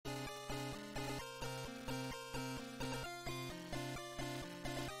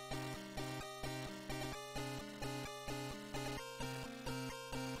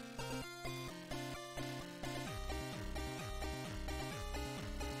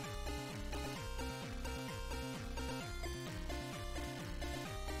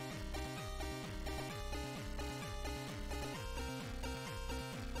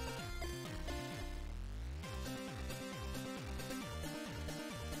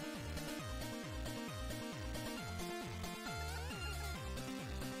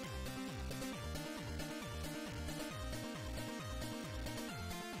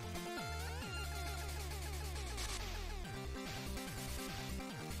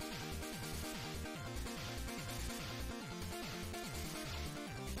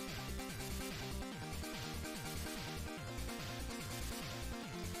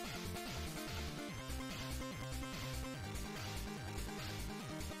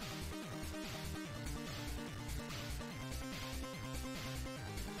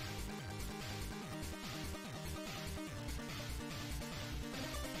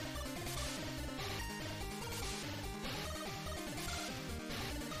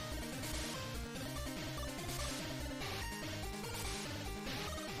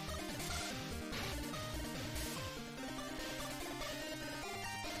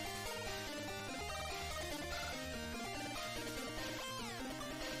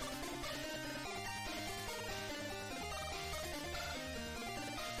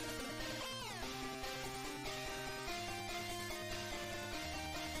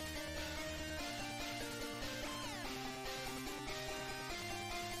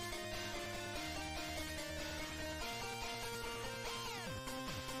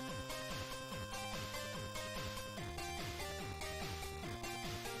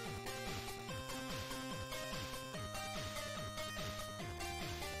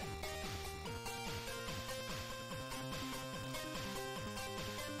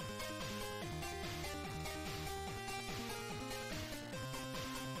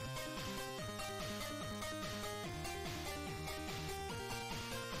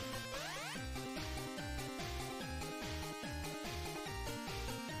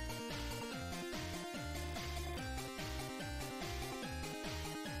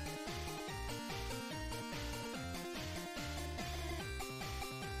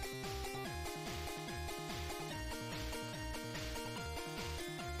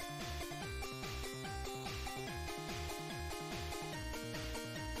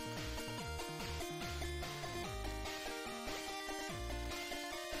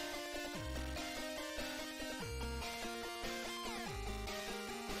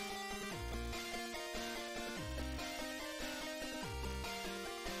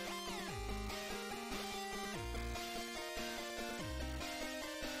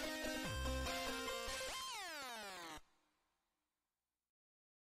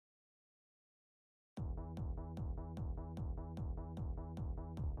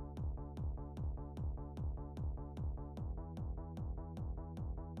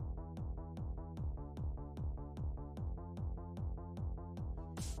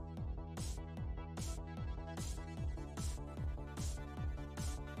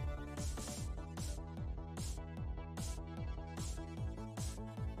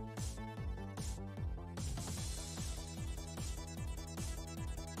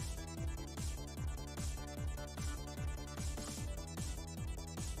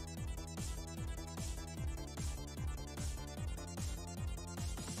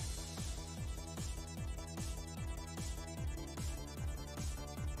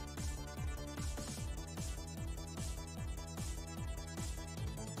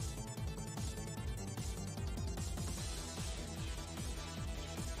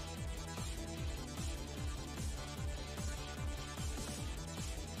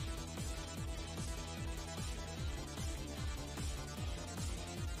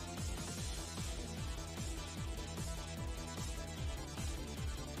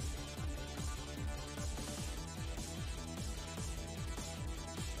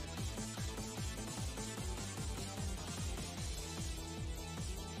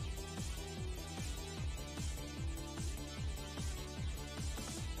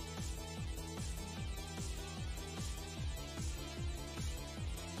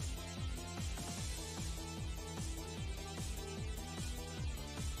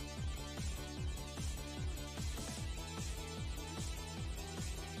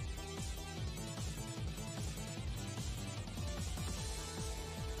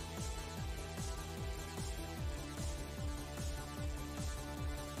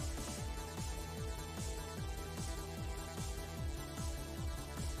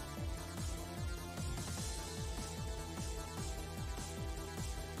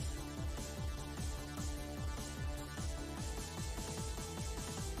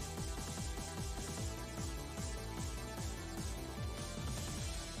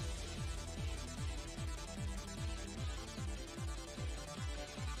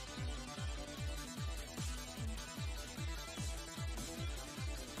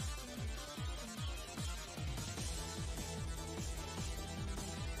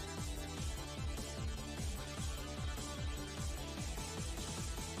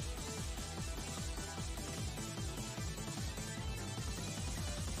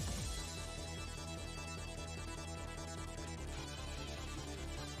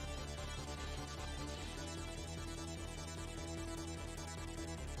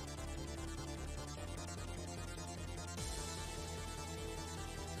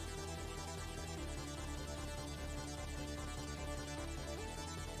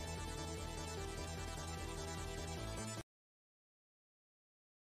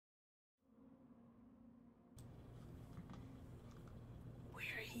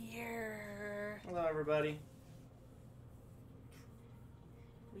everybody?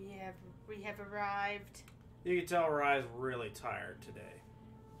 We have arrived. You can tell Rye's really tired today.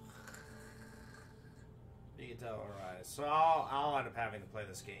 You can tell Rye's. So I'll end up having to play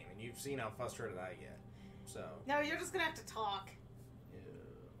this game, and you've seen how frustrated I get. So. No, you're just gonna have to talk. Yeah.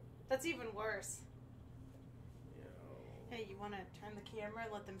 That's even worse. Yeah. Hey, you wanna turn the camera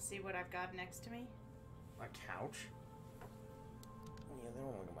and let them see what I've got next to me? My couch? Yeah, they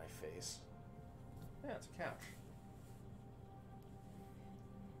don't look at my face. Yeah, it's a couch.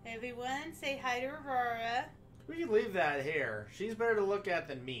 Everyone, say hi to Aurora. We can leave that here. She's better to look at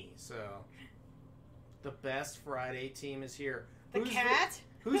than me, so. The best Friday team is here. The cat?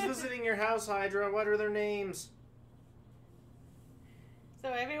 Who's visiting your house, Hydra? What are their names? So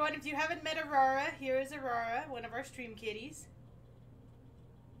everyone, if you haven't met Aurora, here is Aurora, one of our stream kitties.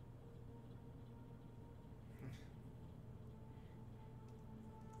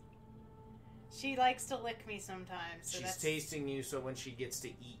 She likes to lick me sometimes. So She's tasting you so when she gets to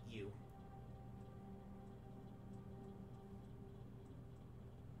eat you.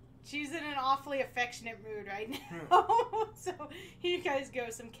 She's in an awfully affectionate mood right now. So here you guys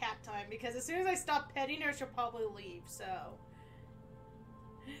go, some cat time. Because as soon as I stop petting her, she'll probably leave. So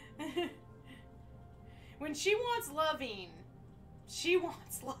when she wants loving, she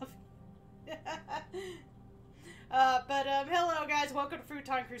wants loving. Hello guys, welcome to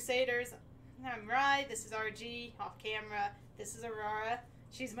Futon Crusaders. I'm Rye, this is RG, off camera. This is Aurora.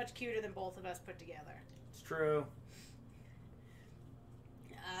 She's much cuter than both of us put together. It's true.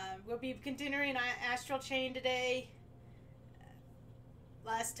 We'll be continuing Astral Chain today.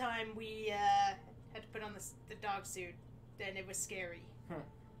 Last time we had to put on the dog suit, and it was scary.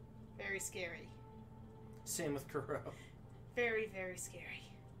 Very scary. Same with Kuro. Very, very scary.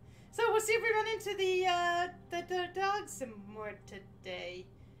 So we'll see if we run into the dogs some more today.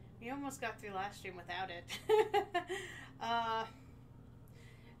 We almost got through last stream without it.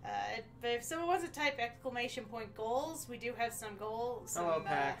 If someone wants to type ! Goals, we do have some goals. Hello,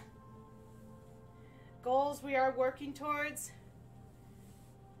 Pack. Goals we are working towards.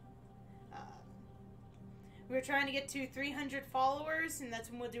 We're trying to get to 300 followers, and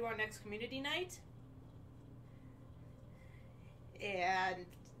that's when we'll do our next community night. And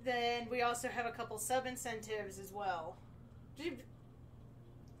then we also have a couple sub incentives as well.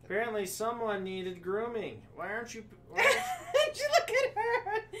 Apparently someone needed grooming. Why aren't you... Did you look at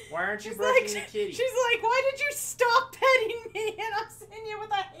her? Why aren't you brushing the kitty? She's like, why did you stop petting me? And I'm sitting here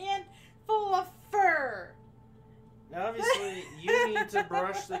with a handful of fur. Now, obviously, you need to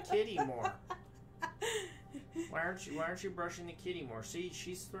brush the kitty more. Why aren't you brushing the kitty more? See, she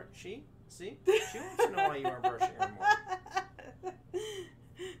wants to know why you aren't brushing her more.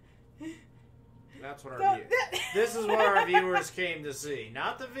 That's what our this is what our viewers came to see,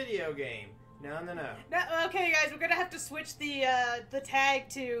 not the video game. No. Okay, guys, we're gonna have to switch the tag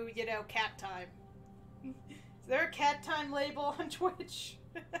to cat time. Is there a cat time label on Twitch?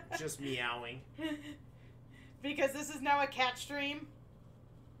 Just meowing. Because this is now a cat stream.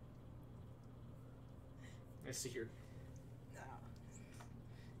 I see your. No. So,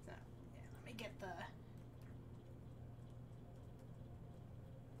 yeah, let me get the.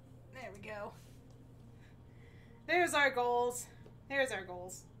 There we go. There's our goals. There's our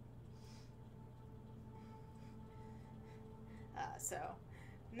goals.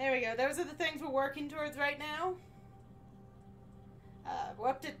 There we go. Those are the things we're working towards right now. We're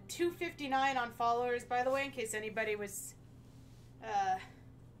up to 259 on followers, by the way, in case anybody was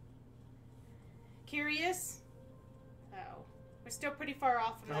curious. So, we're still pretty far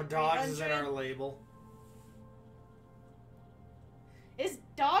off from that 300. Dogs is in our label. Is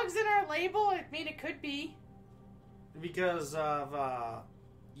dogs in our label? I mean, it could be. Because of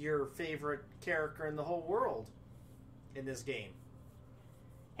your favorite character in the whole world in this game.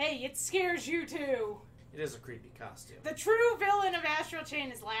 Hey, it scares you too. It is a creepy costume. The true villain of Astral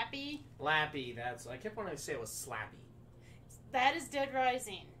Chain is Lappy. Lappy, I kept wanting to say it was Slappy. That is Dead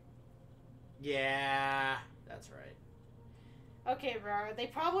Rising. Yeah, that's right. Okay, Rara, they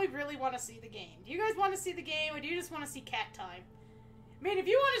probably really want to see the game. Do you guys want to see the game, or do you just want to see cat time? I mean, if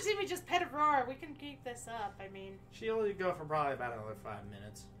you want to see me just pet Aurora, we can keep this up. I mean... She'll go for probably about another 5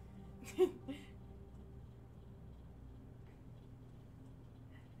 minutes.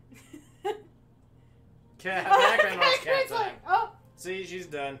 Cat's like, oh! See, she's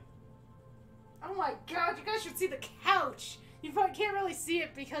done. Oh my god, you guys should see the couch! You can't really see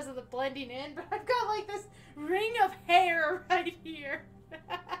it because of the blending in, but I've got like this ring of hair right here.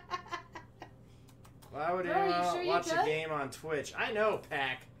 Why would anyone watch a game on Twitch? I know,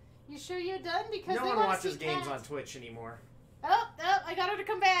 Pack. You sure you're done? Because no one watches games on Twitch anymore. Oh, I got her to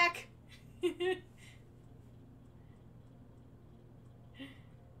come back.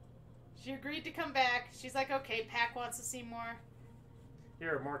 She agreed to come back. She's like, okay, Pac wants to see more.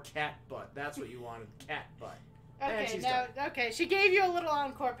 Here, more cat butt. That's what you wanted, cat butt. Okay, now, okay, she gave you a little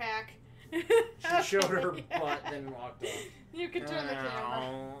encore, Pac. She showed her butt, then walked off. You can turn the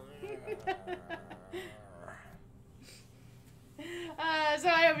camera. So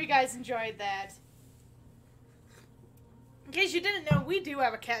I hope you guys enjoyed that. In case you didn't know, we do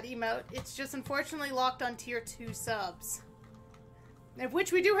have a cat emote. It's just unfortunately locked on tier 2 subs. Of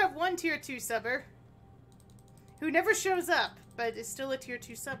which we do have one tier 2 subber. Who never shows up, but is still a tier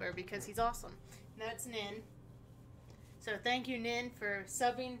 2 subber because he's awesome. And that's Nin. So thank you, Nin, for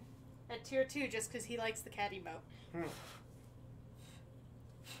subbing at tier 2 just because he likes the cat emote.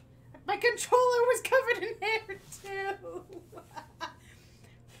 My controller was covered in hair too.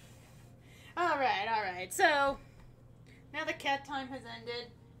 Alright. So, now the cat time has ended.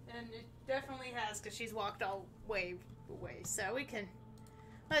 And it definitely has because she's walked all way away. So we can...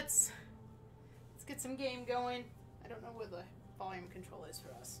 Let's get some game going. I don't know where the volume control is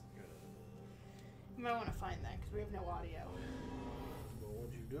for us. You might want to find that because we have no audio. Well,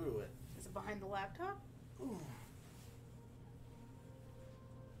 what'd you do to it? Is it behind the laptop? Ooh.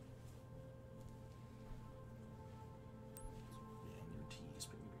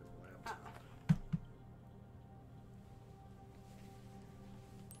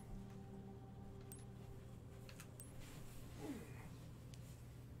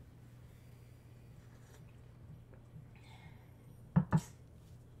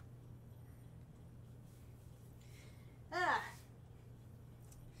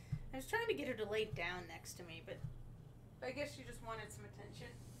 I was trying to get her to lay down next to me, but I guess she just wanted some attention.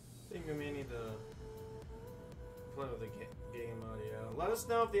 I think we may need to play with the game audio. Let us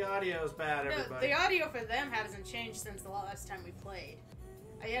know if the audio is bad, everybody. The audio for them hasn't changed since the last time we played.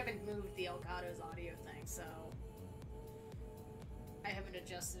 I haven't moved the Elgato's audio thing, so I haven't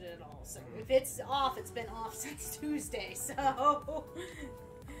adjusted it at all. So if it's off, it's been off since Tuesday, so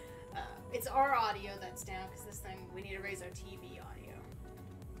it's our audio that's down, because this thing, we need to raise our TV audio.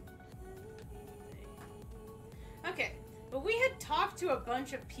 Okay, but we had talked to a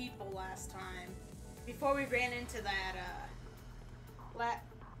bunch of people last time before we ran into that,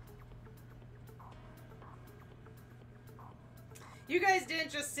 You guys didn't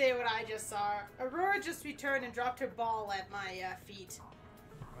just say what I just saw. Aurora just returned and dropped her ball at my feet.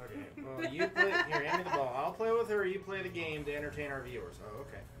 Okay, well, you play... Here, hand me the ball. I'll play with her, you play the game to entertain our viewers. Oh,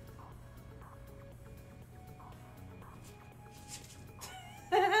 okay.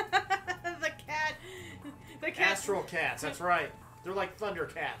 The cat. Astral cats, that's right. They're like thunder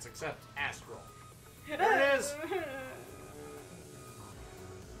cats, except astral. There it is!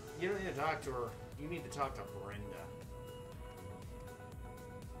 You don't need to talk to her. You need to talk to Brenda.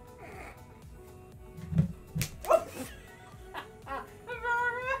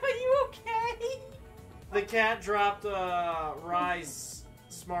 Aurora, are you okay? The cat dropped Rye's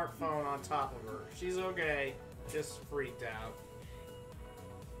smartphone on top of her. She's okay. Just freaked out.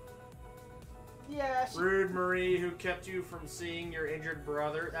 Yeah, Rude Marie, who kept you from seeing your injured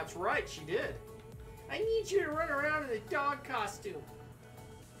brother. That's right, she did. I need you to run around in a dog costume.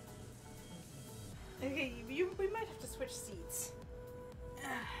 Okay, we might have to switch seats.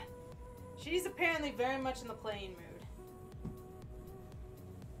 She's apparently very much in the playing mood.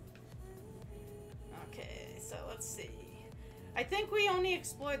 Okay, so let's see. I think we only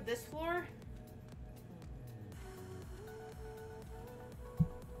explored this floor.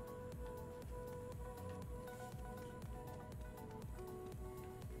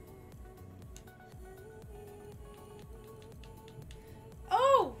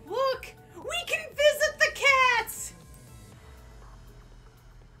 Oh, look! We can visit the cats!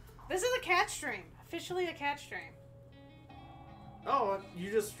 This is a cat stream. Officially a cat stream. Oh,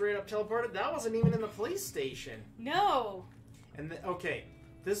 you just straight up teleported? That wasn't even in the police station. No. And okay,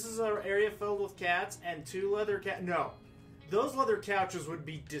 this is an area filled with cats and 2 leather cat. No, those leather couches would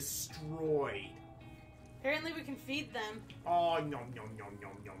be destroyed. Apparently we can feed them. Oh, no.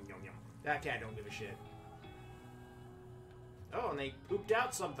 That cat don't give a shit. Oh, and they pooped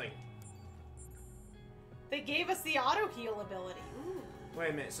out something. They gave us the auto heal ability. Ooh. Wait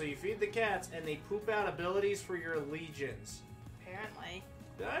a minute, so you feed the cats and they poop out abilities for your legions. Apparently.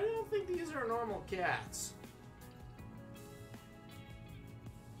 I don't think these are normal cats.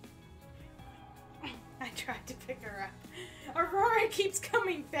 I tried to pick her up. Aurora keeps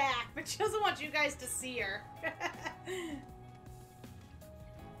coming back, but she doesn't want you guys to see her.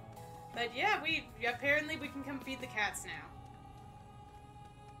 But yeah, apparently we can come feed the cats now.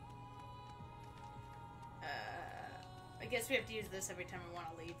 I guess we have to use this every time we want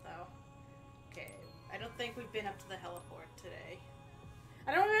to leave, though. Okay, I don't think we've been up to the heliport today.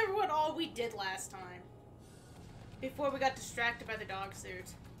 I don't remember what all we did last time. Before we got distracted by the dog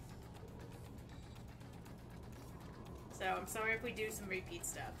suit. So, I'm sorry if we do some repeat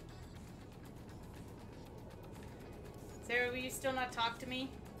stuff. Sarah, will you still not talk to me?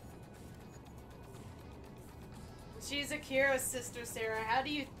 She's Akira's sister, Sarah. How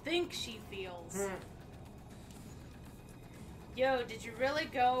do you think she feels? Yo, did you really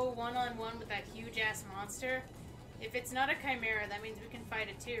go one-on-one with that huge-ass monster? If it's not a chimera, that means we can fight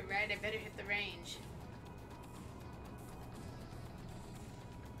it too, right? I better hit the range.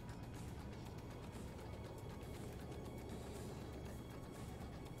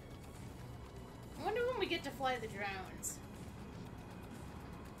 I wonder when we get to fly the drones.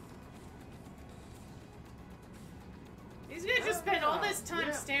 These guys just spend all this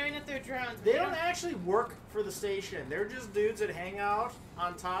time staring at their drones. They don't actually work for the station. They're just dudes that hang out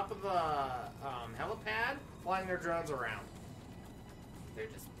on top of the helipad, flying their drones around. They're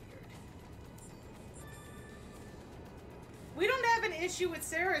just weird. We don't have an issue with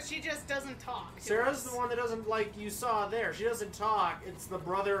Sarah. She just doesn't talk. Sarah's the one that doesn't, like you saw there. She doesn't talk. It's the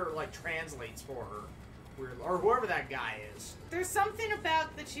brother, like, translates for her. Or whoever that guy is. There's something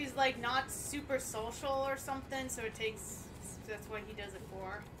about that she's, like, not super social or something, so it takes... That's what he does it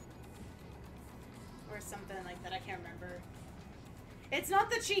for. Or something like that. I can't remember. It's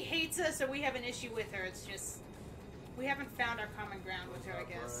not that she hates us or we have an issue with her. It's just... We haven't found our common ground with her, I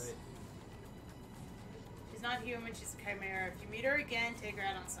guess. Right. She's not human. She's a chimera. If you meet her again, take her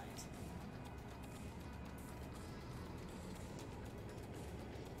out on sight.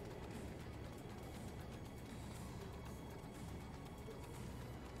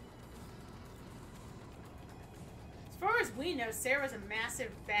 As far as we know, Sarah's a massive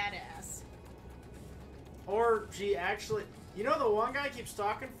badass. Or she actually... You know the one guy keeps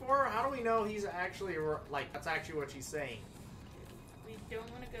talking for her? How do we know he's actually... Like, that's actually what she's saying? We don't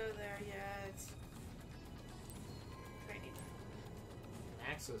want to go there yet. Training.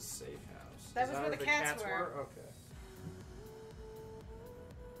 Access safe house. That was where the cats were. Okay.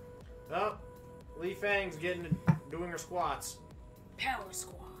 Oh, Li Fang's doing her squats. Power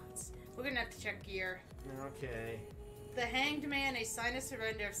squats. We're gonna have to check gear. Okay. The Hanged Man, a sign of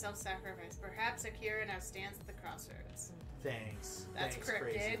surrender of self-sacrifice. Perhaps Akira now stands at the crossroads. Thanks. That's Thanks,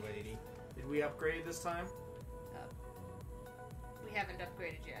 cryptic. Crazy lady. Did we upgrade this time? We haven't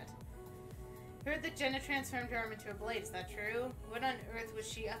upgraded yet. Heard that Jenna transformed her arm into a blade. Is that true? What on earth was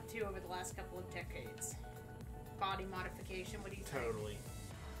she up to over the last couple of decades? Body modification, what do you think? Totally.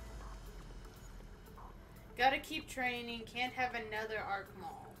 Gotta keep training. Can't have another Arc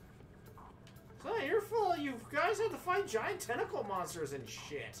Maul. So you're full. You guys have to fight giant tentacle monsters and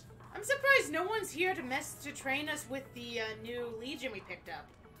shit. I'm surprised no one's here to train us with the new Legion we picked up.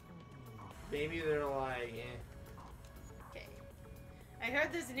 Maybe they're like, eh. Okay. I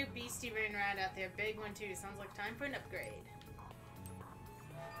heard there's a new beastie rain rat out there. Big one too. Sounds like time for an upgrade.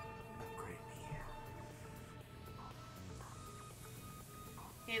 Upgrade me.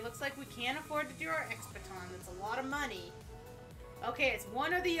 Okay, looks like we can't afford to do our Expaton. That's a lot of money. Okay, it's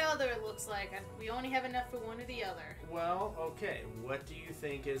one or the other, it looks like. We only have enough for one or the other. Well, okay. What do you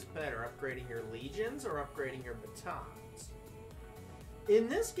think is better? Upgrading your legions or upgrading your batons? In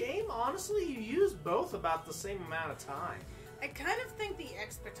this game, honestly, you use both about the same amount of time. I kind of think the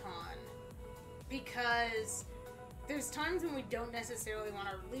Expaton, because there's times when we don't necessarily want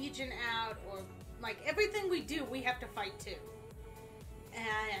our legion out, or like everything we do, we have to fight too.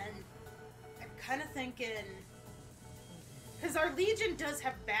 And I'm kind of thinking, because our legion does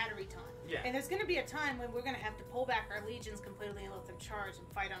have battery time. Yeah. And there's going to be a time when we're going to have to pull back our legions completely and let them charge and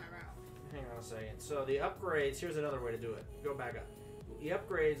fight on our own. Hang on a second. So the upgrades, here's another way to do it. Go back up. The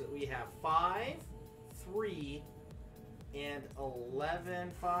upgrades, we have 5, 3, and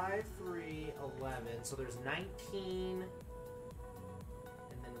 11. 5, 3, 11. So there's 19,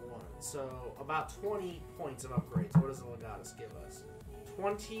 and then 1. So about 20 points of upgrades. What does the legatus give us?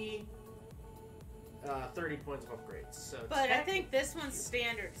 20... 30 points of upgrades. So but I think this one's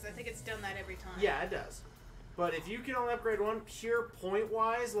standard, because I think it's done that every time. Yeah, it does. But if you can only upgrade one, pure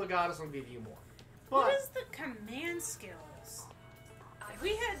point-wise, legatus will give you more. But what is the command skills? If we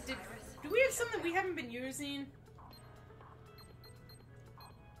had, do we have something we haven't been using?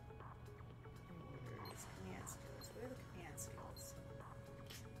 Command skills. What are the command skills?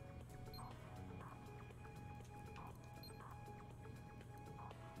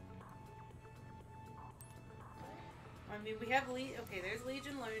 I mean, we have okay, there's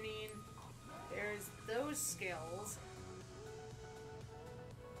Legion Learning. There's those skills.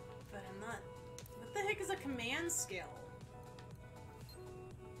 But I'm not... What the heck is a command skill?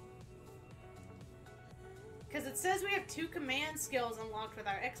 Because it says we have 2 command skills unlocked with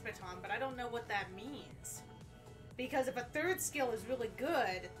our Experton, but I don't know what that means. Because if a 3rd skill is really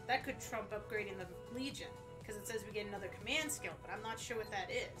good, that could trump upgrading the Legion. Because it says we get another command skill, but I'm not sure what that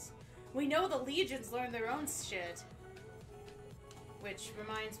is. We know the Legions learn their own shit. Which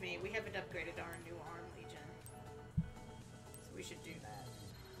reminds me, we haven't upgraded our new arm Legion. So we should do that.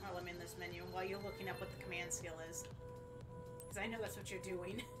 While I'm in this menu, while you're looking up what the command skill is. Because I know that's what you're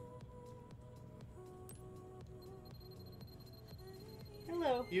doing.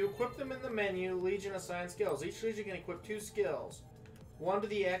 Hello. You equip them in the menu. Legion assigns skills. Each Legion can equip 2 skills. One to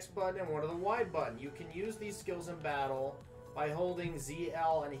the X button and one to the Y button. You can use these skills in battle by holding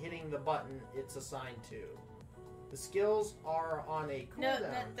ZL and hitting the button it's assigned to. The skills are on a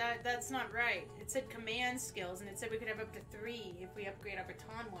cooldown. No, that's not right. It said command skills, and it said we could have up to 3 if we upgrade our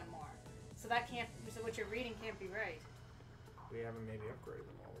baton 1 more. So that can't. So what you're reading can't be right. We haven't maybe upgraded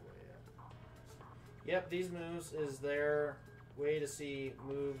them all the way yet. Yep, these moves is their way to see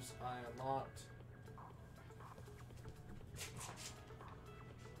moves I unlocked.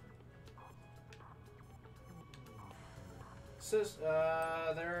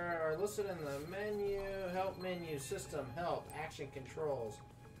 There are listed in the menu. Help menu, system, help, action controls.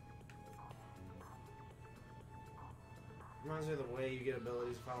 Reminds me of the way you get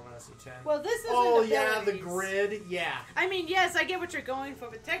abilities in Final Fantasy X. Well, this isn't Oh, abilities. yeah, the grid, yeah. I mean, yes, I get what you're going for,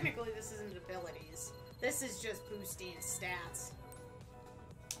 but technically this isn't abilities. This is just boosting stats.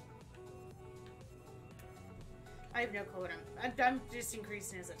 I have no clue what I'm just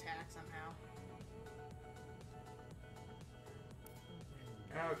increasing his attack somehow.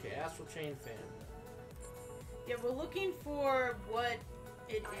 Okay, Astral Chain Fan. Yeah, we're looking for what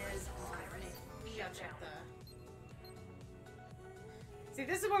it is. Yeah, check the... See,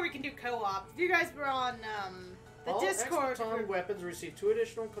 this is where we can do co-op. If you guys were on the Discord... All Expaton weapons receive 2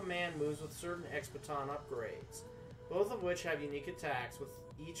 additional command moves with certain Expaton upgrades, both of which have unique attacks with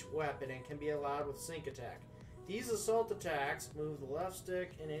each weapon and can be allowed with sync attack. These assault attacks move the left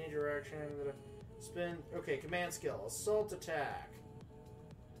stick in any direction. Spin... Okay, command skill. Assault attack.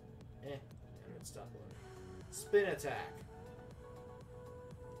 Damn it, stop loading. Spin attack.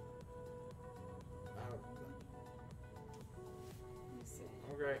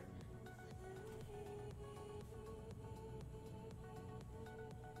 Okay.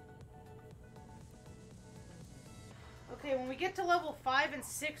 Okay, when we get to level 5 and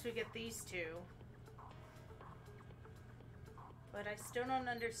 6, we get these 2. But I still don't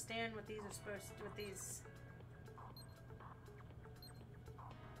understand what these are supposed to do with these.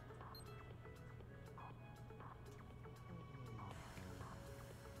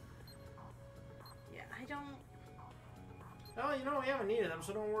 Yeah, I don't... Oh, you know, we haven't needed them,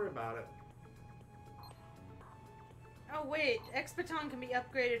 so don't worry about it. Oh, wait. Expaton can be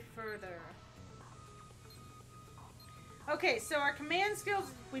upgraded further. Okay, so our command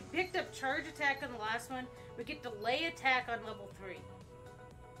skills, we picked up charge attack on the last one. We get delay attack on level 3.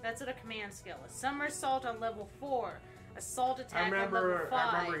 That's what a command skill is. Somersault on level 4. Assault attack on level 5.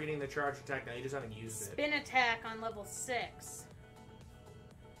 I remember getting the charge attack now, you just haven't used it. Spin attack on level 6.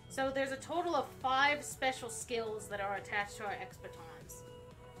 So there's a total of 5 special skills that are attached to our Expatons.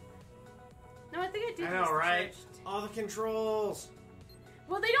 No, I think I did. I know, right? All the controls.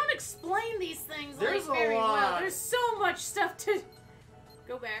 Well, they don't explain these things There's like very a lot. well. There's so much stuff to...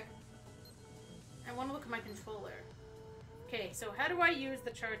 Go back. I want to look at my controller. Okay, so how do I use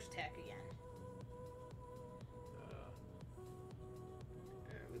the charge attack again?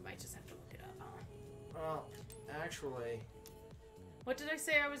 We might just have to look it up, huh? Well, actually... What did I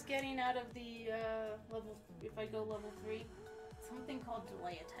say I was getting out of the level... If I go level 3? Something called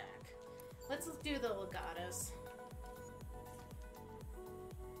delay attack. Let's do the legatus.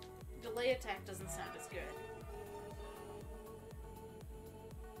 Delay attack doesn't sound as good.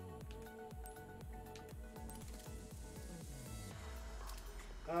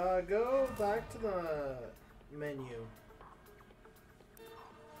 Go back to the menu.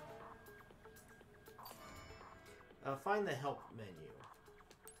 Find the help menu.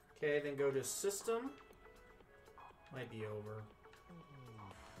 Okay, then go to system. Might be over.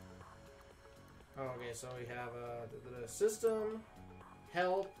 Oh, okay, so we have the system,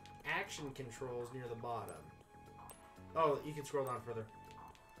 help, action controls near the bottom. Oh, you can scroll down further.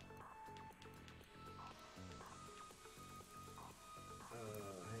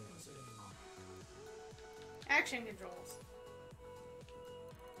 Hang on a second. Action controls.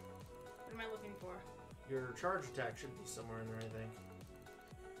 What am I looking for? Your charge attack should be somewhere in there, I think.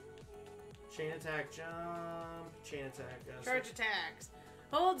 Chain attack, jump, chain attack. Charge attacks.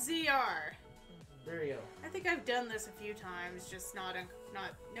 Hold ZR. There you go. I think I've done this a few times, just not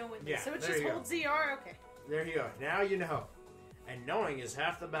knowing this. Yeah, So it's there just you hold ZR? Okay. There you go. Now you know. And knowing is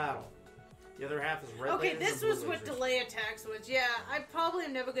half the battle. The other half is red Okay, lasers this and was blue what lasers. delay attacks was. Yeah, I probably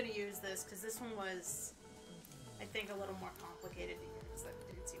am never going to use this, because this one was, I think, a little more complicated to use. That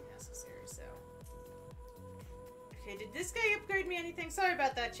didn't seem necessary, so. Okay, did this guy upgrade me anything? Sorry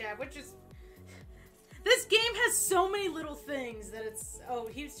about that, chat. Which is... This game has so many little things that it's... Oh,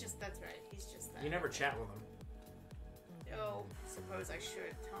 he's just... That's right. He's just that. You never chat with them. Oh, suppose I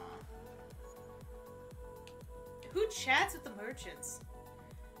should, huh? Who chats with the merchants?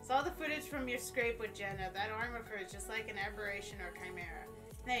 Saw the footage from your scrape with Jenna. That armor of hers, just like an aberration or chimera.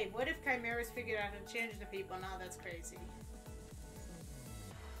 Hey, what if chimeras figured out how to change the people? Nah, that's crazy.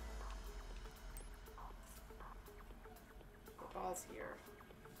 The ball's here.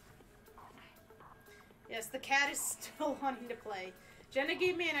 Yes, the cat is still wanting to play. Jenna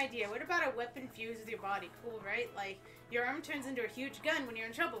gave me an idea. What about a weapon fused with your body? Cool, right? Like, your arm turns into a huge gun when you're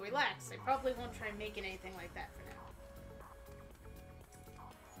in trouble. Relax. I probably won't try making anything like that for now.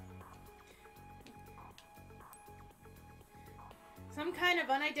 Some kind of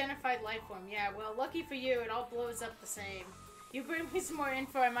unidentified life form. Yeah, well, lucky for you, it all blows up the same. You bring me some more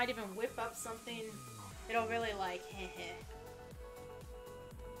info, I might even whip up something it'll really like. Heh.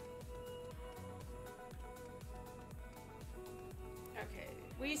 Okay,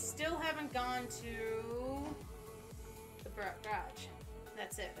 we still haven't gone to the garage.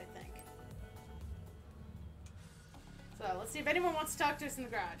 That's it, I think. So, let's see if anyone wants to talk to us in the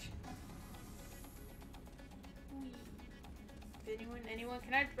garage. Anyone?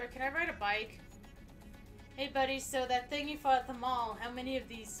 Can I ride a bike? Hey, buddy, so that thing you fought at the mall, how many of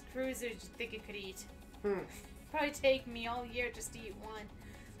these cruisers do you think it could eat? Probably take me all year just to eat one.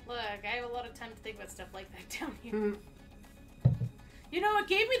 Look, I have a lot of time to think about stuff like that down here. You know, it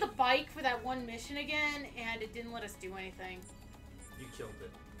gave me the bike for that one mission again, and it didn't let us do anything. You killed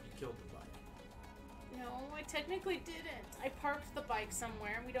it. You killed the bike. No, I technically didn't. I parked the bike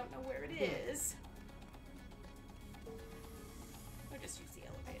somewhere, and we don't know where it is. Or just use the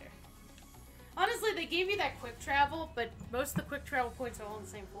elevator. Honestly, they gave you that quick travel, but most of the quick travel points are all on the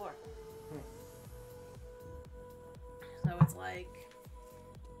same floor. So it's like...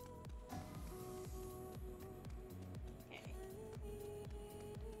 Okay.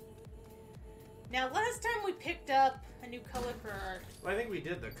 Now, last time we picked up a new color for our... Well, I think we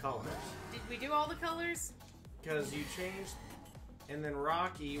did the colors. Did we do all the colors? Because you changed... And then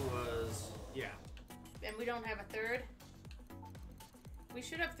Rocky was... Yeah. And we don't have a third? We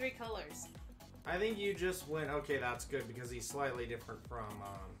should have 3 colors. I think you just went, okay, that's good, because he's slightly different from,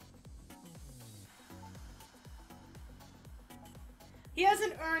 He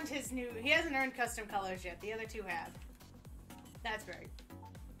hasn't earned he hasn't earned custom colors yet. The other 2 have. That's right.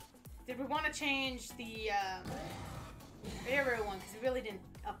 Did we want to change the, arrow one? Because we really didn't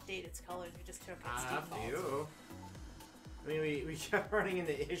update its colors. We just took its default. Up to you. I mean, we kept running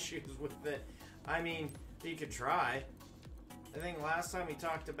into issues with it. I mean, you could try. I think last time we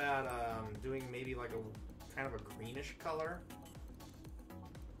talked about doing maybe like a kind of a greenish color.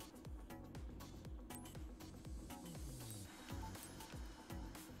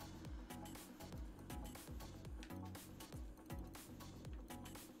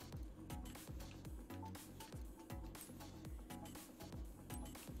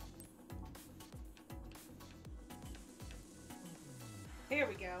 Here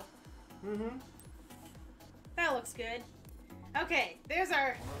we go. Mm-hmm. That looks good. Okay, there's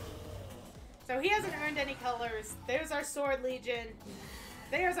our... So he hasn't earned any colors. There's our Sword Legion.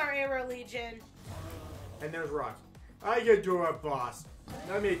 There's our Arrow Legion. And there's Rocky. I can do it, boss.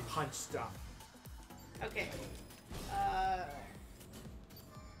 Let me punch stuff. Okay.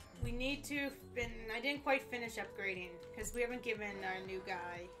 We need to... I didn't quite finish upgrading, because we haven't given our new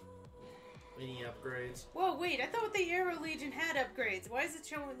guy... Any upgrades? Whoa, wait, I thought the Arrow Legion had upgrades. Why is it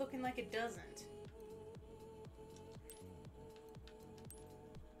showing looking like it doesn't?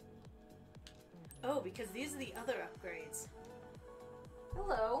 Oh, because these are the other upgrades.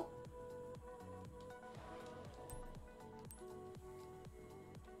 Hello.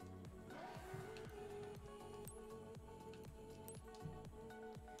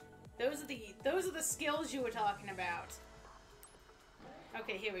 Those are the skills you were talking about.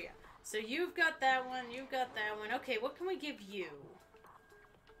 Okay, here we go. So you've got that one, you've got that one. Okay, what can we give you?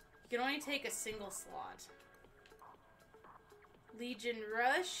 You can only take a single slot. Legion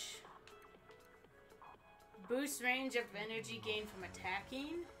Rush. Boost range of energy gained from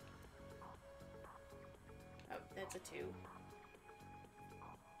attacking. Oh, that's a 2.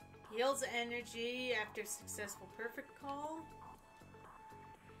 Heals energy after successful perfect call.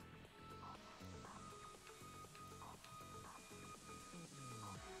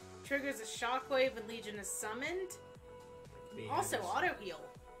 triggers a shockwave when Legion is summoned. Also, auto heal.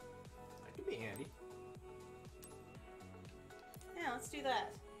 That could be handy. Yeah, let's do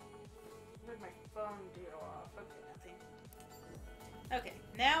that. Where'd my phone go off? Okay, nothing. Okay,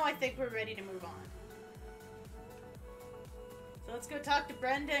 now I think we're ready to move on. So let's go talk to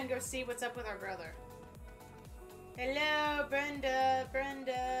Brenda and go see what's up with our brother. Hello, Brenda.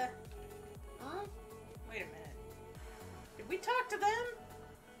 Brenda. Huh? Wait a minute. Did we talk to them?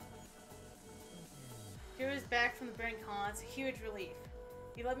 Hero's back from the brink, huh? It's a huge relief.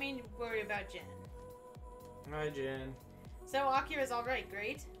 You let me worry about Jen. Hi, Jen. So, Akira's alright,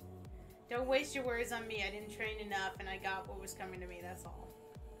 great. Don't waste your worries on me. I didn't train enough and I got what was coming to me, that's all.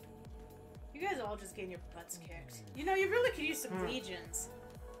 You guys are all just getting your butts kicked. You know, you really could use some legions.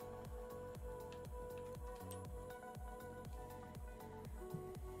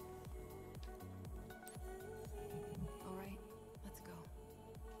 Alright, let's go.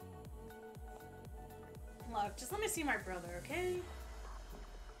 Look, just let me see my brother, okay?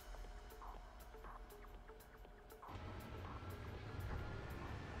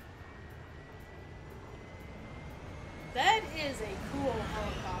 That is a cool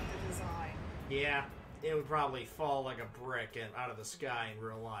helicopter design. Yeah, it would probably fall like a brick out of the sky in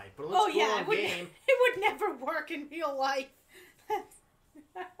real life. But it looks cool in game. It would never work in real life.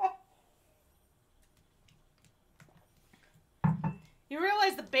 You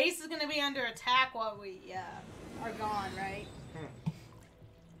realize the base is going to be under attack while we are gone, right?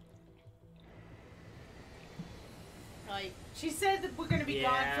 Like, she said that we're going to be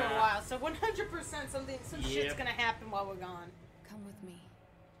gone for a while, so 100% some shit's going to happen while we're gone. Come with me.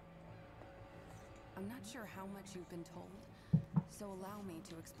 I'm not sure how much you've been told, so allow me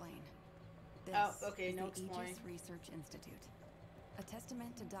to explain. This is no the exploring. Aegis Research Institute, a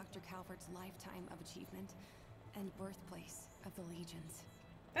testament to Dr. Calvert's lifetime of achievement and birthplace of the Legions.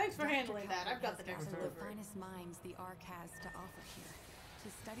 Thanks for Dr. handling that. I've got the Calvert next has one of the delivery. finest minds the Ark has to offer here, to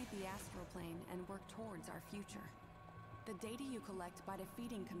study the astral plane and work towards our future. The data you collect by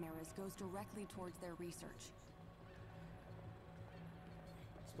defeating chimeras goes directly towards their research.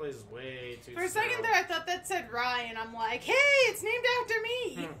 This place is way too For a second there, I thought that said Rye, and I'm like, hey, it's named after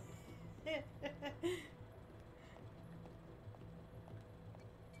me!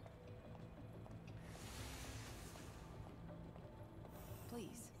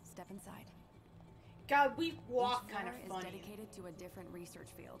 Please, step inside. God, we walk Each kind of floor is funny. dedicated to a different research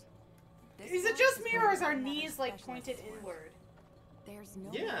field. Is it just me, or is our knees, like, pointed inward? There's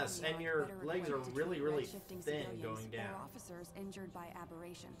no Yes, one on and the your Ark better legs are equipped to really, treat really red-shifting thin civilians going or down. officers injured by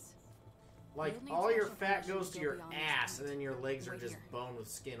aberrations. Like, You'll need all your special fat permission goes to go your beyond this ass, point. and then your legs are Wait just here. bone with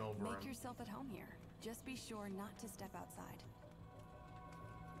skin over Make them. yourself at home here. Just be sure not to step outside.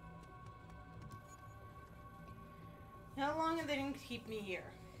 How long are they going to keep me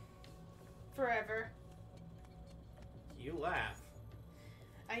here? Forever. You laugh.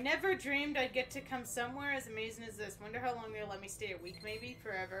 I never dreamed I'd get to come somewhere as amazing as this. Wonder how long they'll let me stay. A week, maybe?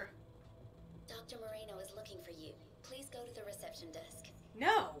 Forever. Dr. Moreno is looking for you. Please go to the reception desk.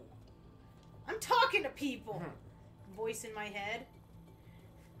 No! I'm talking to people! Voice in my head.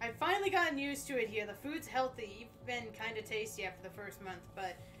 I've finally gotten used to it here. The food's healthy, even kind of tasty after the first month,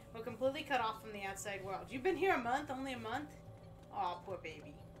 but we're completely cut off from the outside world. You've been here a month? Only a month? Aw, poor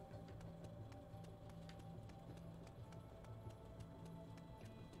baby.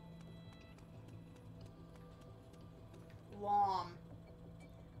 Lom.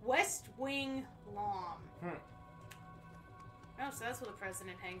 West Wing Lom. Oh, so that's where the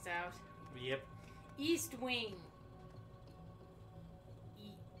president hangs out. Yep. East Wing.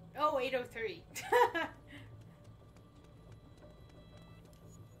 803.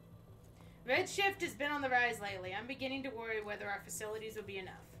 Redshift has been on the rise lately. I'm beginning to worry whether our facilities will be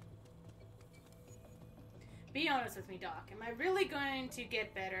enough. Be honest with me, Doc. Am I really going to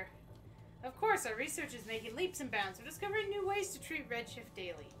get better? Of course, our research is making leaps and bounds. We're discovering new ways to treat Redshift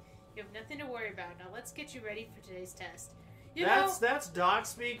daily. You have nothing to worry about. Now let's get you ready for today's test. That's doc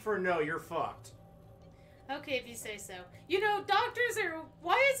speak for no, you're fucked. Okay, if you say so. You know, doctors are...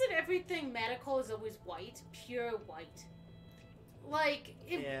 Why is it everything medical is always white? Pure white. Like,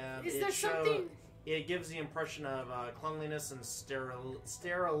 is there something... It gives the impression of cleanliness and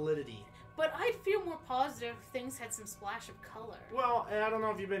sterility. But I'd feel more positive if things had some splash of color. Well, and I don't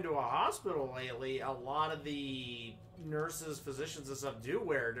know if you've been to a hospital lately. A lot of the nurses, physicians, and stuff do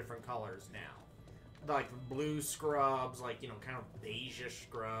wear different colors now. Like blue scrubs, like, you know, kind of beige-ish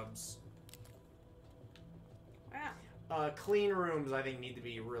scrubs. Wow. Clean rooms, I think, need to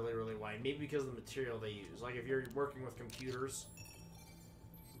be really, really white. Maybe because of the material they use. Like, if you're working with computers...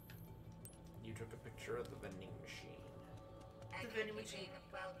 You took a picture of the vending machine. the vending machine.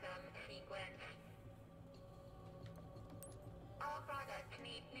 Welcome sequence. All products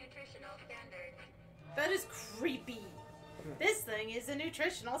meet nutritional standards. That is creepy. This thing is a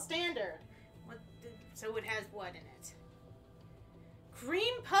nutritional standard. So it has what in it?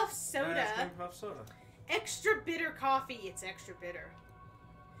 Cream puff soda. Cream puff soda. Extra bitter coffee. It's extra bitter.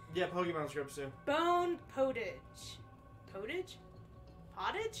 Yeah, Pokemon scripts too. Bone pottage. Pottage?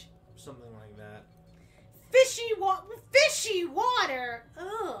 Pottage? Something like that. Fishy water.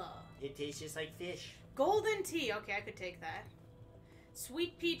 Ugh. It tastes just like fish. Golden tea. Okay, I could take that.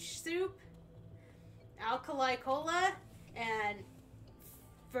 Sweet peach soup. Alkali cola. And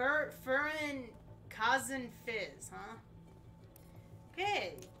Furin Kazan fizz, huh?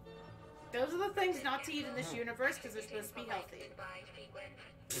 Okay. Those are the things not to eat in this universe because they're supposed to be healthy. Goodbye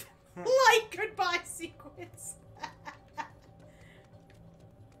sequence. Like goodbye sequence.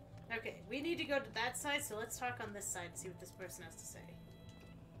 Okay, we need to go to that side, so let's talk on this side and see what this person has to say.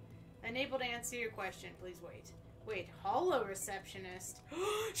 Unable to answer your question, please wait. Wait, hollow receptionist.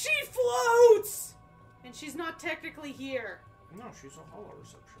 She floats! And she's not technically here. No, she's a hollow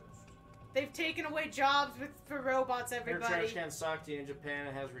receptionist. They've taken away jobs for robots, everybody. Their trash can Sakti in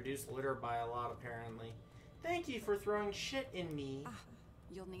Japan has reduced litter by a lot, apparently. Thank you for throwing shit in me. Ah,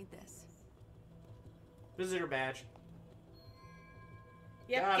 you'll need this. Visitor badge.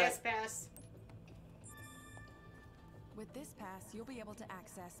 Yep, Got guest it. pass. With this pass, you'll be able to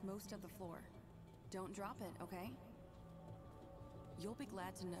access most of the floor. Don't drop it, okay? You'll be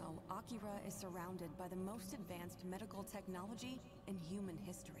glad to know Akira is surrounded by the most advanced medical technology in human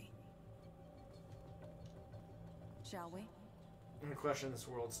history. Shall we? I'm gonna question this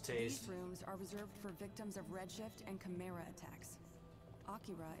world's taste. These rooms are reserved for victims of redshift and chimera attacks.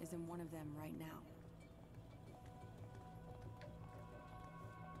 Akira is in one of them right now.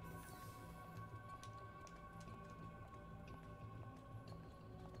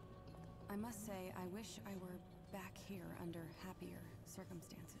 I must say, I wish I were back here under happier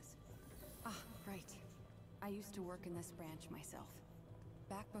circumstances. Ah, right. I used to work in this branch myself.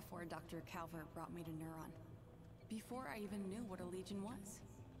 Back before Dr. Calvert brought me to Neuron. Before I even knew what a Legion was.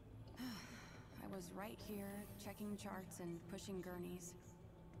 I was right here, checking charts and pushing gurneys.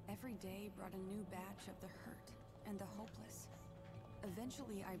 Every day brought a new batch of the hurt and the hopeless.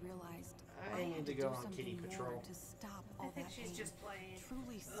 Eventually, I realized I need to go on something kitty more patrol. to stop I all think that she's pain. just playing.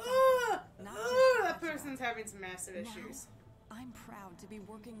 Truly stop Ugh! it, not Ugh, just that catch it person's up. having some massive issues. Now, I'm proud to be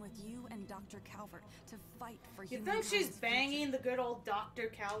working with you and Dr. Calvert to fight for You humankind's think she's banging future. the good old Dr.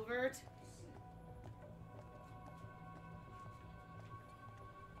 Calvert?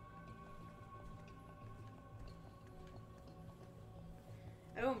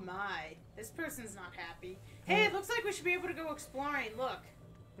 Oh my. This person's not happy. Hey, it looks like we should be able to go exploring. Look.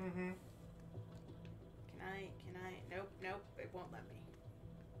 Mm-hmm. Can I? Nope. It won't let me.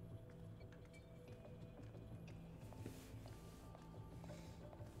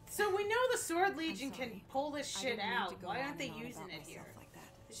 So we know the Sword Legion can sorry. pull this I shit didn't mean out. to go Why on aren't they and on using about it here? myself like that.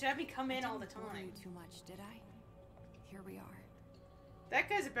 They should have me come in all the Didn't bore time. you too much, did I? Here we are. That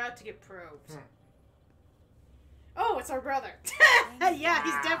guy's about to get probed. Hmm. Oh, it's our brother. Yeah,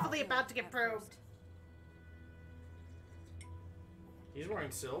 he's definitely about to get At probed. first. He's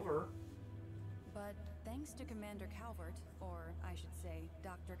wearing silver. But thanks to Commander Calvert, or I should say,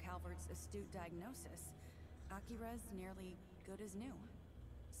 Dr. Calvert's astute diagnosis, Akira's nearly good as new.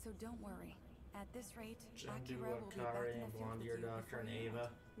 So don't worry. At this rate, Jendu, Akira will be back Akari, in the and field Blondie, with your you doctor, before and you know Ava.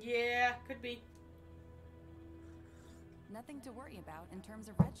 it. Yeah, could be. Nothing to worry about in terms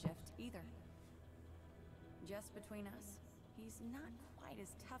of redshift, either. Just between us, he's not quite as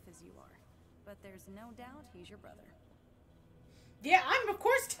tough as you are. But there's no doubt he's your brother. Yeah, I'm of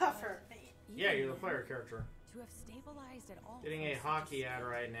course tougher. Yeah, Even you're the then, player character. To have stabilized at all Getting a for such hockey ad speed,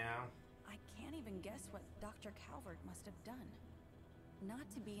 right now. I can't even guess what Dr. Calvert must have done. Not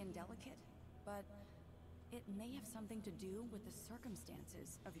to be indelicate, but it may have something to do with the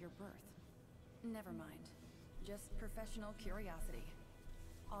circumstances of your birth. Never mind. Just professional curiosity.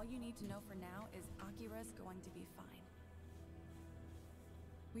 All you need to know for now is Akira's going to be fine.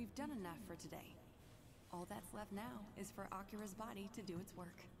 We've done enough for today. All that's left now is for Akira's body to do its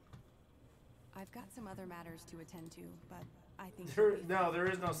work. I've got some other matters to attend to, but I think you'll be fine. There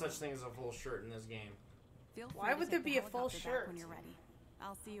is no such thing as a full shirt in this game. Feel free Why to would take there the be a full helicopter back shirt? when you're ready.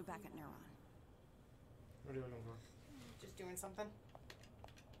 I'll see you back at Neuron. What are you looking for? Just doing something.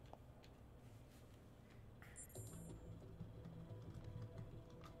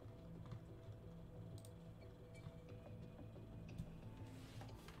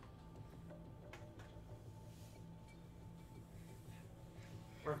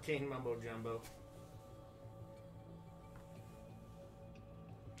 Arcane Mumbo Jumbo.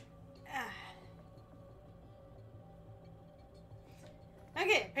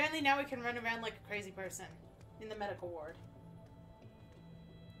 Okay, apparently now we can run around like a crazy person in the medical ward.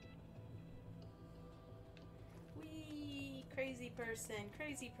 Whee! Crazy person,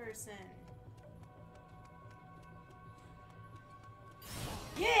 crazy person.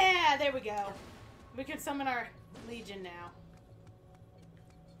 Yeah, there we go. We can summon our legion now.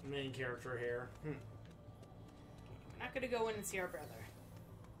 Main character here. We're not gonna go in and see our brother.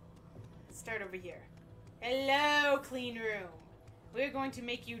 Let's start over here. Hello, clean room. We're going to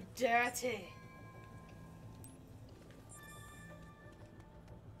make you dirty.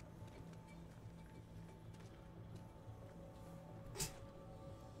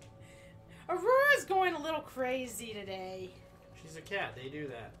 Aurora's going a little crazy today. She's a cat. They do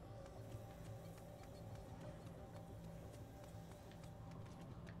that.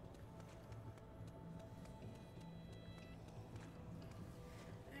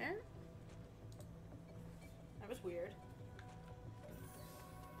 There. That was weird.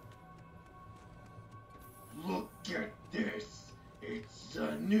 Look at this. It's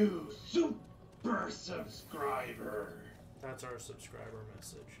a new super subscriber. That's our subscriber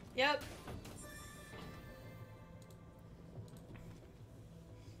message. Yep.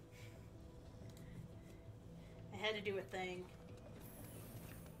 I had to do a thing.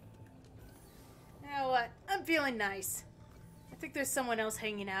 You know what? I'm feeling nice. I think there's someone else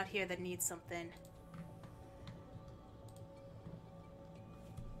hanging out here that needs something.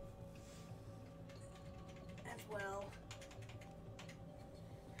 As well.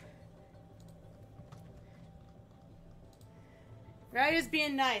 Raya's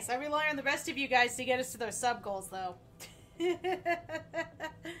being nice. I rely on the rest of you guys to get us to those sub goals, though.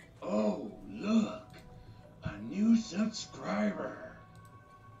 Oh, look. A new subscriber.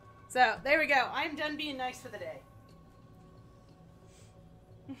 So, there we go. I'm done being nice for the day.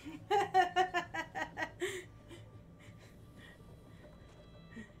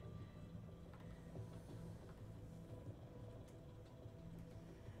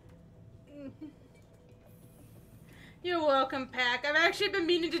 You're welcome, Pack. I've actually been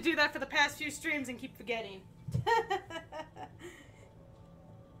meaning to do that for the past few streams and keep forgetting.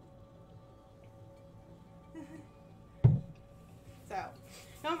 So,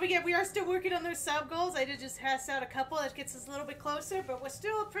 don't forget, we are still working on those sub goals. I did just pass out a couple that gets us a little bit closer, but we're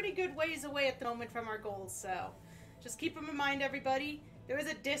still a pretty good ways away at the moment from our goals, so just keep them in mind, everybody. There is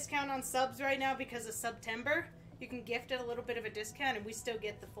a discount on subs right now because of September. You can gift at a little bit of a discount, and we still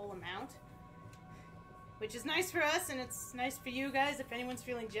get the full amount, which is nice for us, and it's nice for you guys if anyone's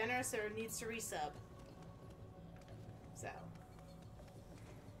feeling generous or needs to resub. So,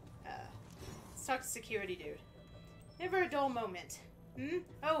 let's talk to security, dude. Never a dull moment. Hmm?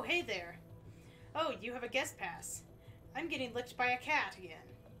 Oh, hey there. Oh, you have a guest pass. I'm getting licked by a cat again.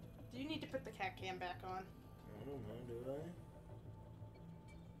 Do you need to put the cat cam back on? I don't know, do I?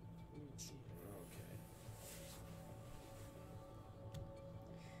 Let's see. Okay.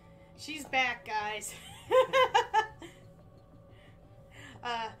 She's back, guys.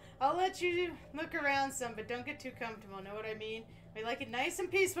 I'll let you look around some, but don't get too comfortable, know what I mean? We like it nice and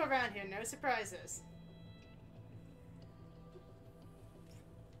peaceful around here, no surprises.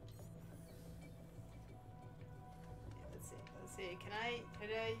 Let's see, could I...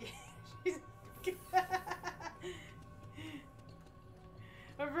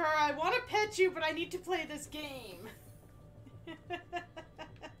 Aurora, I want to pet you, but I need to play this game.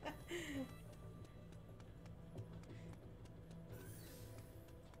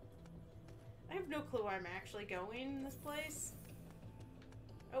 I have no clue where I'm actually going in this place.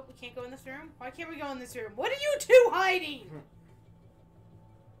 Oh, we can't go in this room? Why can't we go in this room? What are you two hiding?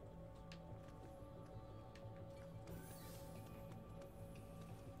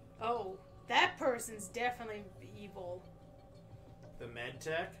 Oh, that person's definitely evil. The med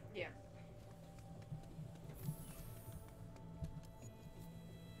tech? Yeah.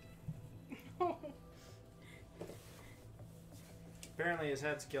 Apparently his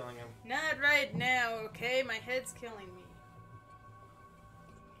head's killing him. Not right now, okay? My head's killing me.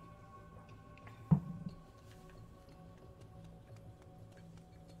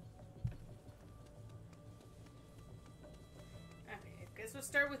 Okay, guess we'll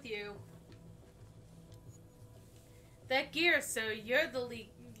start with you. That gear, so you're the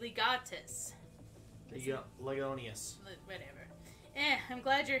legatus. Legonius. Whatever. I'm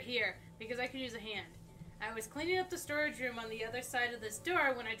glad you're here, because I could use a hand. I was cleaning up the storage room on the other side of this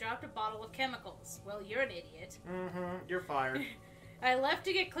door when I dropped a bottle of chemicals. Well, you're an idiot. Mm-hmm. You're fired. I left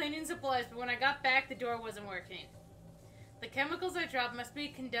to get cleaning supplies, but when I got back, the door wasn't working. The chemicals I dropped must be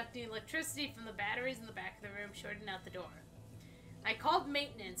conducting electricity from the batteries in the back of the room, shorting out the door. I called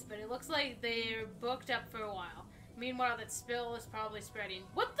maintenance, but it looks like they're booked up for a while. Meanwhile, that spill is probably spreading.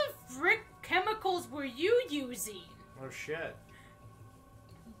 What the frick chemicals were you using? Oh shit.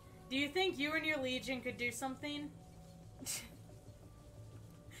 Do you think you and your legion could do something?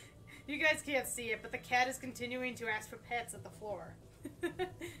 You guys can't see it, but the cat is continuing to ask for pets at the floor.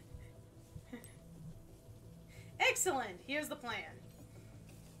 Excellent! Here's the plan.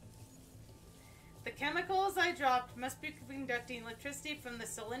 The chemicals I dropped must be conducting electricity from the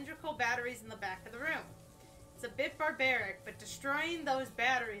cylindrical batteries in the back of the room. It's a bit barbaric, but destroying those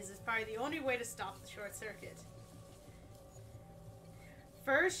batteries is probably the only way to stop the short circuit.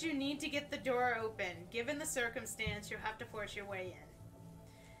 First, you need to get the door open. Given the circumstance, you'll have to force your way in.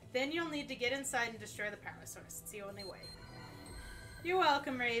 Then you'll need to get inside and destroy the power source. It's the only way. You're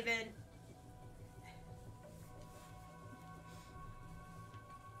welcome, Raven.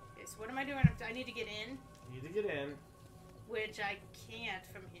 Okay, so what am I doing? I need to get in? You need to get in. Which I can't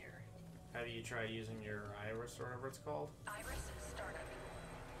from here. Have you tried using your iris or whatever it's called? Iris startup.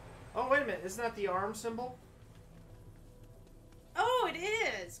 Oh, wait a minute. Isn't that the arm symbol? Oh, it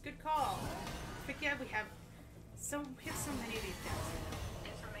is! Good call. But yeah, we have so many of these guys.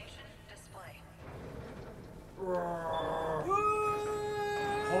 Information display.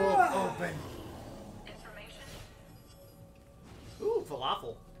 Hold open. Information. Ooh,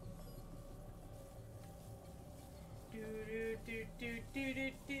 falafel.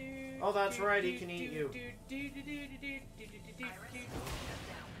 Oh, that's right, he can eat you.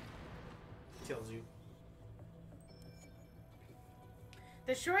 Kills you.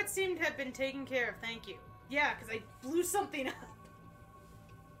 The shorts seem to have been taken care of, thank you. Yeah, because I blew something up.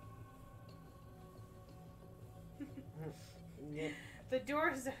 Yeah. The door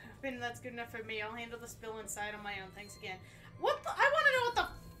has open, that's good enough for me. I'll handle the spill inside on my own, thanks again. What the? I want to know what the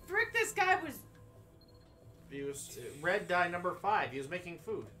frick this guy was... He was... Red dye number 5. He was making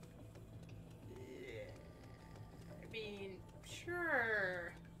food. I mean,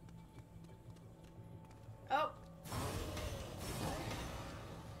 sure. Oh.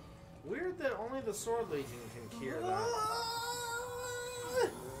 Weird that only the Sword Legion can cure that.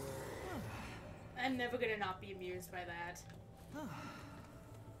 I'm never gonna not be amused by that.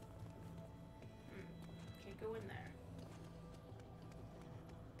 Can't go in there.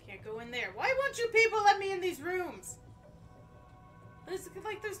 Can't go in there. Why won't you people let me in these rooms? There's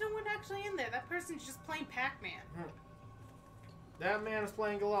no one actually in there. That person's just playing Pac-Man. That man is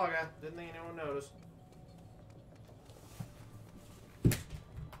playing Galaga. Didn't think anyone noticed.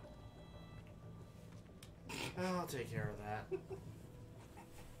 I'll take care of that.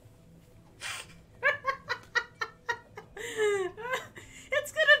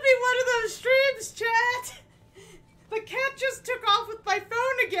 It's gonna be one of those streams, chat. The cat just took off with my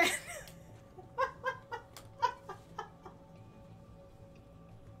phone again.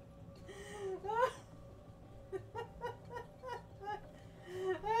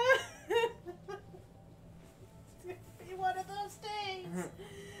 It's gonna be one of those days.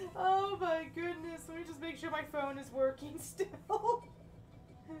 Oh my goodness. Let me just make sure my phone is working still.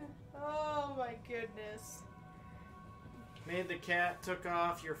 Oh my goodness. Made the cat took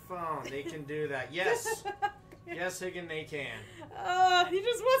off your phone. They can do that. Yes. Yes, Higgin, they can. He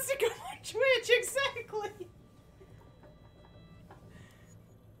just wants to go on Twitch, exactly.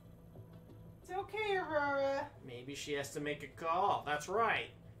 It's okay, Aurora. Maybe she has to make a call. That's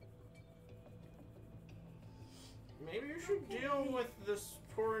right. Maybe you should deal with this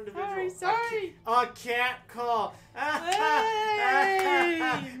poor individual. Sorry. A cat call. Hey,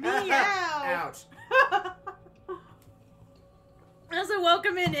 meow. Ouch. Also,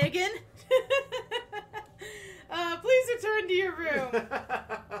 welcome in, Egan. Please return to your room.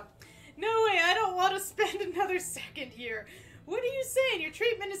 No way, I don't want to spend another second here. What are you saying? Your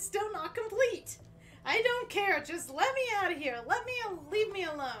treatment is still not complete. I don't care. Just let me out of here. Leave me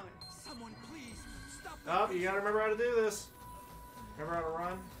alone. Someone please stop. Oh, you gotta remember how to do this. Remember how to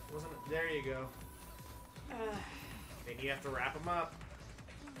run? Wasn't it? There you go. And you have to wrap him up.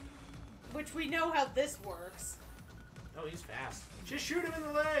 Which we know how this works. Oh, he's fast. Just shoot him in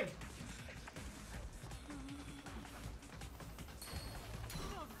the leg.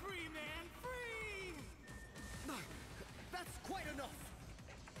 Oh, free, man, free! No, that's quite enough.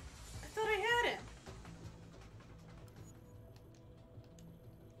 I thought I had him.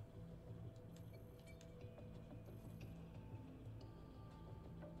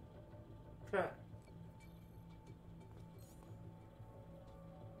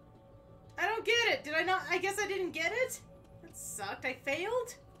 I don't get it. Did I not? I guess I didn't get it? That sucked. I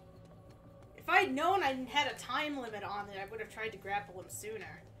failed? If I'd known I had a time limit on it, I would have tried to grapple him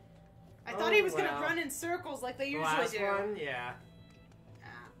sooner. I thought he was going to run in circles like they usually Last do. one, yeah.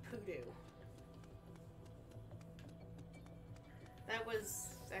 Ah, poodoo. That was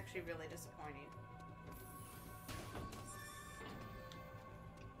actually really disappointing.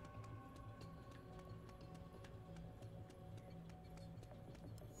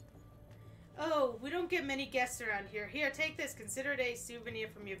 Oh, we don't get many guests around here. Here, take this. Consider it a souvenir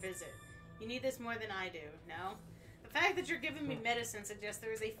from your visit. You need this more than I do, no? The fact that you're giving me medicine suggests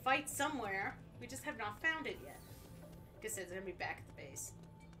there is a fight somewhere. We just have not found it yet. Guess it's gonna be back at the base.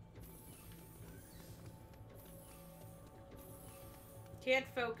 Can't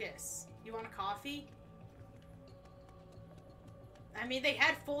focus. You want a coffee? I mean, they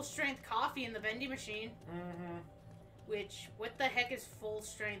had full-strength coffee in the vending machine. Mm-hmm. Which, what the heck is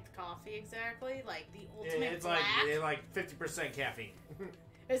full-strength coffee exactly? Like, the ultimate it's black? like 50% caffeine.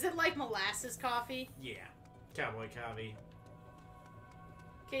 Is it like molasses coffee? Yeah. Cowboy coffee.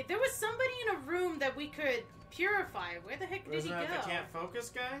 Okay, there was somebody in a room that we could purify. Where the heck did he go? Wasn't that the can't focus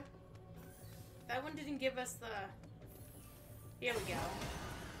guy? That one didn't give us the... Here we go.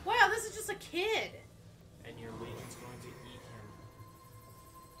 Wow, this is just a kid. And your legion's going to eat him.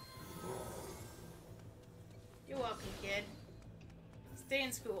 You're welcome, kid. Stay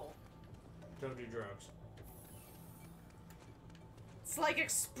in school. Don't do drugs. It's like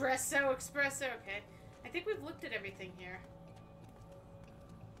espresso. Okay. I think we've looked at everything here.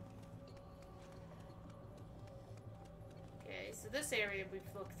 Okay, so this area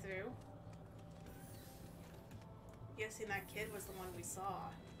we've looked through. Guessing that kid was the one we saw.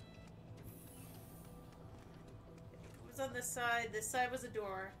 It was on this side. This side was a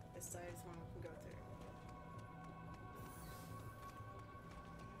door. This side is one we can go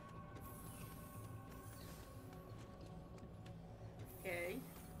through. Okay.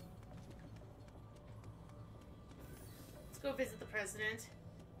 Let's go visit the president.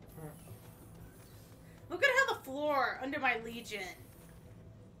 Look at how the floor under my legion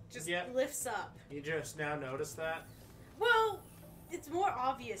just lifts up. You just now noticed that? Well, it's more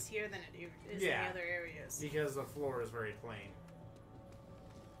obvious here than it is in the other areas. Because the floor is very plain.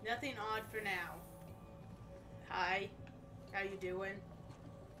 Nothing odd for now. Hi. How you doing?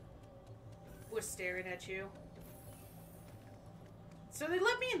 We're staring at you. So they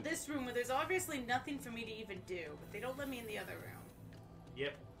let me in this room where there's obviously nothing for me to even do, but they don't let me in the other room.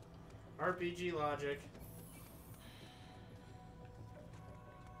 Yep. RPG logic.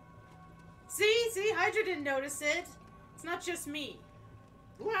 See? Hydra didn't notice it. It's not just me.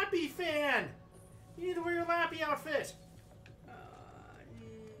 Lappy fan! You need to wear your Lappy outfit.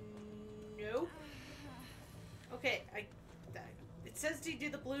 Nope. Okay, it says to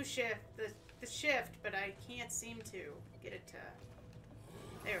do the blue shift, the shift, but I can't seem to get it to...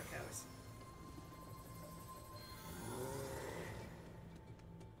 There it goes.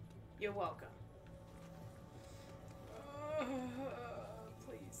 You're welcome.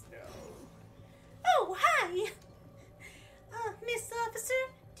 Please, no. Oh, hi! Miss Officer,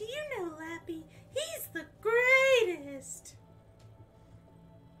 do you know Lappy? He's the greatest!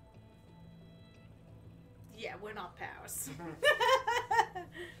 Yeah, we're not pals.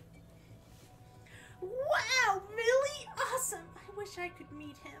 Wow, really? Awesome! I wish I could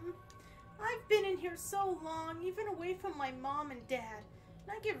meet him. I've been in here so long, even away from my mom and dad,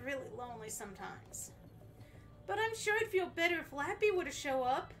 and I get really lonely sometimes. But I'm sure I'd feel better if Lappy were to show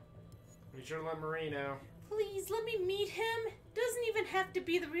up. Be sure to let Marie know. Please, let me meet him. Doesn't even have to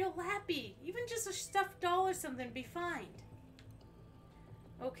be the real Lappy. Even just a stuffed doll or something would be fine.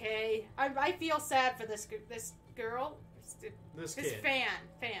 Okay, I feel sad for this girl. This kid. fan.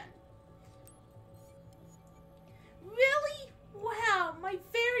 Really? Wow, my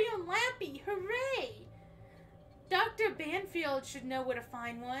very own Lappy. Hooray! Dr. Banfield should know where to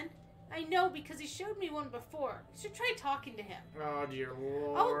find one. I know because he showed me one before. I should try talking to him. Oh, dear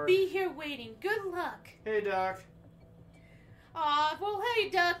Lord. I'll be here waiting. Good luck. Hey, Doc. Aw, well, hey,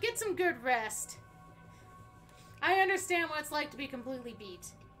 Doc. Get some good rest. I understand what it's like to be completely beat.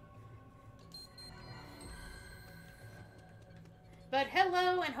 But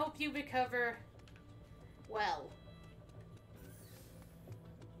hello, and hope you recover well.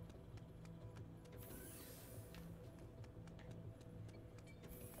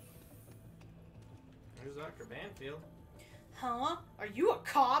 There's Dr. Banfield. Huh? Are you a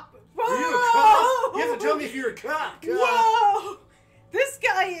cop? Whoa! Are you a cop? You have to tell me if you're a cop. Whoa! This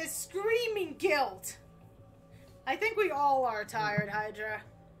guy is screaming guilt. I think we all are tired, Hydra.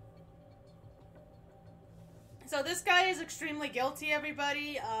 So this guy is extremely guilty,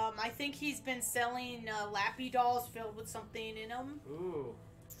 everybody. I think he's been selling Lappy dolls filled with something in them. Ooh.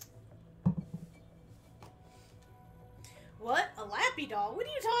 What? A Lappy doll? What are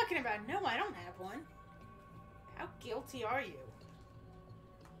you talking about? No, I don't have one. How guilty are you?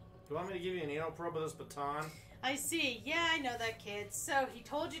 Do you want me to give you an anal probe with this baton? I see. Yeah, I know that kid. So, he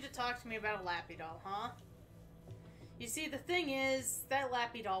told you to talk to me about a lappy doll, huh? You see, the thing is, that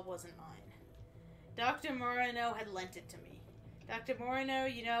lappy doll wasn't mine. Dr. Moreno had lent it to me. Dr. Moreno,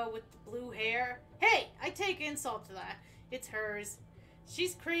 you know, with the blue hair. Hey, I take insult to that. It's hers.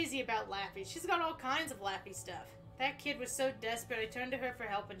 She's crazy about lappy. She's got all kinds of lappy stuff. That kid was so desperate, I turned to her for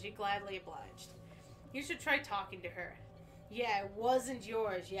help and she gladly obliged. You should try talking to her. Yeah, it wasn't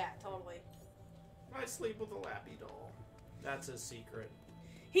yours. Yeah, totally. I sleep with a lappy doll. That's his secret.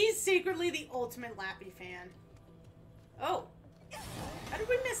 He's secretly the ultimate lappy fan. Oh. How did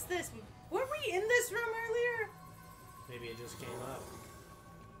we miss this? Weren't we in this room earlier? Maybe it just came up.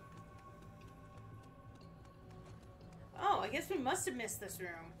 Oh, I guess we must have missed this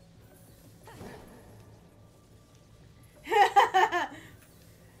room.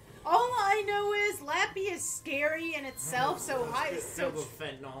 All I know is Lappy is scary in itself, so filled with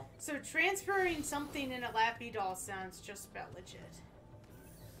fentanyl. So transferring something in a Lappy doll sounds just about legit.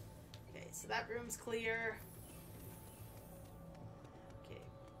 Okay, so that room's clear. Okay,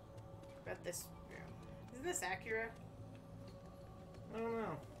 what about this room? Isn't this Akira? I don't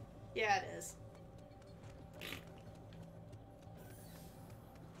know. Yeah, it is.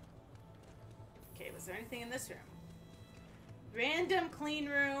 Okay, was there anything in this room? Random clean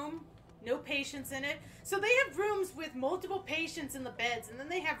room. No patients in it. So they have rooms with multiple patients in the beds, and then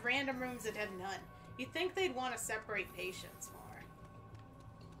they have random rooms that have none. You'd think they'd want to separate patients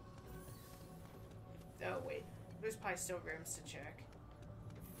more. Oh, wait. There's probably still rooms to check.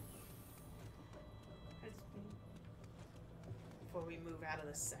 Before we move out of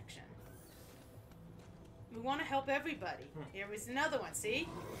this section. We want to help everybody. Here was another one, see?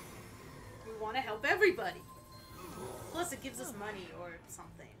 We want to help everybody. Plus, it gives us money or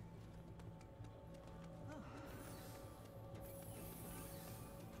something.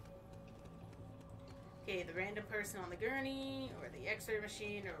 Okay, the random person on the gurney, or the X-ray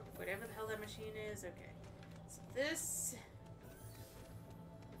machine, or whatever the hell that machine is. Okay, so this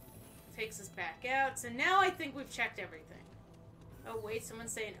takes us back out. So now I think we've checked everything. Oh wait,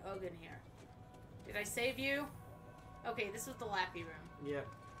 someone's saying ugh in here. Did I save you? Okay, this was the Lappy room. Yep.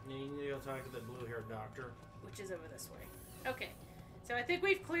 You need to go talk to the blue-haired doctor. Which is over this way. Okay. So I think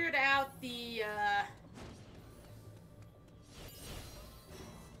we've cleared out the,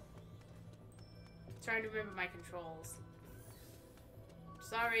 trying to remember my controls.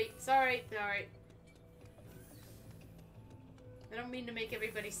 Sorry. I don't mean to make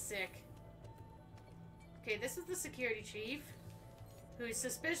everybody sick. Okay, this is the security chief. Who's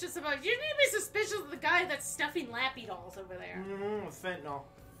suspicious about... You need to be suspicious of the guy that's stuffing Lappy dolls over there. Fentanyl.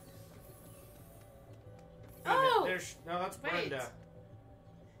 Oh! No, that's Wait. Brenda.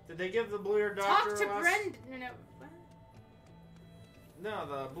 Did they give the blue-haired doctor Talk to Brenda. No. What? No,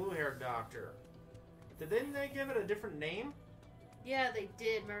 the blue-haired doctor. Didn't they give it a different name? Yeah, they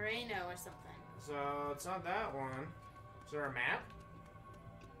did. Moreno or something. So, it's not that one. Is there a map?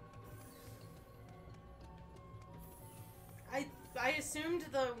 I assumed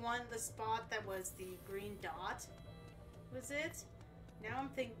the spot that was the green dot was it. Now I'm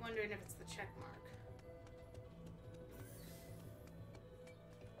wondering if it's the check mark.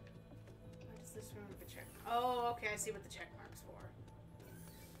 What is this room with the check? Oh, okay, I see what the check mark's for.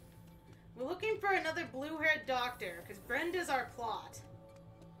 We're looking for another blue-haired doctor, because Brenda's our plot.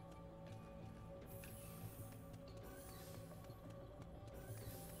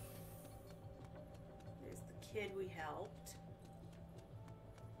 There's the kid we helped.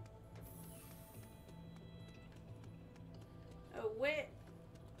 Oh, wait.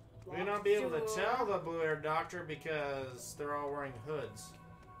 We may not be able to tell the blue-haired doctor because they're all wearing hoods.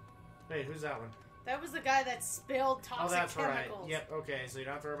 Wait, who's that one? That was the guy that spilled toxic that's chemicals. Right. Yep, okay, so you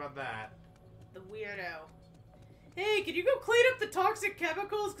don't have to worry about that. The weirdo. Hey, can you go clean up the toxic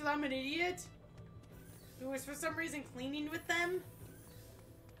chemicals? Because I'm an idiot. Who was for some reason cleaning with them?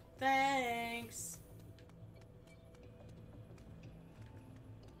 Thanks.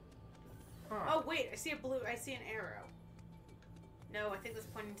 Huh. Oh, wait, I see an arrow. No, I think that's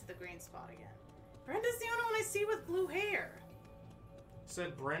pointing to the green spot again. Brenda's the only one I see with blue hair.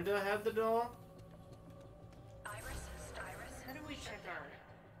 Said Brenda had the doll? How do we check our...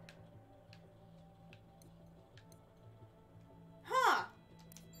 Huh!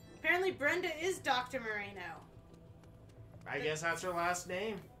 Apparently Brenda is Dr. Moreno. I guess that's her last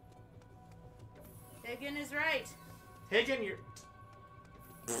name. Higgin is right. Higgin, you're...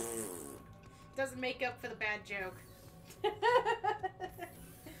 Doesn't make up for the bad joke.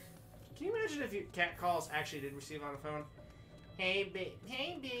 Can you imagine if your cat calls actually did receive on the phone? Hey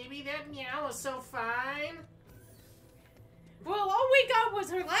baby, that meow is so fine. Well, all we got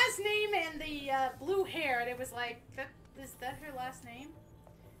was her last name and the blue hair, and it was like, is that her last name?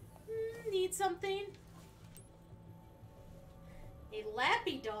 Need something? A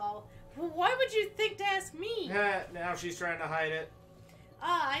lappy doll? Well, why would you think to ask me? Now she's trying to hide it.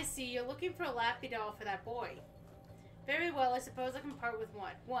 Ah, I see. You're looking for a lappy doll for that boy. Very well, I suppose I can part with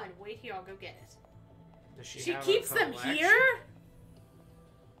one. Wait here, I'll go get it. Does she She have keeps a them collection? here?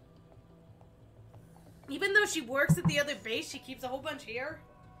 Even though she works at the other base, she keeps a whole bunch here?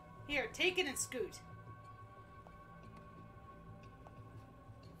 Here, take it and scoot.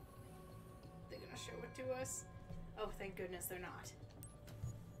 They're gonna show it to us? Oh, thank goodness they're not.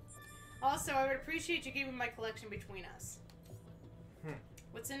 Also, I would appreciate you keeping my collection between us.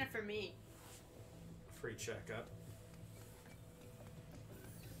 What's in it for me? Free checkup.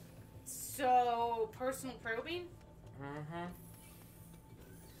 So, personal probing? Mm-hmm.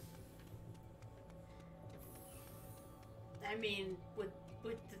 I mean, with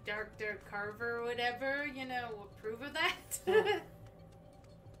the Dark Carver or whatever, you know, approve of that?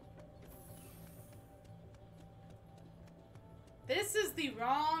 This is the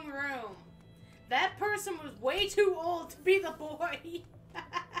wrong room. That person was way too old to be the boy.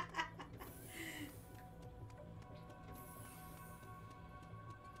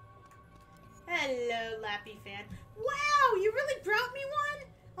 Hello, Lappy fan. Wow, you really brought me one?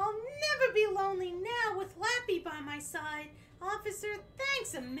 I'll never be lonely now with Lappy by my side. Officer,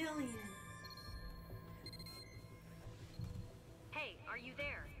 thanks a million. Hey, are you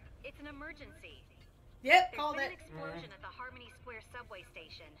there? It's an emergency. Yep, There's called been it. an explosion at the Harmony Square subway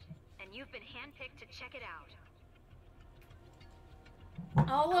station, and you've been handpicked to check it out.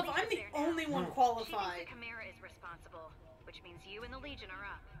 Olive, Alicia's I'm the there now. only one She qualified. thinks the Chimera is responsible, which means you and the Legion are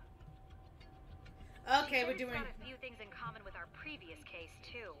up. Okay, She we're said doing... it's got a few things in common with our previous case,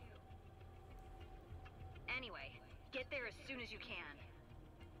 too. Anyway, get there as soon as you can.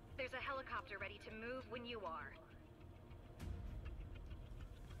 There's a helicopter ready to move when you are.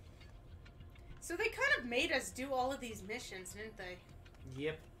 So they kind of made us do all of these missions, didn't they?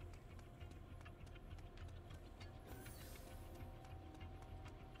 Yep.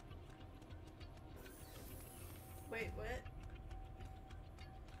 Wait, what?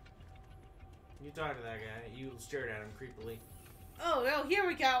 You talked to that guy. You stared at him creepily. Oh, here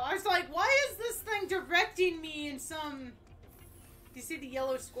we go. I was like, why is this thing directing me in some... Do you see the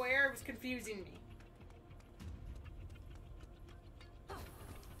yellow square? It was confusing me.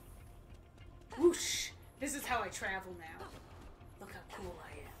 Whoosh! This is how I travel now. Look how cool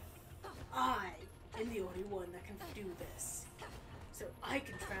I am. I am the only one that can do this. So I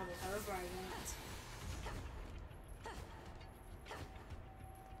can travel however I want.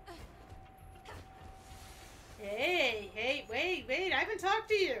 Hey, wait, I haven't talked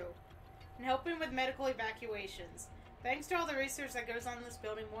to you. I'm helping with medical evacuations. Thanks to all the research that goes on in this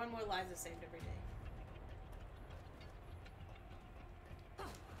building, more and more lives are saved every day.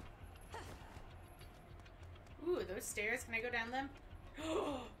 Ooh, are those stairs? Can I go down them?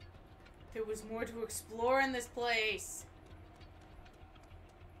 There was more to explore in this place.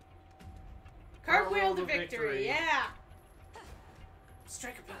 Cartwheel to victory, yeah!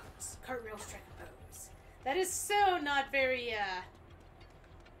 Strike a pose. Cartwheel, strike a pose. That is so not very,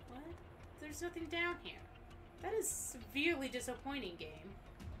 What? There's nothing down here. That is severely disappointing, game.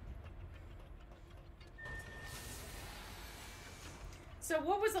 So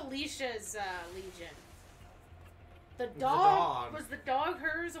what was Alicia's, Legion? The dog. Was the dog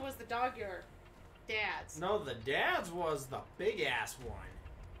hers, or was the dog your dad's? No, the dad's was the big-ass one.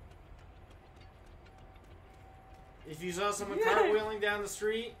 If you saw someone cartwheeling down the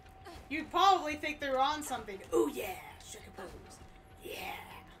street... You'd probably think they were on something. Ooh, yeah! Strike a pose. Yeah!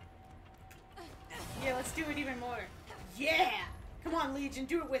 Yeah, let's do it even more. Yeah! Come on, Legion,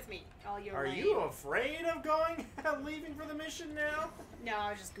 do it with me. Oh, you're Are lame. you afraid of leaving for the mission now? No,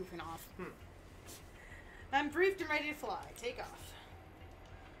 I was just goofing off. I'm briefed and ready to fly. Take off.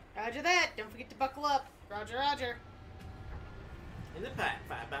 Roger that. Don't forget to buckle up. Roger, roger. In the pack,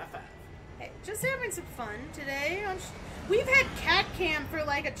 5x5. Hey, just having some fun today. We've had cat cam for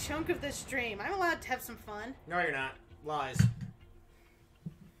like a chunk of this stream. I'm allowed to have some fun. No, you're not. Lies.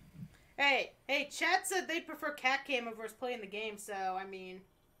 Hey, chat said they prefer cat cam over us playing the game, so, I mean...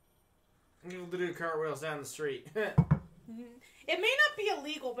 People do cartwheels down the street. It may not be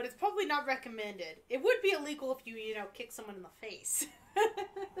illegal, but it's probably not recommended. It would be illegal if you, kick someone in the face.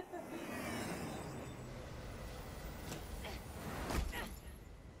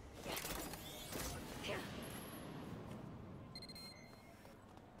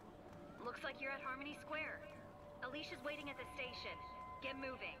 Looks like you're at Harmony Square. Alicia's waiting at the station. Get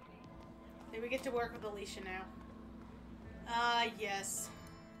moving. Maybe we get to work with Alicia now. Yes.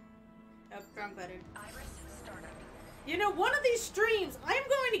 Oh, wrong button. Iris startup. You know, one of these streams, I'm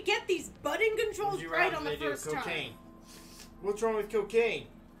going to get these button controls right on the first time. Cocaine. What's wrong with cocaine?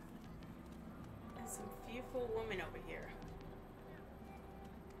 There's some fearful woman over here.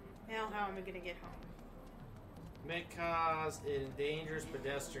 Now, how am I going to get home? May cause it endangers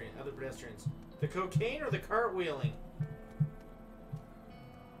other pedestrians. The cocaine or the cartwheeling?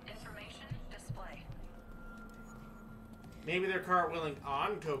 Information display. Maybe they're cartwheeling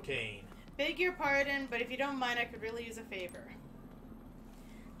on cocaine. Beg your pardon, but if you don't mind, I could really use a favor.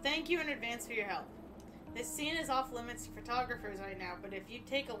 Thank you in advance for your help. This scene is off limits to photographers right now, but if you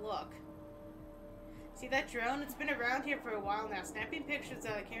take a look. See that drone? It's been around here for a while now, snapping pictures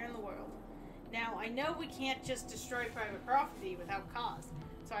that I care in the world. Now, I know we can't just destroy private property without cause,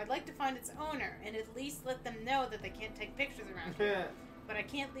 so I'd like to find its owner and at least let them know that they can't take pictures around here. But I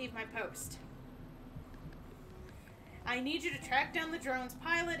can't leave my post. I need you to track down the drone's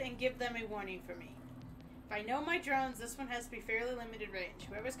pilot and give them a warning for me. If I know my drones, this one has to be fairly limited range.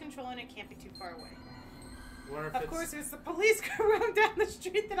 Whoever's controlling it can't be too far away. Of course, there's the police go around down the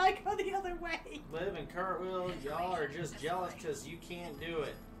street that I go the other way. Live in Cartwheel, y'all are just jealous because you can't do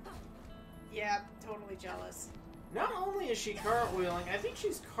it. Yeah, totally jealous. Not only is she cartwheeling, I think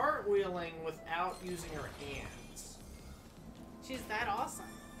she's cartwheeling without using her hands. She's that awesome.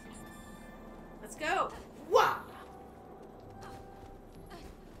 Let's go. Wah!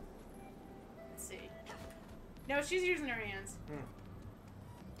 Let's see. No, she's using her hands.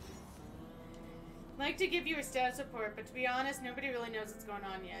 I'd like to give you a status report, but to be honest, nobody really knows what's going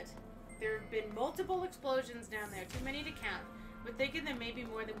on yet. There have been multiple explosions down there, too many to count. We're thinking there may be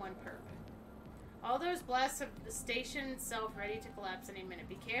more than one perp. All those blasts have the station itself ready to collapse any minute.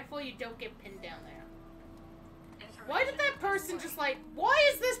 Be careful you don't get pinned down there. Why did that person just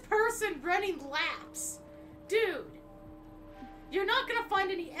why is this person running laps? Dude, you're not gonna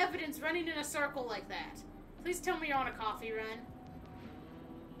find any evidence running in a circle like that. Please tell me you're on a coffee run.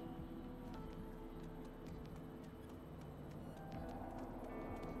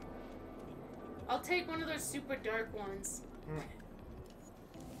 I'll take one of those super dark ones.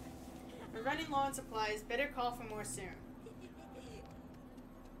 We're running low on supplies. Better call for more soon.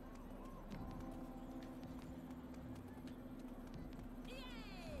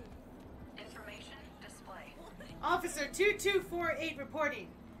 Information display. Officer 2248 reporting.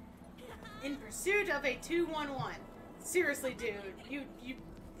 In pursuit of a 211. Seriously, dude.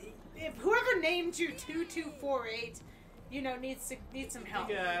 If whoever named you 2248, needs some help.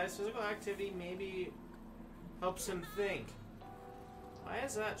 Hey guys, physical activity maybe helps him think. Why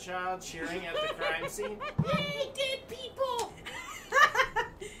is that child cheering at the crime scene? Yay, dead people!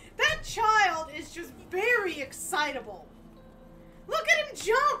 That child is just very excitable. Look at him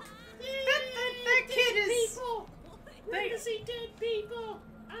jump! That kid is... People. Where to see dead people?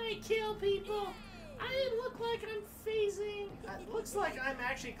 I kill people. I look like I'm phasing. It looks like I'm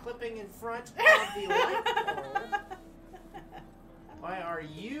actually clipping in front of the light pole. Why are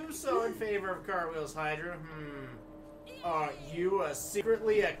you so in favor of cartwheels, Hydra? Are you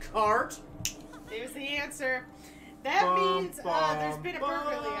secretly a cart? There's the answer. That means there's been a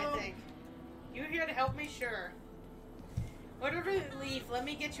burglary, I think. You here to help me? Sure. Whatever relief, let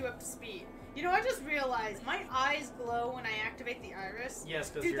me get you up to speed. I just realized my eyes glow when I activate the iris. Yes,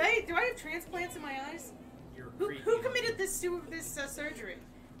 because do I have transplants in my eyes? Who committed this surgery?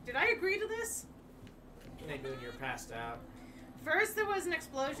 Did I agree to this? Maybe when you're passed out. First, there was an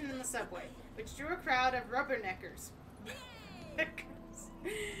explosion in the subway, which drew a crowd of rubberneckers.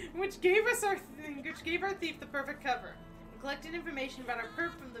 which gave our thief the perfect cover, and collected information about our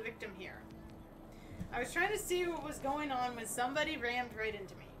perp from the victim here. I was trying to see what was going on when somebody rammed right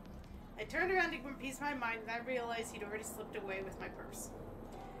into me. I turned around to appease my mind, and I realized he'd already slipped away with my purse.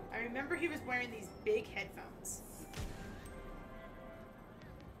 I remember he was wearing these big headphones.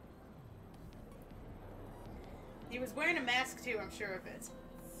 He was wearing a mask too, I'm sure of it.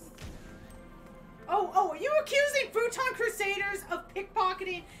 Oh, are you accusing Futon Crusaders of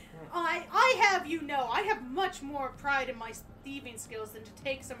pickpocketing? I have much more pride in my thieving skills than to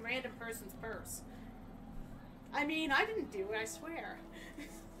take some random person's purse. I mean, I didn't do it, I swear.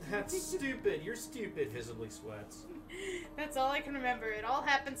 That's stupid. You're stupid, Visibly Sweats. That's all I can remember. It all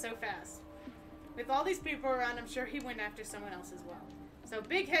happened so fast. With all these people around, I'm sure he went after someone else as well. So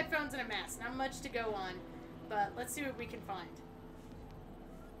big headphones and a mask. Not much to go on, but let's see what we can find.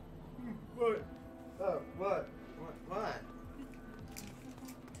 What? Oh, what? What?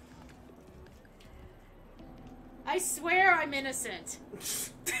 I swear I'm innocent.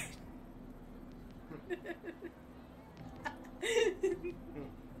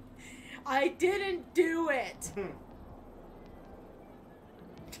 I didn't do it.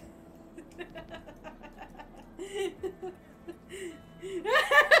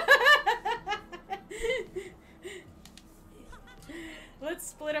 Let's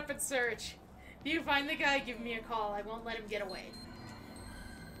split up and search. If you find the guy, give me a call. I won't let him get away.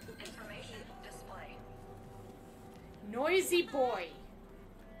 Information display. Noisy boy.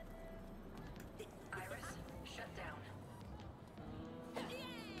 Iris, shut down.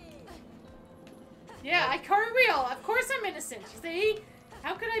 Yeah, I cartwheel. Of course I'm innocent. See?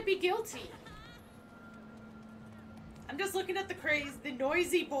 How could I be guilty? I'm just looking at the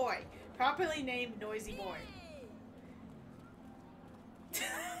noisy boy. Properly named noisy boy.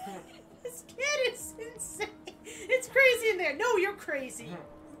 This kid is insane. It's crazy in there. No, you're crazy.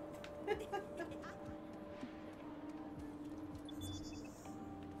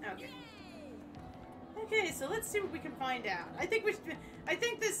 Okay. Okay, so let's see what we can find out. I think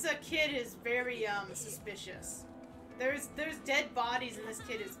this kid is very suspicious. There's dead bodies, and this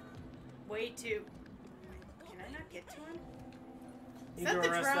kid is way too. Can I not get to him? Is that the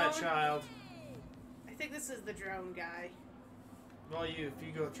drone? That child. I think this is the drone guy. Well, if you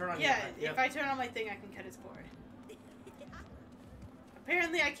go turn on. Yeah, if I turn on my thing, I can cut his cord.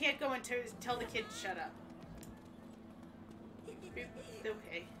 Apparently, I can't go and tell the kid to shut up.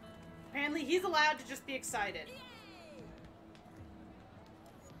 Okay. Apparently, he's allowed to just be excited.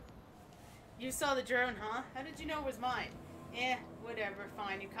 You saw the drone, huh? How did you know it was mine? Whatever,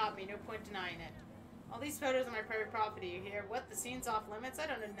 fine. You caught me. No point denying it. All these photos are my private property. You hear? What? The scene's off limits? I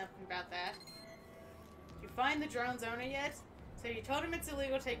don't know nothing about that. Did you find the drone's owner yet? So you told him it's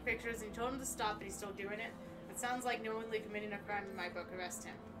illegal to take pictures, and you told him to stop, but he's still doing it? It sounds like knowingly committing a crime in my book. Arrest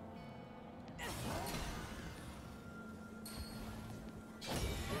him.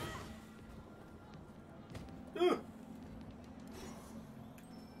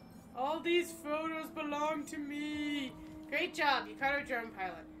 All these photos belong to me. Great job. You caught our drone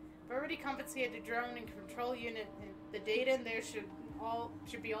pilot. I've already confiscated the drone and control unit. The data in there should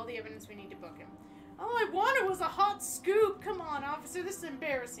be all the evidence we need to book him. All I wanted was a hot scoop. Come on, officer. This is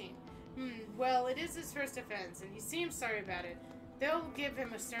embarrassing. Well, it is his first offense, and he seems sorry about it. They'll give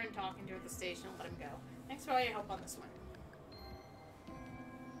him a stern talking to at the station and let him go. Thanks for all your help on this one.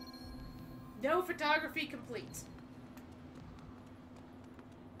 No photography complete.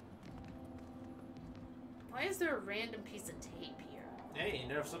 Why is there a random piece of tape here? Hey,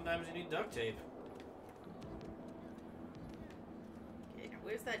 sometimes you need duct tape. Okay, now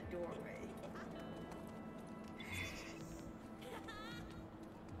where's that doorway?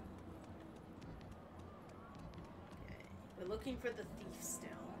 Okay, we're looking for the thief still.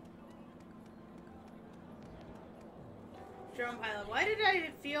 Drone pilot, why did I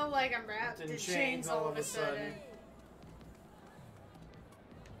feel like I'm wrapped in chains all of a sudden?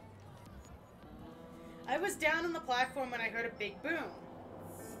 I was down on the platform when I heard a big boom.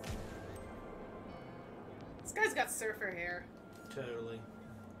 This guy's got surfer hair. Totally.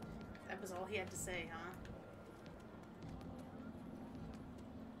 That was all he had to say, huh?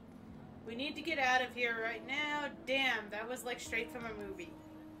 We need to get out of here right now. Damn, that was like straight from a movie.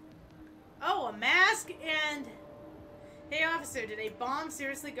 Oh, a mask and... Hey, officer, did a bomb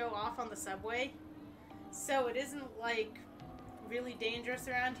seriously go off on the subway? So it isn't, like, really dangerous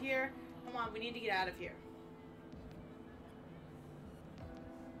around here? Come on, we need to get out of here.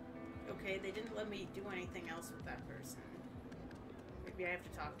 Okay, they didn't let me do anything else with that person. Maybe I have to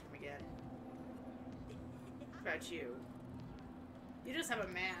talk to him again. What about you? You just have a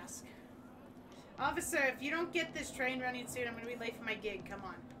mask. Officer, if you don't get this train running soon, I'm going to be late for my gig. Come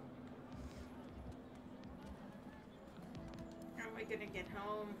on. How am I going to get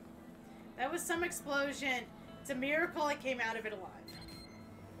home? That was some explosion. It's a miracle I came out of it alive.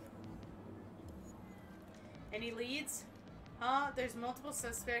 Any leads? Huh? There's multiple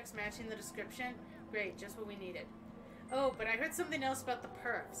suspects matching the description. Great, just what we needed. Oh, but I heard something else about the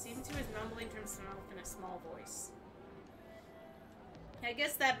perp. Seems he was mumbling to himself in a small voice. I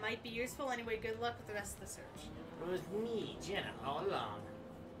guess that might be useful. Anyway, good luck with the rest of the search. It was me, Jenna, all along.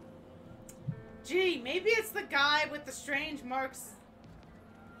 Gee, maybe it's the guy with the strange marks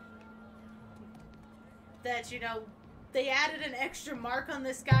that, you know, they added an extra mark on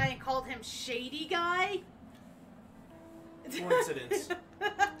this guy and called him Shady Guy. Coincidence.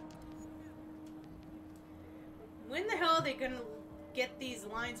 When the hell are they gonna get these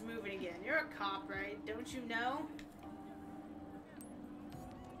lines moving again? You're a cop, right? Don't you know?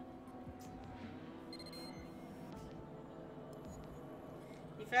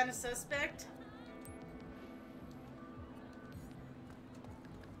 You found a suspect?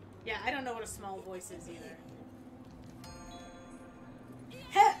 Yeah, I don't know what a small voice is either.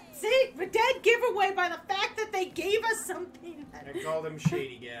 See? We're dead giveaway by the fact that they gave us something. I called him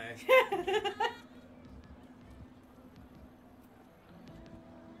Shady Guy.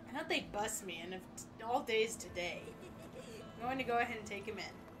 they bust me, and if all day's today, I'm going to go ahead and take him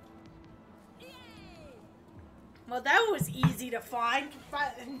in. Well, that was easy to find.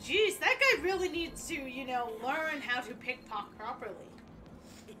 But, jeez, that guy really needs to, you know, learn how to pickpocket properly.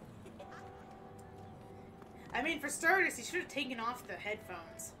 I mean, for starters, he should have taken off the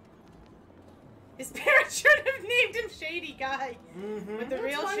headphones. His parents should have named him Shady Guy. Mm-hmm. With the That's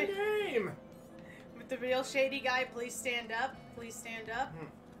real my name. With the real Shady Guy, please stand up. Please stand up.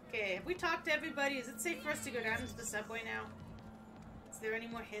 Okay, have we talked to everybody? Is it safe for us to go down into the subway now? Is there any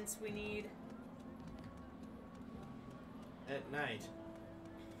more hints we need? At night.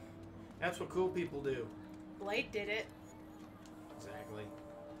 That's what cool people do. Blade did it. Exactly.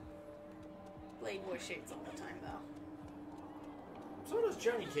 Blade wore shades all the time, though. So does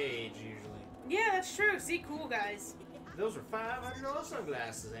Johnny Cage, usually. Yeah, that's true. See, cool guys. Those are $500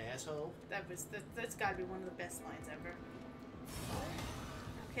 sunglasses, asshole. That's gotta be one of the best lines ever.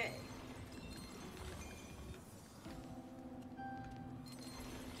 Okay.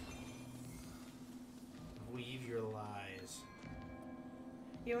 Weave your lies.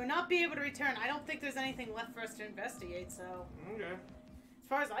 You will not be able to return. I don't think there's anything left for us to investigate, so... Okay. As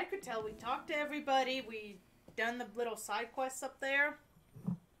far as I could tell, we talked to everybody. We done the little side quests up there.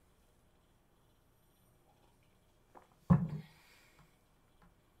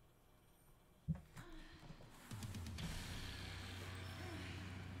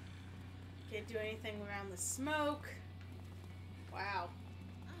 Can't do anything around the smoke. Wow.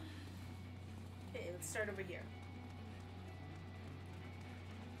 Okay, let's start over here.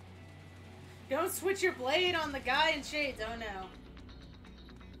 Don't switch your blade on the guy in shades. Oh no.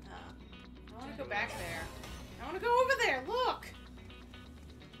 I want to go back there. I want to go over there. Look.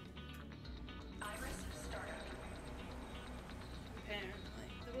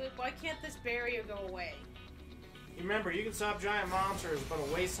 Apparently. Why can't this barrier go away? Remember, you can stop giant monsters, but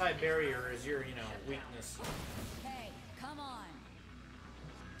a waist-high barrier is your, weakness. Hey, come on.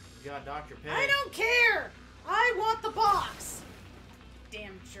 You got Dr. Peg. I don't care. I want the box.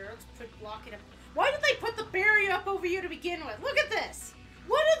 Damn jerks. Blocking up. Why did they put the barrier up over you to begin with? Look at this.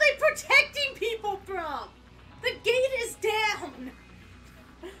 What are they protecting people from? The gate is down.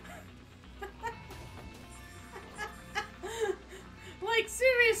 Like,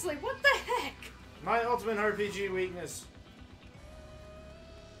 seriously, what the heck? My ultimate RPG weakness.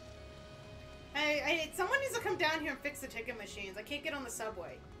 Someone needs to come down here and fix the ticket machines. I can't get on the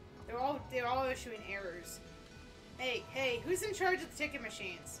subway. They're all issuing errors. Hey, who's in charge of the ticket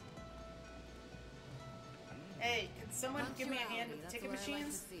machines? Hey, can someone give me a hand with the ticket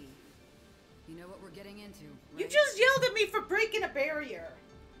machines? Like you know what we're getting into, right? You just yelled at me for breaking a barrier.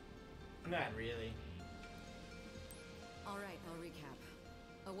 Not really. Alright, I'll recap.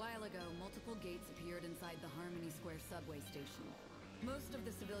 A while ago, multiple gates appeared inside the Harmony Square subway station. Most of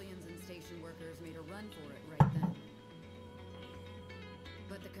the civilians and station workers made a run for it right then.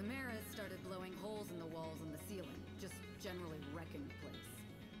 But the chimeras started blowing holes in the walls and the ceiling, just generally wrecking the place.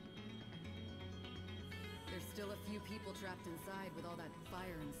 There's still a few people trapped inside with all that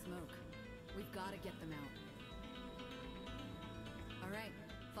fire and smoke. We've got to get them out. Alright,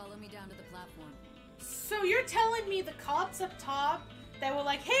 follow me down to the platform. So you're telling me the cops up top that were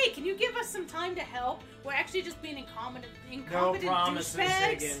like, hey, can you give us some time to help? We're actually just being incompetent No promises,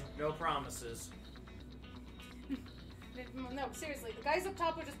 douchebags? Higgin. No promises. No, seriously, the guys up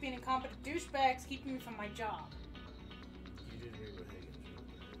top were just being incompetent douchebags keeping me from my job. You did read what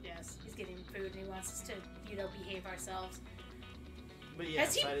Higgin. Yes, he's getting food and he wants us to, behave ourselves. But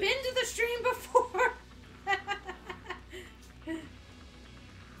yes, Has he been to the stream before?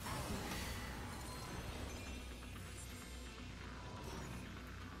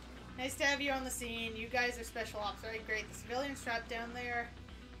 Nice to have you on the scene. You guys are special ops. Alright, great. The civilians trapped down there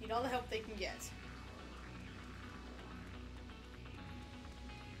need all the help they can get.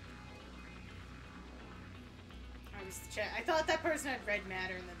 I thought that person had red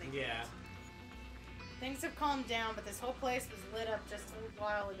matter and then they didn't. Things have calmed down, but this whole place was lit up just a little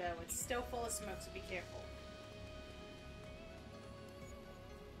while ago. It's still full of smoke, so be careful.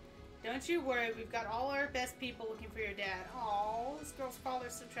 Don't you worry, we've got all our best people looking for your dad. Aww, this girl's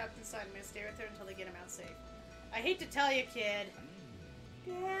father's still trapped inside. I'm gonna stay with her until they get him out safe. I hate to tell you, kid.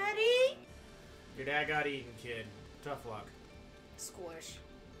 Daddy? Your dad got eaten, kid. Tough luck. Squish.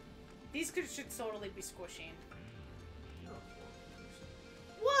 These should totally be squishing.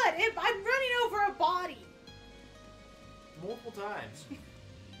 What? I'm running over a body. Multiple times.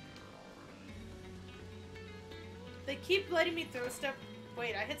 They keep letting me throw stuff.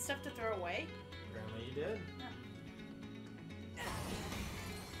 Wait, I had stuff to throw away? Apparently you did.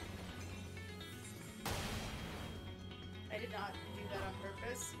 I did not do that on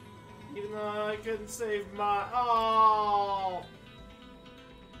purpose. Even though I couldn't save my... Oh!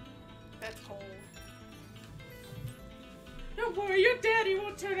 That's cold. Don't worry, your daddy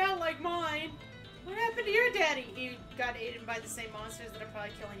won't turn out like mine. What happened to your daddy? He got eaten by the same monsters that are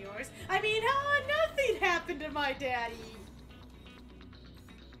probably killing yours. I mean, nothing happened to my daddy.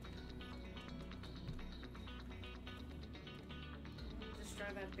 Destroy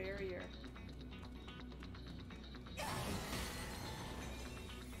that barrier.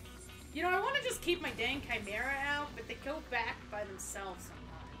 You know, I want to just keep my dang chimera out, but they go back by themselves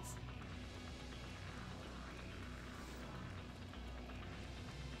sometimes.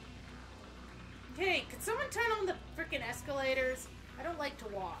 Hey, could someone turn on the frickin' escalators? I don't like to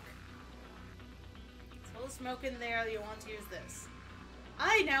walk. It's full of smoke in there. You want to use this.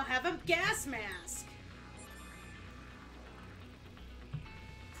 I now have a gas mask.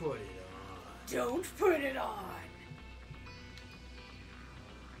 Put it on. Don't put it on.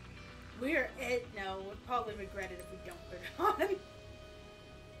 No, we'll probably regret it if we don't put it on.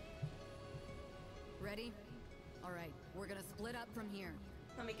 Ready? Alright, we're gonna split up from here.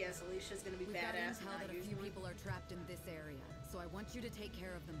 Let me guess, Alicia's gonna be We've got badass. intel that a few people are trapped in this area, so I want you to take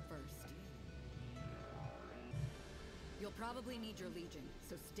care of them first. You'll probably need your Legion,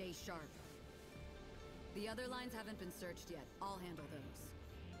 so stay sharp. The other lines haven't been searched yet. I'll handle those.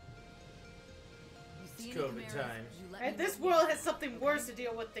 You see It's any COVID chimeras, times. you let me And this know. world has something worse to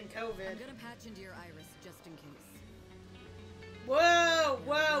deal with than COVID. I'm gonna patch into your iris just in case. Whoa,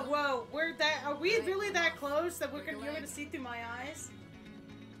 whoa, whoa! Are we really that close that you're gonna see through my eyes?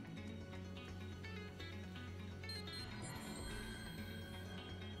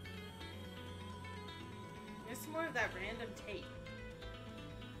 There's some more of that random tape.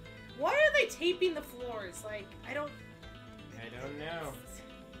 Why are they taping the floors? Like, I don't know.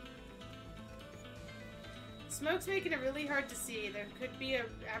 Smoke's making it really hard to see. There could be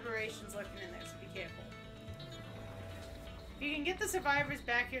aberrations lurking in there, so be careful. If you can get the survivors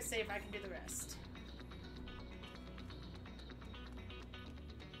back here safe, I can do the rest.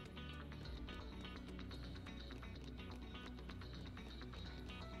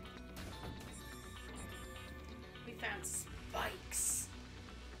 We found spikes.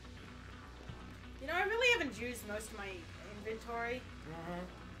 You know, I really haven't used most of my inventory.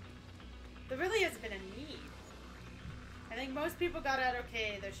 There really hasn't been a need. I think most people got out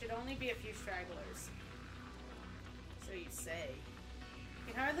okay. There should only be a few stragglers. So you say.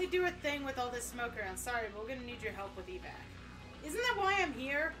 You can hardly do a thing with all this smoke around. Sorry, but we're gonna need your help with evac. Isn't that why I'm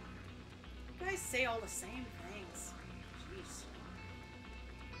here? You guys say all the same things. Jeez.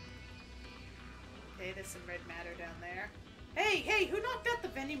 Okay, there's some red matter down there. Hey, who knocked out the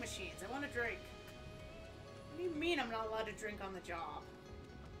vending machines? I want a drink. What do you mean I'm not allowed to drink on the job?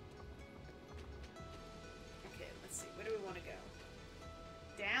 Okay, let's see. Where do we want to go?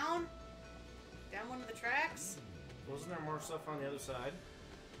 Down? Down one of the tracks? Wasn't there more stuff on the other side?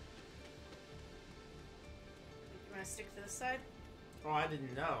 You want to stick to this side? Oh, I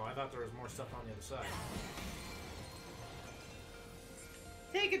didn't know. I thought there was more stuff on the other side.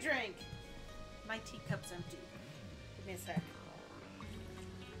 Take a drink. My teacup's empty. Give me a sec.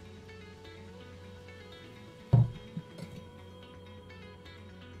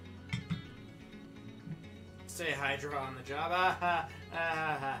 Say Hydra on the job. Ah ha,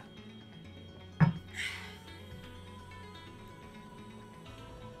 ah ha.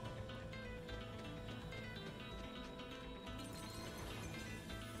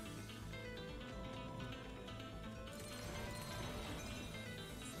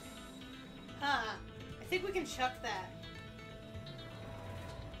 I think we can chuck that.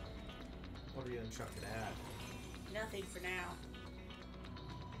 What are you gonna chuck it at? Nothing for now.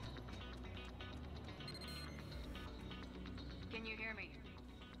 Can you hear me?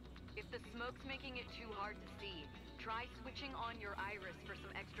 If the smoke's making it too hard to see, try switching on your iris for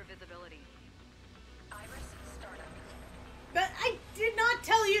some extra visibility. Iris startup. But I did not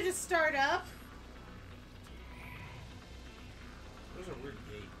tell you to start up. There's a weird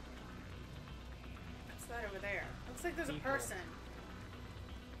gate. What's that over there? Looks like there's a People. person.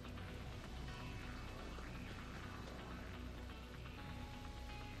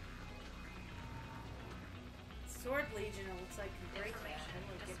 Sword Legion, it looks like can break that. Information How do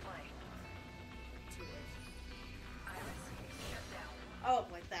I get display. to it? Iris shut down. Oh,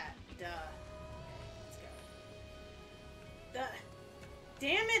 like that. Duh. Let's go. Duh.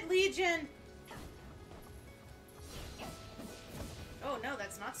 Damn it, Legion! Oh no,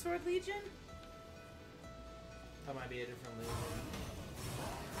 that's not Sword Legion? That might be a different legion.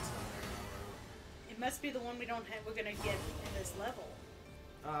 It must be the one we don't have. We're gonna get in this level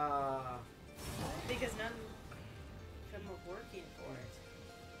because none of them are working for it.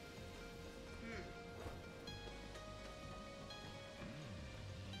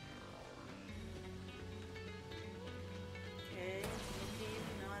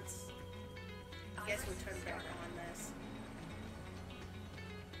 back on this.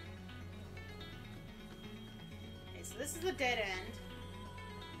 Okay, so this is the dead end.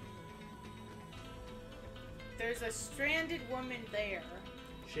 There's a stranded woman there.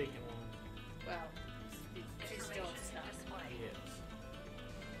 Shaken woman. Well, she's still stuck. Yes.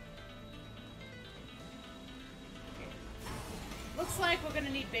 Looks like we're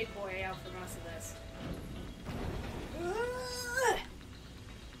gonna need Big Boy out for most of this. Ugh.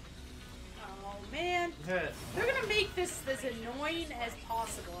 Oh man, they're gonna make this as annoying as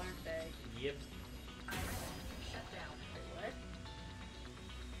possible, aren't they? Yep. What?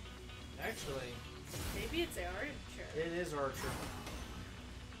 Actually, Maybe it's Archer. it is Archer.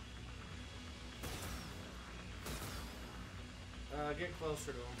 Get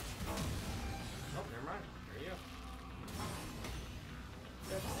closer to him. Oh, never mind. There you go.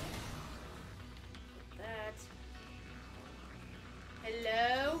 Oops. That.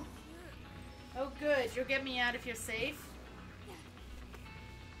 Hello? Oh good, you'll get me out if you're safe.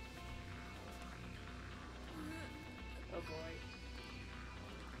 Oh boy.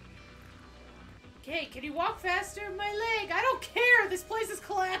 Okay, can you walk faster? My leg! I don't care! This place is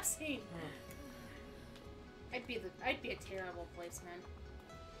collapsing! I'd be a terrible policeman.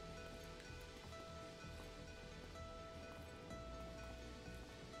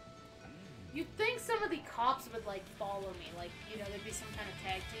 You'd think some of the cops would, like, follow me. Like, you know, there'd be some kind of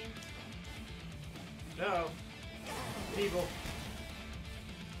tag team. No. People.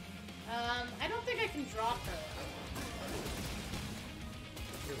 I don't think I can drop her.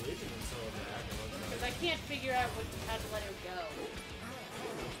 You're leaving them so back. Because I can't figure out how to let her go.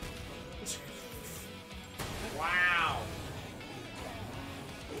 Wow.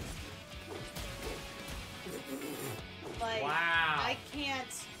 Like, Wow. I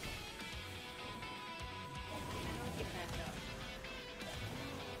can't... Get back up.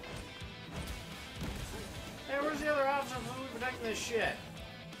 Hey, where's the other officer who we protecting this shit?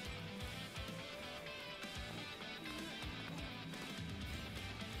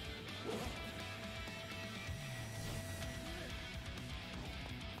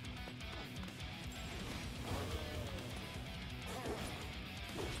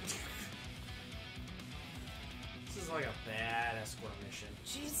 This is like a bad escort mission.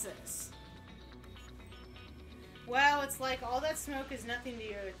 Jesus. Wow, it's like all that smoke is nothing to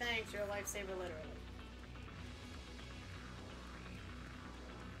you. Thanks, you're a lifesaver, literally.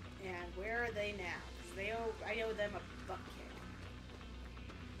 And where are they now? 'Cause I owe them a butt kick.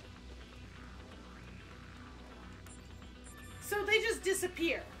 So they just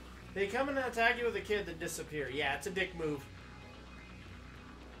disappear. They come in and attack you with a kid that disappear. Yeah, it's a dick move.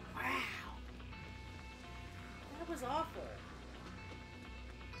 Wow. That was awful.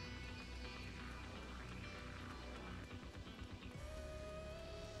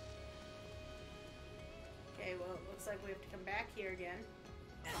 Okay, well, it looks like we have to come back here again.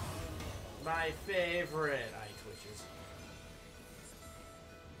 My favorite. Eye twitches.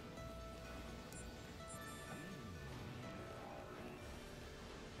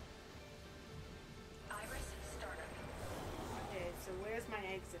 Okay, so where's my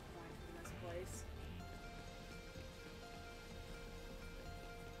exit point from this place?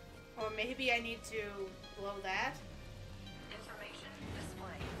 Or maybe I need to blow that?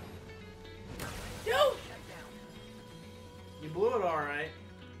 No! You blew it alright.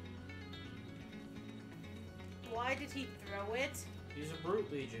 Why did he throw it? He's a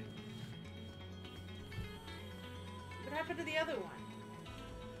brute legion. What happened to the other one?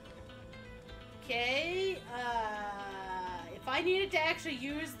 Okay, if I needed to actually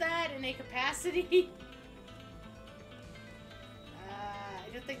use that in a capacity,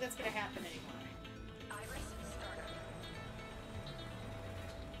 I don't think that's gonna happen anymore.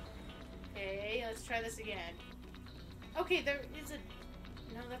 Okay, let's try this again. Okay, there is a...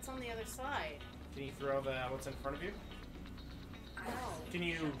 No, that's on the other side. Can you throw the what's in front of you? No. Can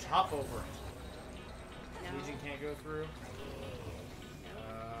you hop over it? No. Legion can't go through.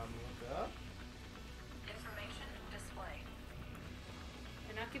 Look up.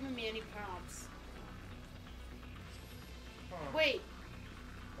 They're not giving me any prompts. Huh. Wait,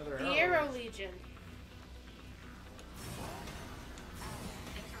 Another the Arrow Legion.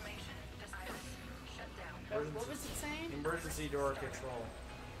 What was it saying? Emergency door control.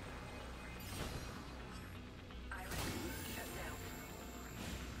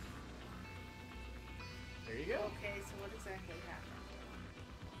 There you go. Okay, so what exactly happened?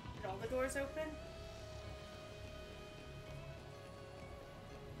 Did all the doors open?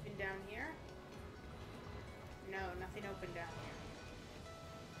 And down here? No, nothing opened down here.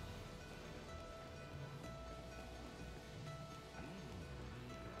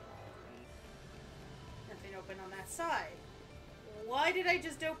 open on that side. Why did I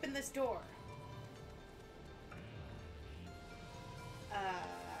just open this door?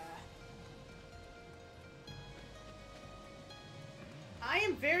 I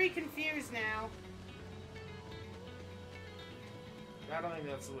am very confused now. I don't think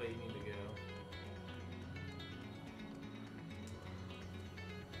that's the way you need to go.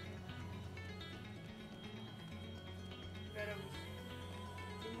 Gotta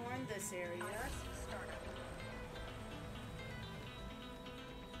do more in this area.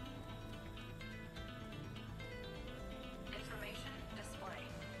 Information display.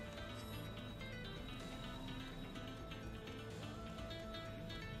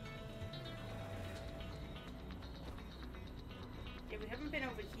 Yeah, we haven't been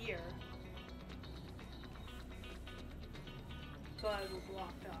over here. But we're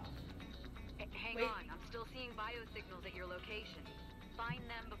blocked off. Hang Wait. on, I'm still seeing biosignals at your location. Find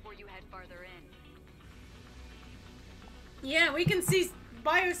them before you head farther in. Yeah, we can see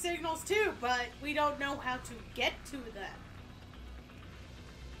biosignals too, but we don't know how to get to them.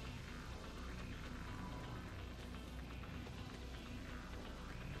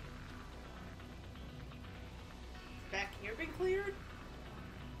 Back here been cleared?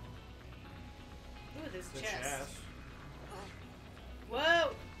 Ooh, this The chest. chest.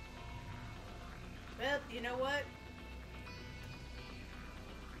 Whoa! Well, you know what?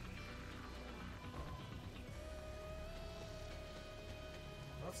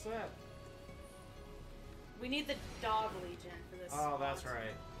 What's that? We need the dog legion for this. Oh, that's spot.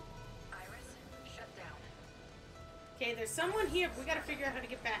 right. Iris, shut down. Okay, there's someone here. But we gotta figure out how to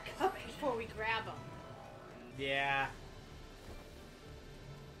get back up before we grab them. Yeah.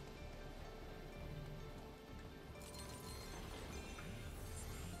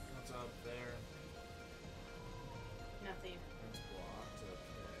 What's up there? Nothing. That's blocked.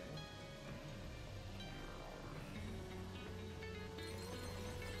 Okay.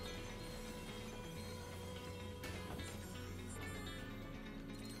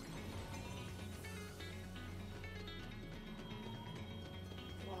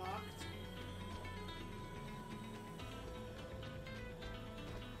 Locked.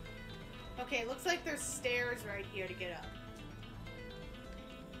 Okay, looks like there's stairs right here to get up.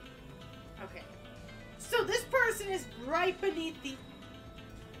 Okay. So this person is right beneath the...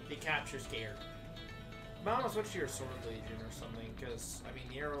 He captures scared. Might want to switch to your sword legion or something, because I mean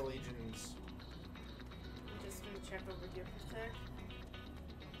the arrow legions. I'm just gonna check over here for a sec.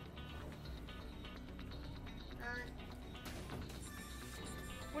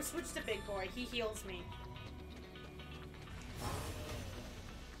 We'll switch to Big Boy. He heals me.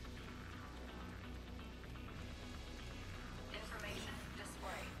 Information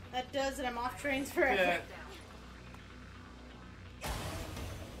display. That does it. I'm off trains forever. Yeah.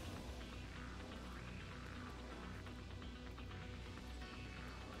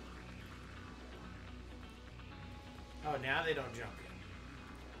 Oh, now they don't jump yet.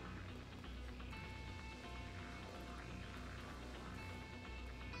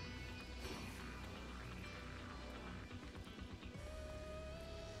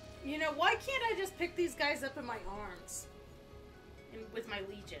 You know, why can't I just pick these guys up in my arms? And with my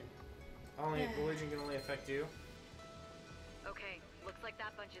legion. Only the legion can only affect you. Okay, looks like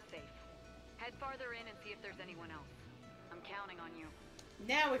that bunch is safe. Head farther in and see if there's anyone else. I'm counting on you.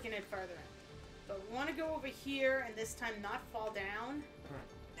 Now we can head farther in. But we want to go over here and this time not fall down.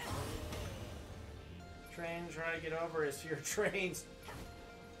 Train trying to get over is your trains.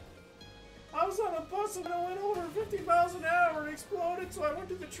 I was on a bus and I went over 50 miles an hour and exploded, so I went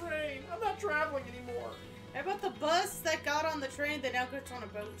to the train. I'm not traveling anymore. How about the bus that got on the train that now gets on a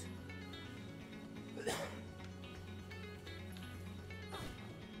boat? Oh, okay,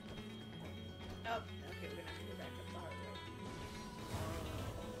 we're gonna have to go back up the hard way.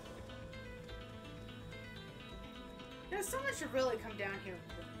 There's someone should really come down here.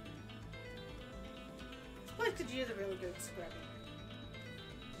 This place could use a really good scrubbing.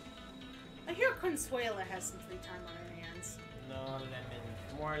 I hear Consuela has some free time on her hands. No lemon.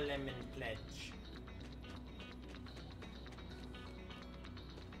 More lemon pledge.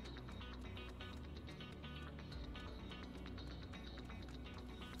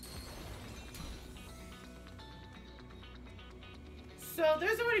 So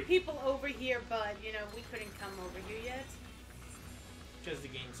there's already people over here, but, you know, we couldn't come over here yet. Just the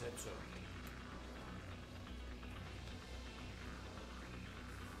game said so.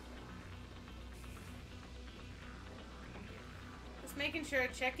 Just making sure,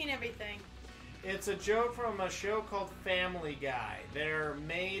 checking everything. It's a joke from a show called Family Guy. Their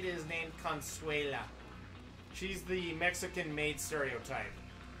maid is named Consuela. She's the Mexican maid stereotype.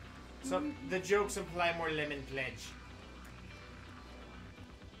 So the jokes imply more lemon pledge.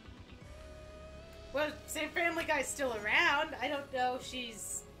 Well, say Family Guy's still around. I don't know if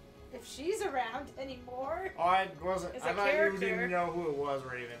she's around anymore. Oh, I wasn't. As I a thought you character. didn't even know who it was,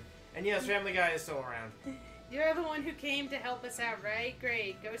 Raven. And yes, Family Guy is still around. You're the one who came to help us out, right?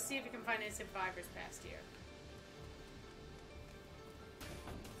 Great. Go see if you can find any survivors past here.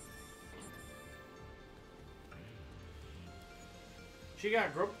 She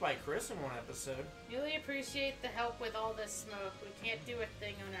got groped by Chris in one episode. Really appreciate the help with all this smoke. We can't do a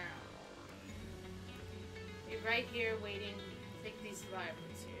thing on our own. Be right here waiting to take these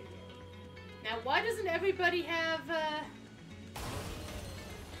survivors here. Now, why doesn't everybody have,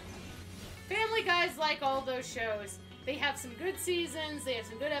 Family Guy's like all those shows. They have some good seasons, they have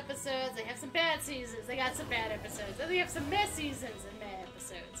some good episodes, they have some bad seasons, they got some bad episodes, then they have some mess seasons and mad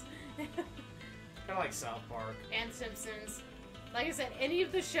episodes. Kind of like South Park. And Simpsons. Like I said, any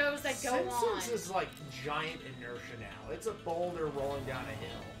of the shows that go on. Simpsons is like giant inertia now. It's a boulder rolling down a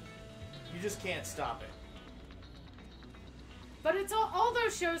hill. You just can't stop it. But it's all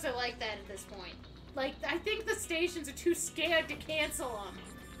those shows are like that at this point. Like, I think the stations are too scared to cancel them.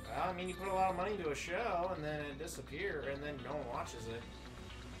 Well, I mean, you put a lot of money into a show, and then it disappears, and then no one watches it.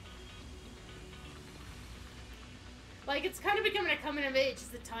 Like, it's kind of becoming a coming of age. It's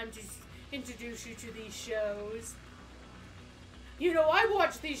the time to introduce you to these shows. You know, I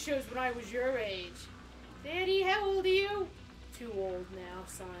watched these shows when I was your age. Daddy, how old are you? Too old now,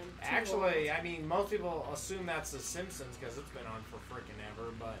 son. Actually, I mean, most people assume that's The Simpsons because it's been on for freaking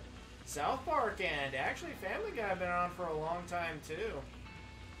ever, but South Park and actually Family Guy have been on for a long time, too.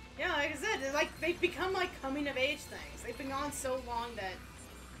 Yeah, like I said, they've become like coming of age things. They've been on so long that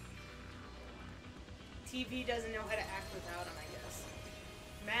TV doesn't know how to act without them, I guess.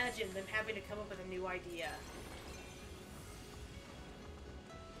 Imagine them having to come up with a new idea.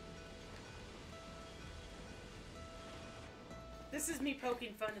 This is me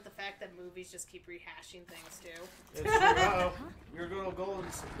poking fun at the fact that movies just keep rehashing things, too. It's true. Uh-oh. Your little golden...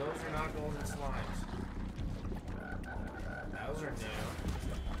 Those are not golden slimes. Those are new.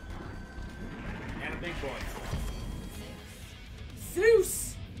 And a big boy.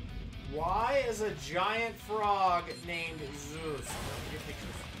 Zeus! Why is a giant frog named Zeus? Let me get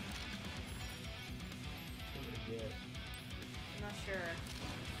pictures. I'm not sure.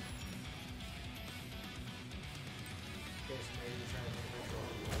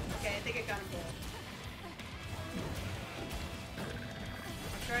 Okay, I think I got them both.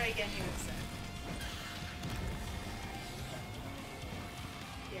 I'll try again here in a sec.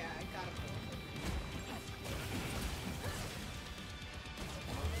 Yeah, I got them both.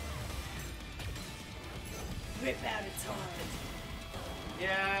 Rip out its heart.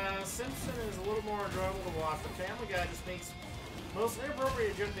 Yeah, Simpson is a little more enjoyable to watch, but Family Guy just makes the most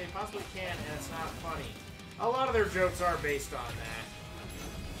inappropriate joke they possibly can, and it's not funny. A lot of their jokes are based on that.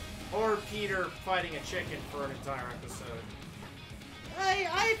 Or Peter fighting a chicken for an entire episode.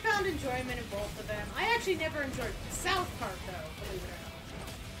 I found enjoyment in both of them. I actually never enjoyed South Park, though, believe it or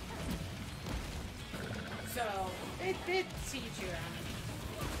not. So, it teach you on.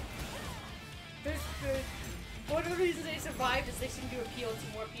 One of the reasons they survived is they seem to appeal to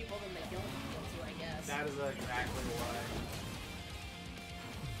more people than they don't appeal to, I guess. That is exactly why.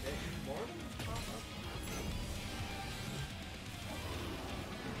 More of them pop up?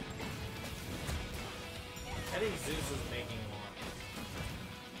 I think Zeus is making one.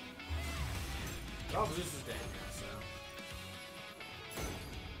 Oh, Zeus is dead now, so.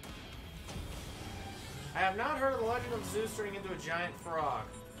 I have not heard of the legend of Zeus turning into a giant frog.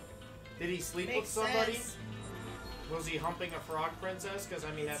 Did he sleep with somebody? Sense. Was he humping a frog princess? Because,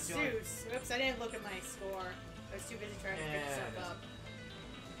 I mean, that's the only... Zeus. Oops, I didn't look at my score. I was too busy trying to pick stuff up.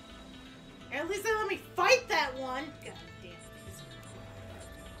 At least they let me fight that one! God damn piece of garbage.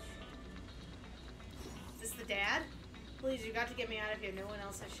 Is this the dad? Please, you got to get me out of here. No one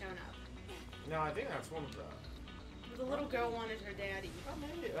else has shown up. No, I think that's one of the... The little girl wanted her daddy. Oh,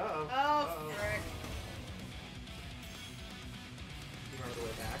 maybe. Uh-oh. Oh, frick. You remember the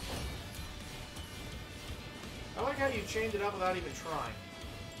way back? I like how you chained it up without even trying.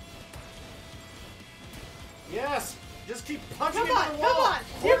 Yes! Just keep punching into the wall! Come on!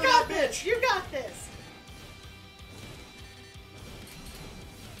 You got this! You got this!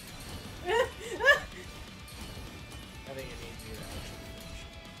 I think it needs you to actually finish.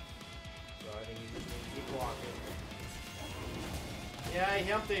 So I think you just need to keep walking. Yeah, he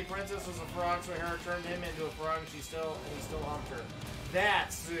humped a princess as a frog, so her turned him into a frog, and he still humped her.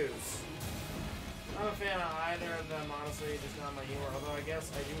 That's Zeus. I'm not a fan of either of them, honestly, just not my humor. Although I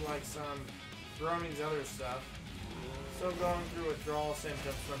guess I do like some Groening's other stuff. Still going through withdrawal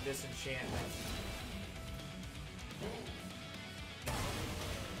symptoms from disenchantment.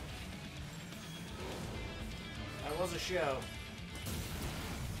 That was a show.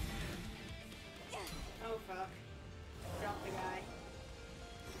 Oh fuck. Drop the guy.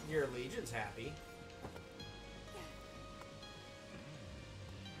 Your Legion's happy.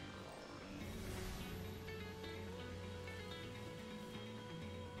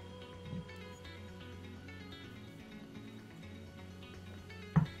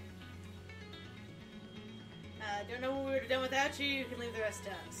 Don't know what we would have done without you. You can leave the rest to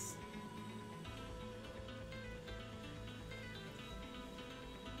us.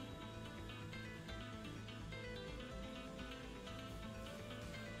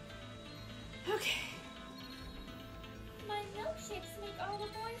 Okay. My milkshakes make all the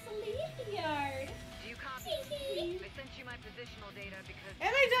boys leave the yard. Do you copy? Hee hee. I sent you my positional data because...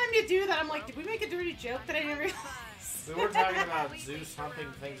 Every time you do that, I'm like, did we make a dirty joke that I didn't realize? We were talking about Zeus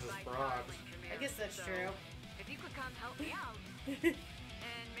humping things as frogs. I guess that's true. If you could come help me out and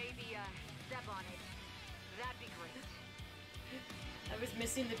maybe step on it, that'd be great. I was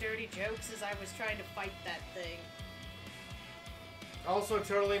missing the dirty jokes as I was trying to fight that thing. Also,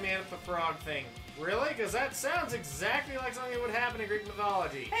 totally made up the frog thing. Really? Because that sounds exactly like something that would happen in Greek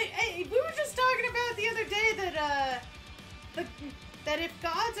mythology. Hey, we were just talking about the other day that, that if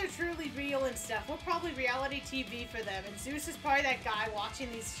gods are truly real and stuff, we're probably reality TV for them. And Zeus is probably that guy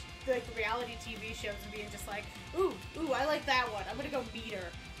watching these, like, reality TV shows and being just like, ooh, I like that one. I'm gonna go meet her.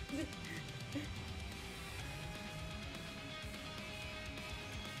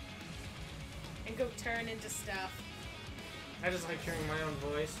 And go turn into stuff. I just like hearing my own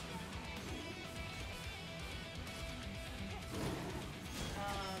voice.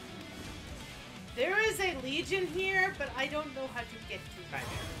 There is a Legion here, but I don't know how to get to it.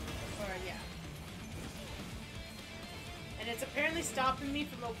 Or, yeah. And it's apparently stopping me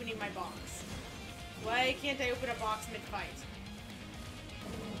from opening my box. Why can't I open a box mid-fight?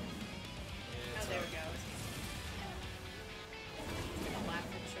 Oh, there we go. It's gonna laugh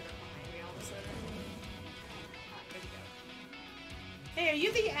and sugar behind me all of a sudden. Ah, there we go. Hey, are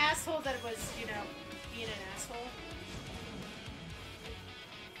you the asshole that was, you know, being an asshole?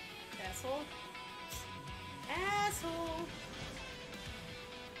 Asshole? Asshole!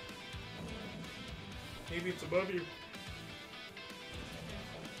 Maybe it's above you.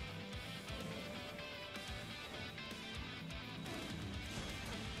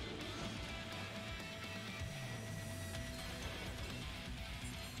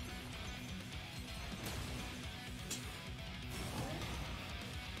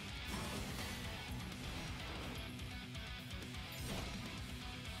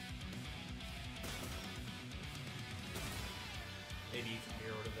 Maybe you can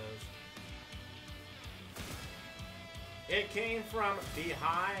get rid of those. It came from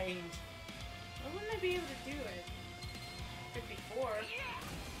behind. Why wouldn't I be able to do it? Could be four.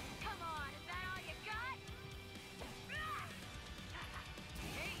 Come on, is that all you got?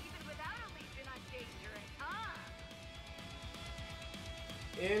 Hey, even without a Legion, I'm dangerous, huh?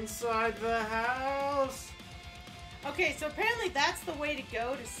 Inside the house. Okay, so apparently that's the way to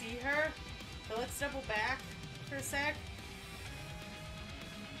go to see her. So let's double back for a sec.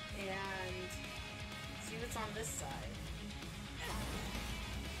 And see what's on this side.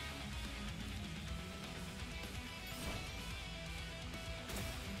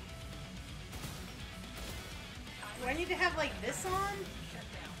 Do I need to have like this on?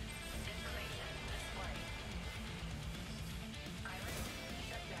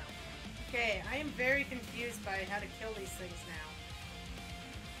 Okay, I am very confused by how to kill these things now.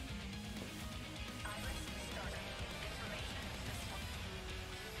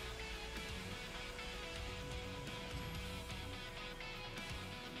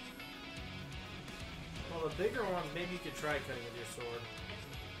 Well, the bigger ones, maybe you could try cutting with your sword.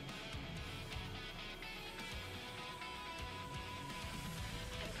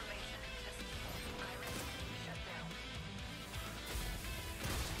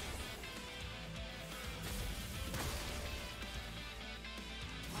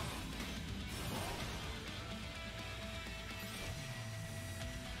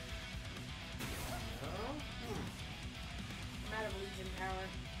 I'm out of Legion power.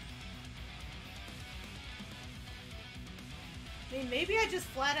 I mean, maybe I just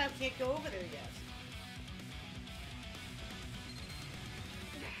flat out can't go over there yet.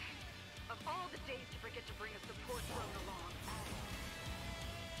 Of all the days to forget to bring a support drone along.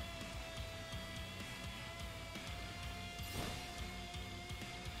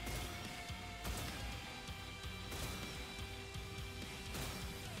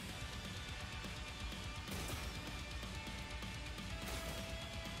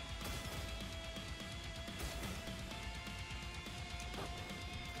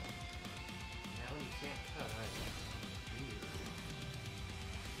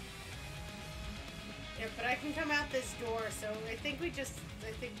 can come out this door, so I think we're just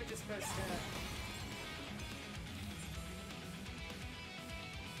supposed to,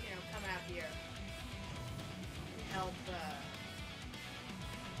 you know, come out here and help,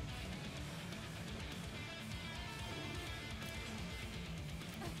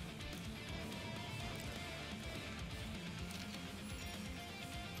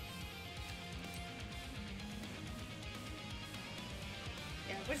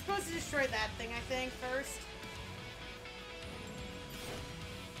 yeah, we're supposed to destroy that thing, I think, first.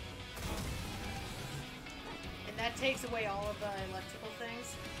 And that takes away all of the electrical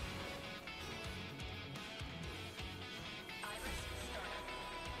things.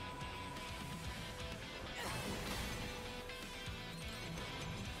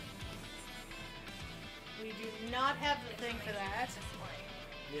 We do not have the thing for that.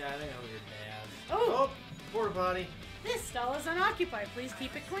 Yeah, I think that was your dad. Oh! Porta potty. This stall is unoccupied. Please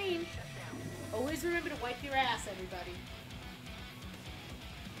keep it clean. Always remember to wipe your ass, everybody.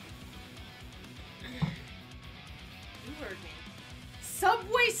 You heard me.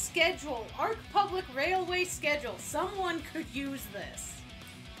 Subway schedule. Arc Public Railway schedule. Someone could use this.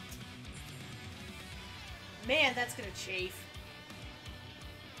 Man, that's gonna chafe.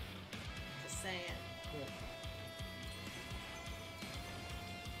 Just saying.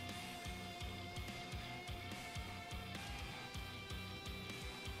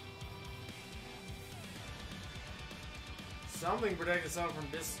 Something protect itself from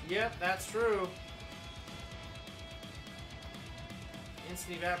this. Yep, that's true.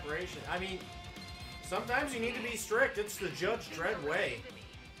 Instant evaporation. I mean, sometimes you need to be strict. It's the Judge Dredd way.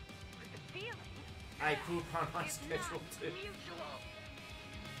 I poop on my schedule too.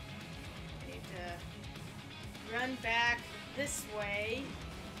 I need to run back this way.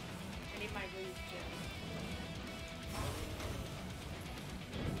 I need my roof too.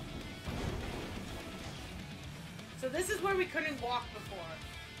 So this is where we couldn't walk before.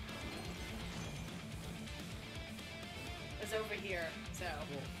 It was over here. So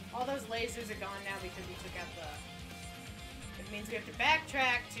all those lasers are gone now because we took out the... It means we have to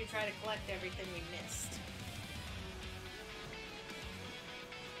backtrack to try to collect everything we missed.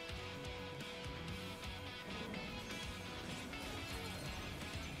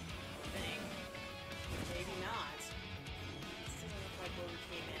 I think. Maybe not. This doesn't look like where we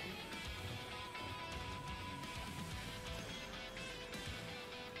came in.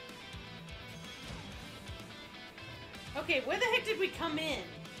 Okay, where the heck did we come in?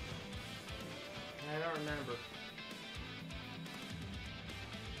 I don't remember.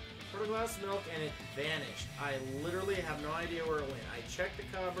 Put a glass of milk and it vanished. I literally have no idea where it went. I checked the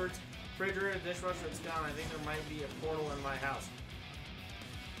cupboards, refrigerator, dishwasher, it's gone. I think there might be a portal in my house.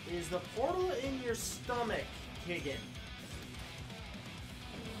 Is the portal in your stomach, Kigan?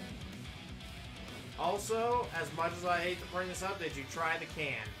 Also, as much as I hate to bring this up, did you try the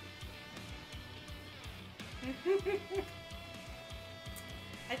can?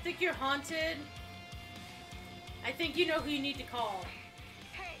 I think you're haunted. I think you know who you need to call.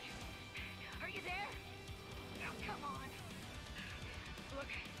 Hey, are you there? Now come on. Look,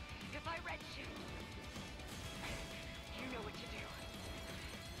 if I read you, you know what to do.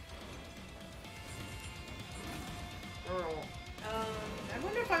 Earl. I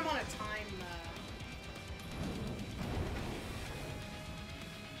wonder if I'm on a time.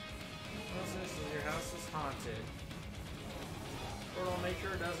 Your house is haunted. Portal, make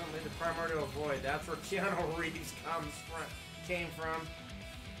sure it doesn't lead to primordial void. That's where Keanu Reeves came from.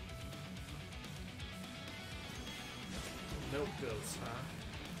 No ghosts, huh?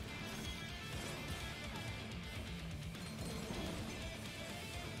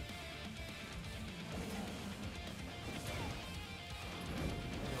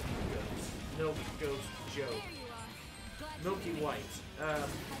 Milk Ghost Joe. Milky White. I thought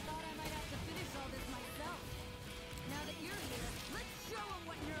I might have to finish all this myself. Now that you're here, let's show them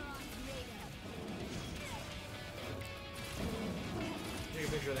what neurons made of. Take a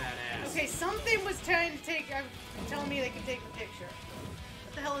picture of that ass. Okay, something was trying to take. Telling me they could take the picture.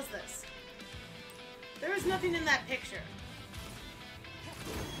 What the hell is this? There is nothing in that picture.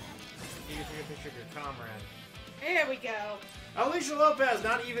 You can take a picture of your comrade. There we go. Alicia Lopez,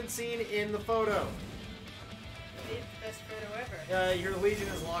 not even seen in the photo. Best photo ever. Your Legion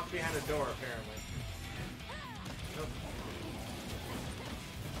is locked behind a door, apparently. Nope.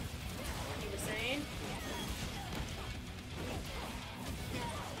 You were saying?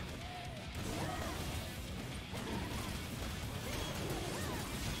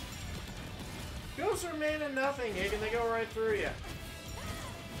 Ghosts are made of nothing, Hagen. They go right through you.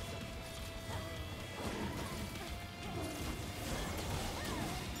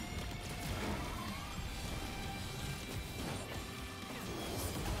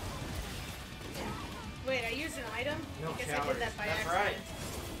 No Guess calories. I did that by That's accident. right.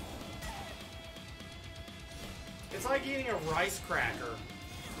 It's like eating a rice cracker.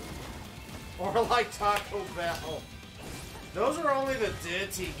 Or like Taco Bell. Those are only the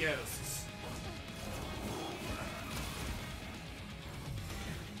deity ghosts.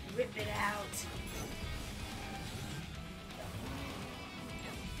 Rip it out.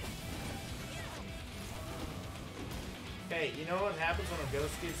 Hey, you know what happens when a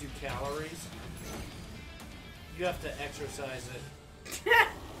ghost gives you calories? You have to exercise it.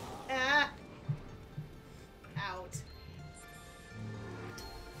 Ah. Out.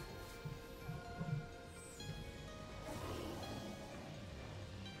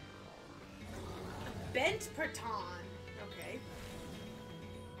 A bent Proton. Okay.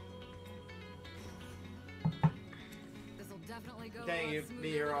 This'll definitely go Okay, a lot you smoother be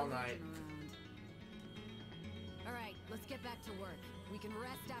here with all a night. Legion around. Alright, let's get back to work. We can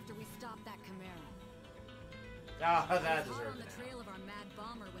rest after we stop that Chimera. Ah, I that was hot deserves on the it. trail of our mad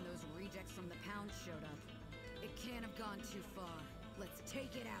bomber when those rejects from the pound showed up. It can't have gone too far. Let's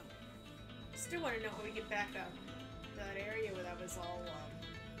take it out. Still want to know how we get back up that area where that was all.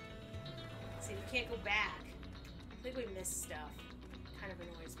 See, we can't go back. I think we missed stuff. Kind of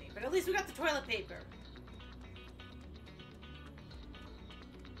annoys me, but at least we got the toilet paper.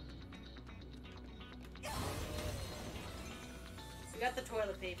 We got the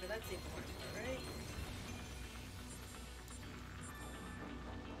toilet paper. That's the important part, right?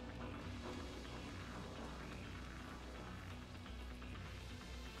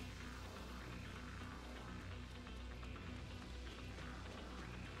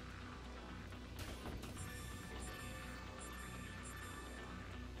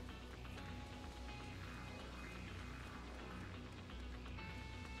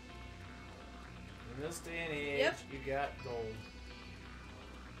 In this day and age, Yep. you got gold.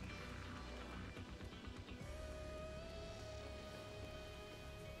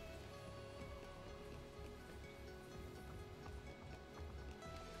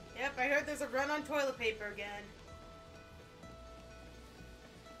 Yep, I heard there's a run on toilet paper again.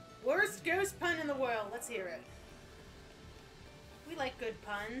 Worst ghost pun in the world. Let's hear it. We like good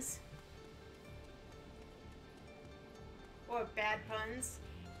puns. Or bad puns.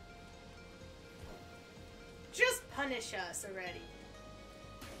 Just punish us already.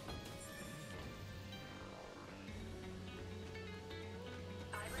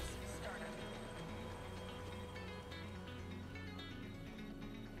 Iris startup.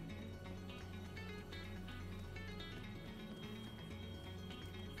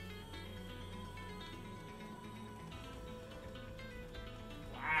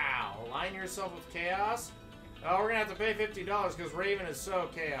 Wow, align yourself with chaos? Oh, we're gonna have to pay $50 because Raven is so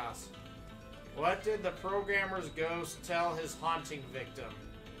chaos. What did the programmer's ghost tell his haunting victim?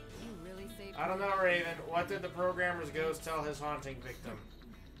 You really say I don't know, Raven. What did the programmer's ghost tell his haunting victim?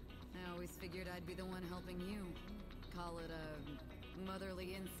 I always figured I'd be the one helping you. Call it a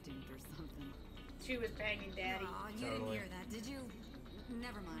motherly instinct or something. She was banging Daddy. Aw, you didn't Totally. hear that, did you?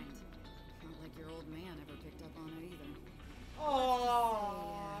 Never mind. Not like your old man ever picked up on it either.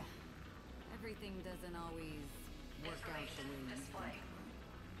 Aww. Everything doesn't always work out the way you Display. think.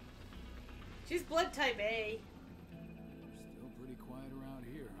 She's blood type A. Still pretty quiet around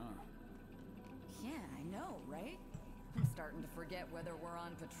here, huh? Yeah, I know, right? I'm starting to forget whether we're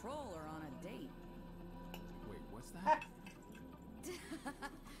on patrol or on a date. Wait, what's that?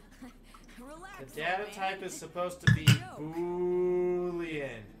 Relax. The old data man. type is supposed to be Joke. Boolean. Yeah,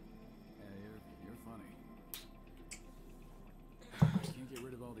 you're funny. I can't get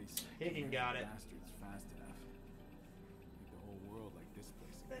rid of all these Higgin got it. bastards fast enough. Make the whole world like this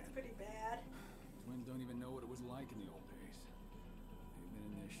place again. That's pretty bad. Twins don't even know what it was like in the old days. They've been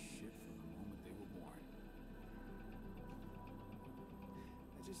in this shit from the moment they were born.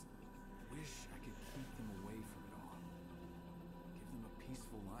 I just wish I could keep them away from it all. Give them a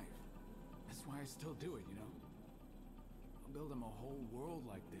peaceful life. That's why I still do it, you know? I'll build them a whole world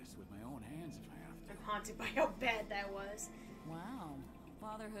like this with my own hands if I have to. I'm haunted by how bad that was. Wow.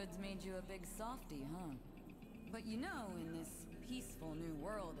 Fatherhood's made you a big softie, huh? But you know, in this peaceful new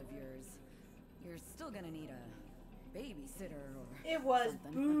world of yours, you're still gonna need a babysitter or It was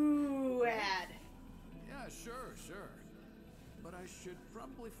something. boo-ad. Yeah, sure. But I should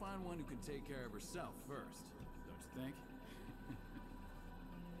probably find one who can take care of herself first, don't you think?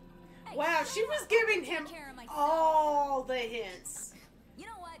 Hey, Wow, shut she was up. giving I'll take him care of myself. all the hints. You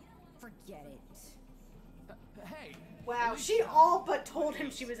know what? Forget it. Hey! Wow, she all but told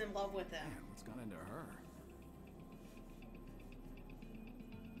him she was in love with him. Man, what's gone into her?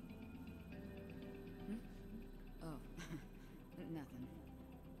 Oh, nothing.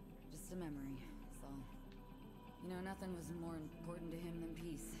 Just a memory, so. You You know, nothing was more important to him than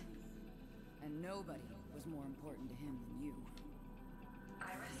peace. And nobody was more important to him than you.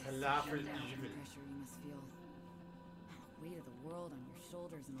 A lot for Imagine evil. the pressure you must feel. The weight of the world on your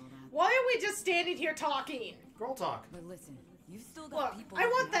shoulders and all that. Why are we just standing here talking? Girl talk. But listen, you've still got Look, people I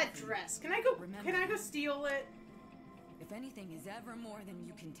want looking out that for you. dress. Can I go? Remember, Can I go steal it? if anything is ever more than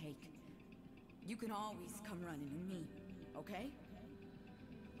you can take, you can always come running to me, okay?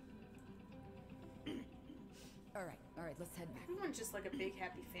 All right, let's head back. Everyone's just like a big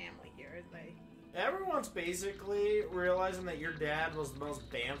happy family here, aren't they? Everyone's basically realizing that your dad was the most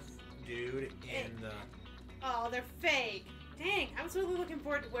bamf dude in the... Oh, they're fake. Dang, I was really looking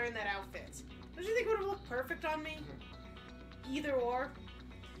forward to wearing that outfit. Don't you think it would have looked perfect on me? Either or.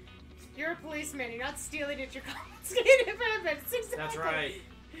 You're a policeman. You're not stealing it. You're confiscating benefits. Exactly. That's right.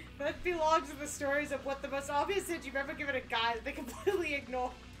 That belongs to the stories of what the most obvious hint you've ever given a guy that they completely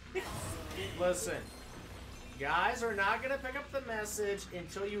ignore. Listen. Guys are not going to pick up the message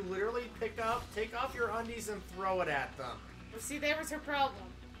until you literally take off your undies and throw it at them. Well, see, there was her problem.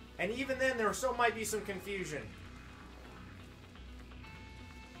 And even then, there still might be some confusion.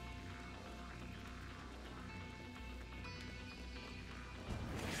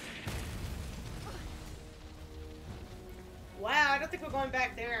 Wow, I don't think we're going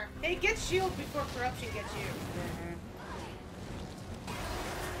back there. Hey, get shield before corruption gets you.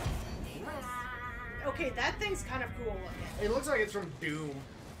 Okay, that thing's kind of cool looking. It looks like it's from Doom.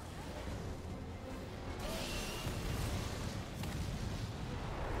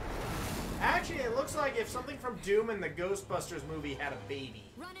 Actually, it looks like if something from Doom in the Ghostbusters movie had a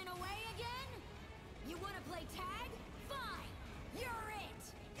baby. Running away again? You want to play tag? Fine, you're it.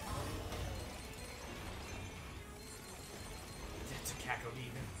 That's a Caco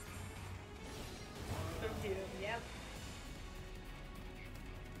Demon. From Doom, yep.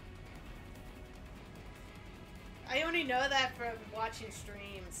 I only know that from watching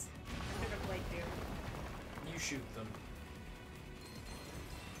streams. I've never played Doom. You shoot them.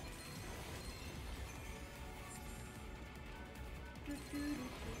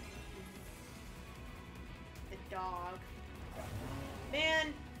 The dog.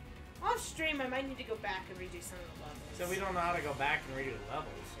 Man, off stream I might need to go back and redo some of the levels. So we don't know how to go back and redo the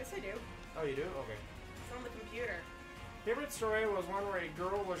levels. Yes, I do. Oh, you do? Okay. It's on the computer. Favorite story was one where a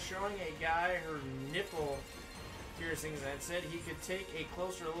girl was showing a guy her nipple piercings and said he could take a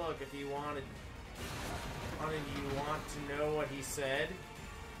closer look if he wanted. Do you want to know what he said?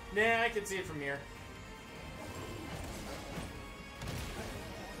 Nah, I can see it from here.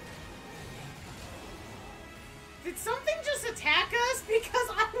 Did something just attack us? Because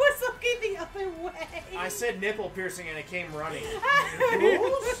I was looking the other way. I said nipple piercing and it came running.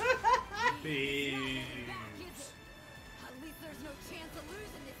 Bees. At least there's no chance of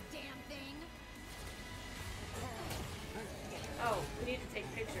losing this damn thing. Oh, we need to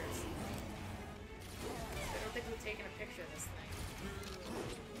take pictures. I don't think we've taken a picture of this thing.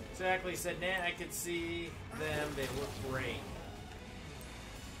 Exactly, said nah, I could see them, they look great.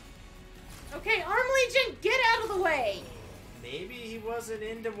 Okay, Arm Legion, get out of the way! Maybe he wasn't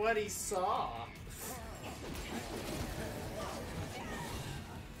into what he saw.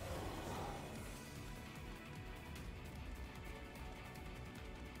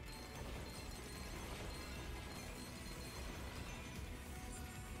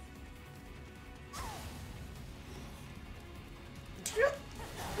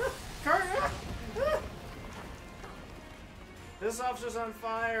 This officer's on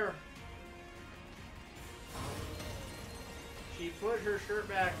fire. She put her shirt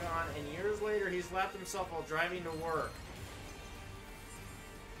back on, and years later, he slapped himself while driving to work.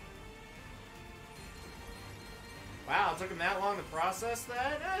 Wow, it took him that long to process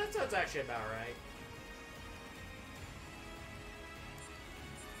that? That's actually about right.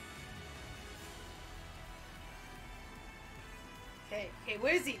 Okay,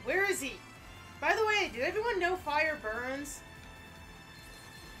 where is he? Where is he? By the way, did everyone know fire burns?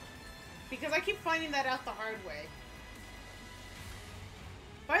 Because I keep finding that out the hard way.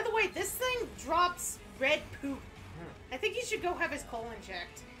 By the way, this thing drops red poop. I think he should go have his colon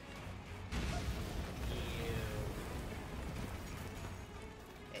checked.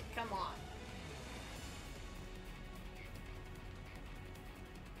 Hey, come on.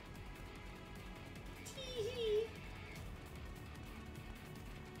 Tee-hee.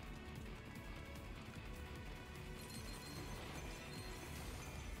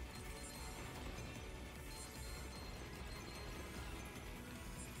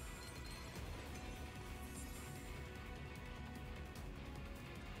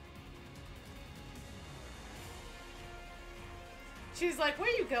 She's like, where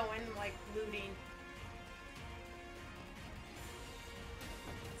are you going? Like, looting.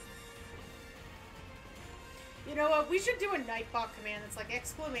 You know what? We should do a Nightbot command that's like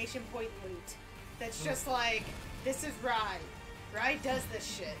exclamation point loot. That's just like, this is Rye. Rye does this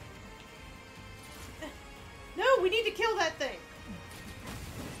shit. No, we need to kill that thing.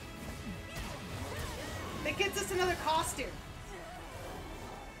 That gets us another costume.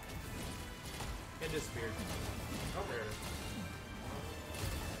 It disappeared. Oh, there it is.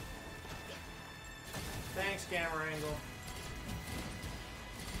 Thanks, camera angle.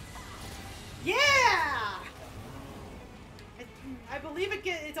 Yeah! I believe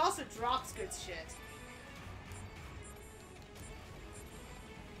it also drops good shit.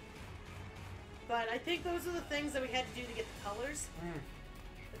 But I think those are the things that we had to do to get the colors.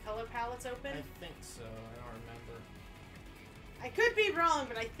 The color palettes open. I think so. I don't remember. I could be wrong,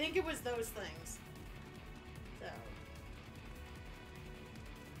 but I think it was those things. So.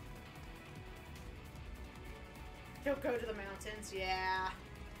 Don't go to the mountains. Yeah.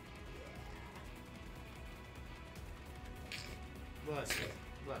 Bless you.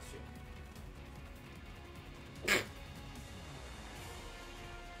 Bless you.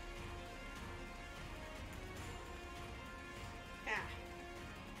 Ah.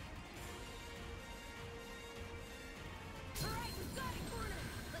 Alright, we've got it cornered.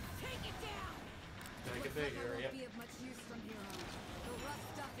 Let's take it down. Take it Looks like I bigger, won't yep. be of much use from here on. The rough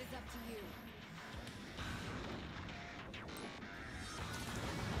stuff is up to you.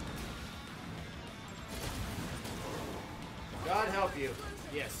 God help you.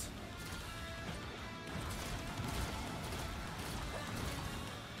 Yes.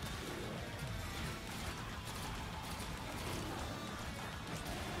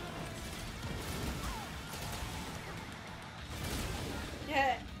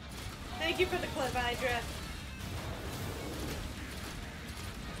 Yeah. Thank you for the clip, Hydra.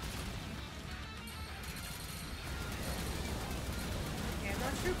 Okay, I'm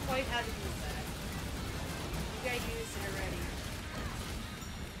not sure quite how to use that. I think I used it already.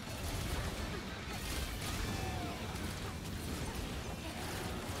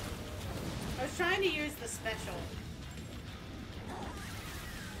 I was trying to use the special.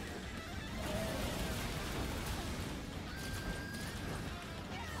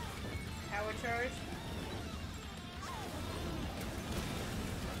 Power charge.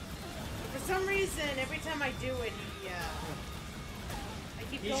 For some reason, every time I do it, I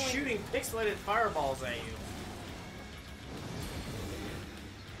keep He's going. shooting pixelated fireballs at you.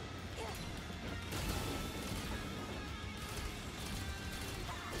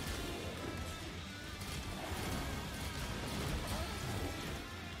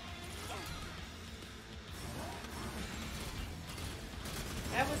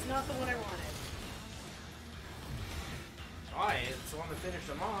 That was not the one I wanted. Why? It's the one that finished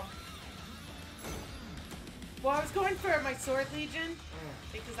them off. Well, I was going for my Sword Legion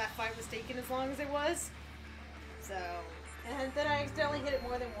because that fight was taking as long as it was. So, and then I accidentally hit it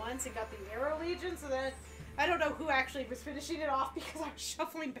more than once and got the Arrow Legion. So then I don't know who actually was finishing it off because I was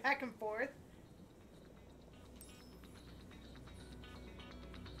shuffling back and forth.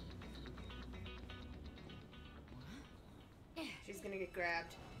 She's gonna get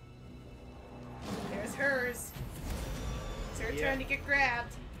grabbed. There's hers. It's her turn to get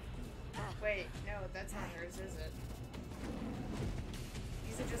grabbed. Wait, no, that's not hers, is it?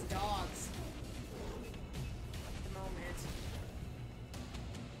 These are just dogs. At the moment.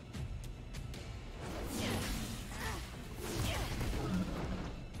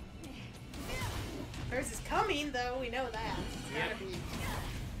 Hers is coming, though. We know that. It's gotta be.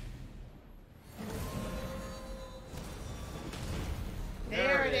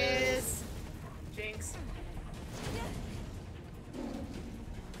 There it is. Jinx.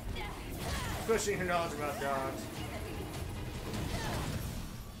 Pushing her knowledge about dogs.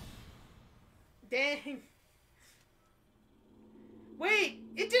 Dang. Wait,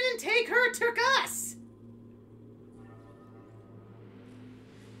 it didn't take her, it took us!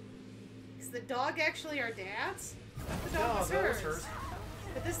 Is the dog actually our dad's? The dog was that hers. was hers.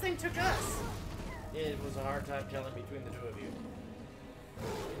 But this thing took us. It was a hard time telling between the two of you.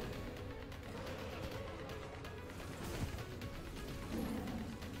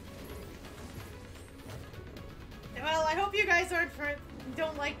 Well, I hope you guys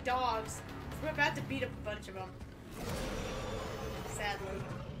don't like dogs. We're about to beat up a bunch of them. Sadly.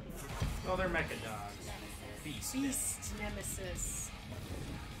 Oh, they're mecha dogs. Beast. Beast Nemesis.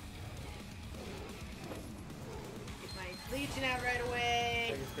 Get my Legion out right away.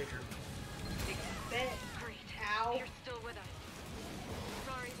 Take this picture. Take a bit. Great. Ow. You're still with us.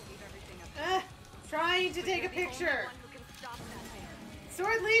 Sorry to leave everything up. Trying to But take you're a the only picture. one who can stop that thing.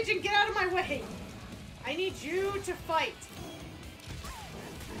 Sword Legion, get out of my way. I need you to fight.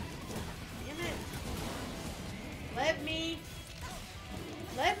 Damn it.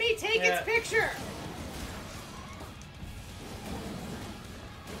 that. picture!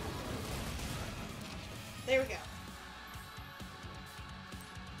 There we go.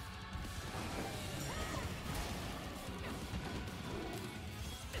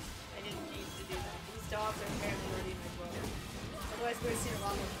 I didn't need to do that. These dogs are apparently already in my book. Otherwise, we would have seen a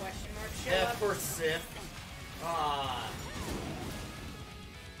lot more question marks show F up. for Sith. Ah.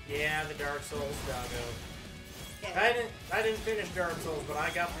 Yeah, the Dark Souls doggo. Okay. I didn't finish Dark Souls, but I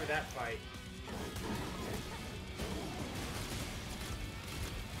got through that fight.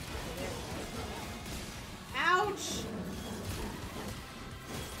 Ouch!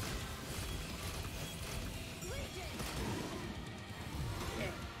 Okay.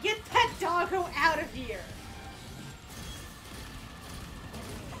 Get that doggo out of here!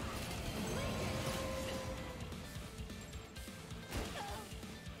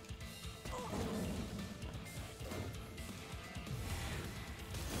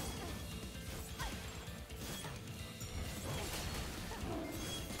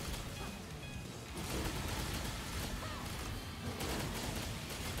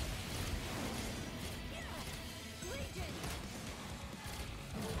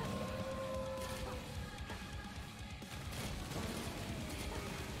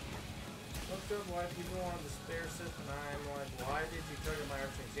 Why people wanted the spare Sith, and I'm like, why did you target my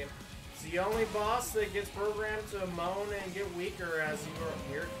arching exam? It's the only boss that gets programmed to moan and get weaker as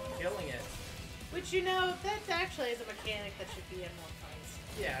you're killing it. Which, you know, that actually is a mechanic that should be in more fights.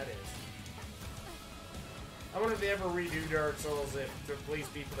 Yeah, it is. I wonder if they ever redo Dark Souls if to please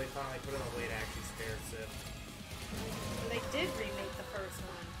people they finally put in a late action spare Sith. They did remake the first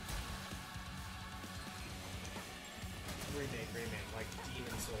one. Remake, like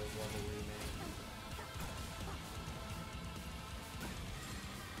Demon Souls on the remake.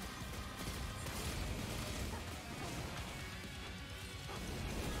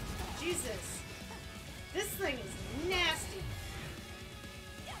 Jesus. This thing is nasty.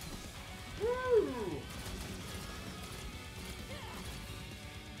 Woo!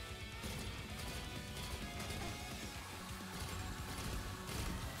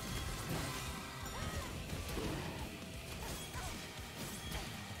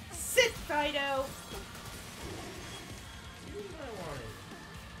 Sit, Fido!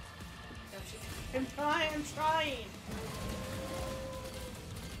 I'm trying.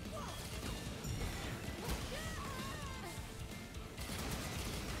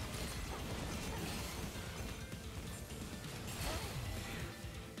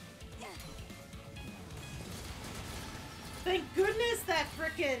 Thank goodness that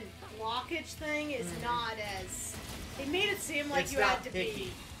frickin' blockage thing is not as... It made it seem like It's you not had to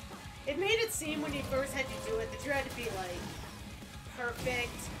picky. be... It made it seem when you first had to do it that you had to be, like, perfect.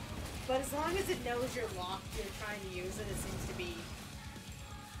 But as long as it knows you're locked, you're trying to use it, it seems to be...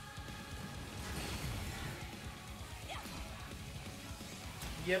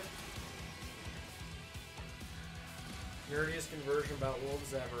 Yep. Nerdiest conversion about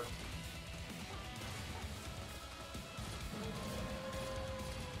wolves ever.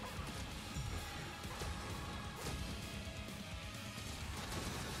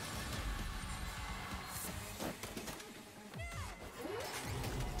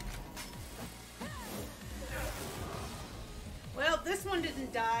 Well, this one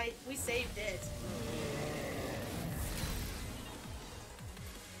didn't die. We saved it.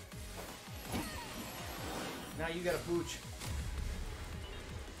 Now you got a pooch.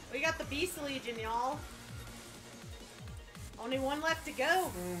 We got the Beast Legion, y'all. Only one left to go.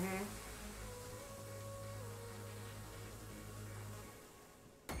 Mm-hmm.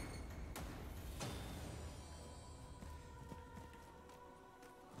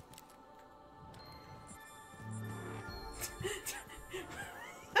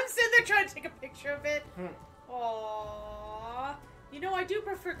 I'm sitting there trying to take a picture of it. Aww. You know, I do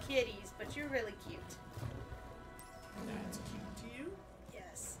prefer kitties, but you're really cute. That's cute to you?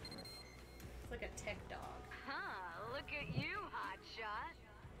 Yes. It's like a tech dog. Huh, look at you, hotshot.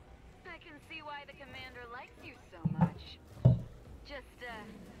 I can see why the commander likes you so much. Just,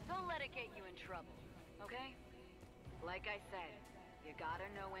 don't let it get you in trouble, okay? Like I said, you gotta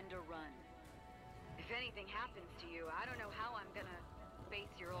know when to run. If anything happens to you, I don't know how I'm gonna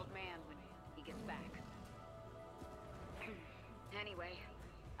face your old man when he gets back. Anyway,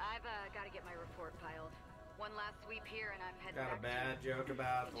 I've gotta get my report filed. One last sweep here and I'm heading Got a back bad joke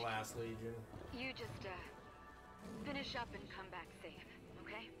about the last Legion. You just, finish up and come back safe,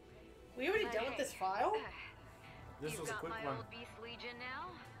 okay? We already done with this file? This was a quick You've got my one. old Beast Legion now.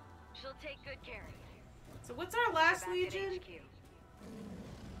 She'll take good care of you. So what's our last Back at Legion? HQ.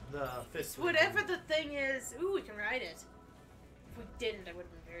 The fifth Whatever the thing is. Ooh, we can ride it. If we didn't, I would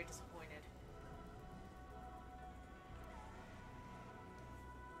have been very disappointed.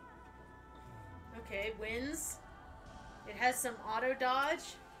 Okay, wins. It has some auto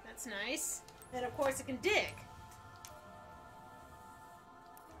dodge. That's nice. And of course it can dig.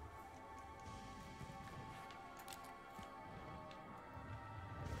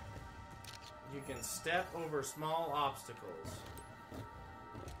 You can step over small obstacles.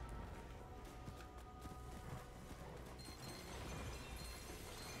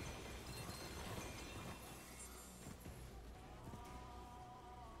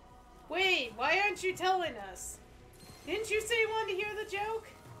 Wait, why aren't you telling us? Didn't you say you wanted to hear the joke?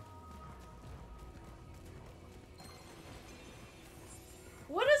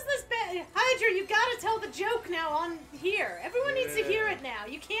 What is this Hydra, you gotta tell the joke now on here. Everyone needs to hear it now.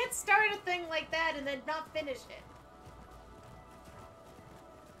 You can't start a thing like that and then not finish it.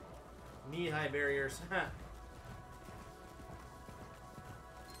 Knee-high barriers.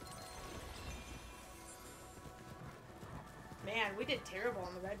 Man, we did terrible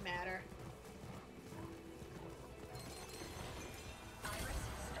on the red matter.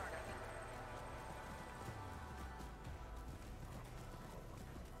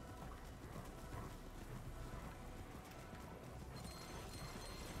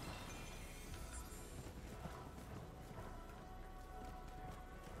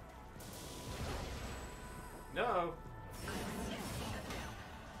 No.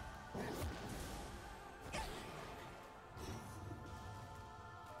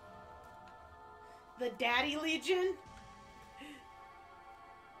 The Daddy Legion?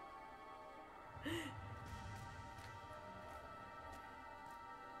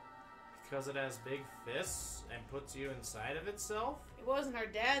 Because it has big fists and puts you inside of itself? It wasn't our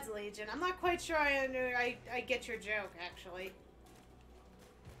dad's Legion. I'm not quite sure I get your joke, actually.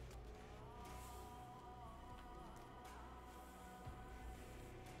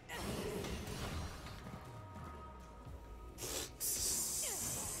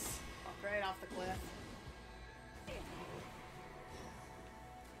 Right off the cliff.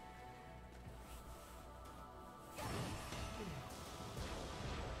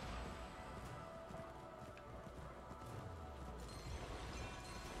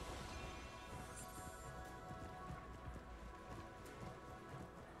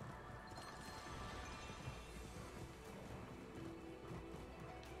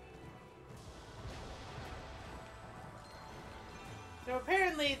 So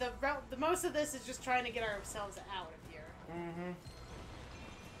apparently, the most of this is just trying to get ourselves out of here. Mm-hmm.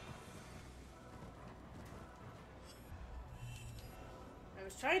 I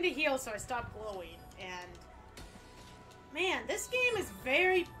was trying to heal, so I stopped glowing, and... Man, this game is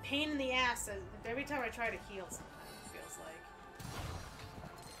very pain in the ass every time I try to heal sometimes, it feels like.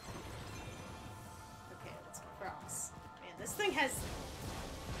 Okay, let's cross. Man, this thing has...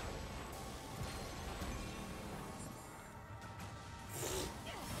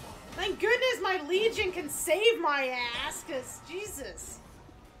 Thank goodness my Legion can save my ass, because, Jesus.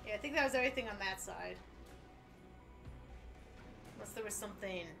 Yeah, I think that was everything on that side. Unless there was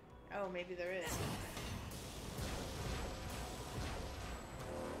something... Oh, maybe there is.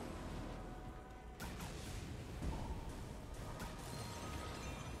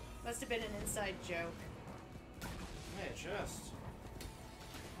 Must have been an inside joke. Yeah, just.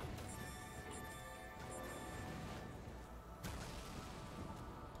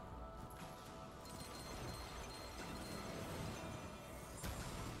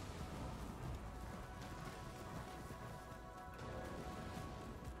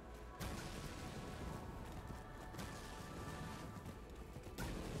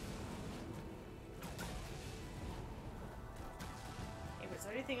 Is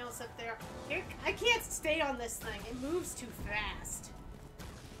there anything else up there? Here, I can't stay on this thing. It moves too fast.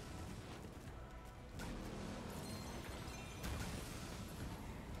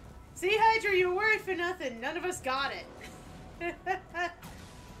 See, Hydra, you were worried for nothing. None of us got it.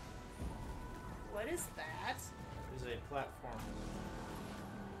 What is that? It is a platform.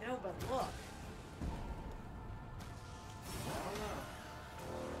 No, but look. I don't know.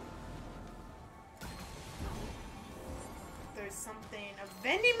 There's something.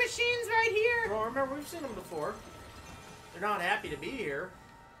 Vending machines right here? Well, remember, we've seen them before. They're not happy to be here.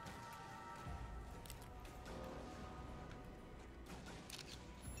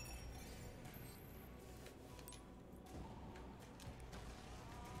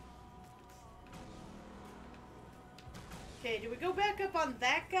 Okay, do we go back up on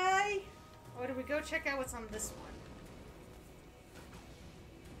that guy? Or do we go check out what's on this one?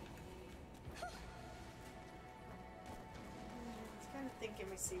 I was kind of thinking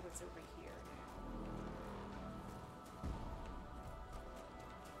we see what's over here.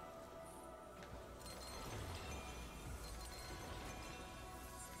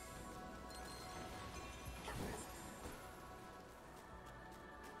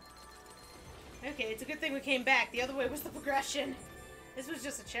 Okay, it's a good thing we came back. The other way was the progression. This was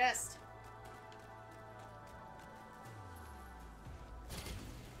just a chest.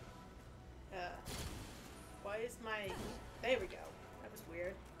 Why is my... There we go. That was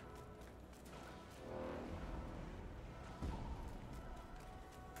weird.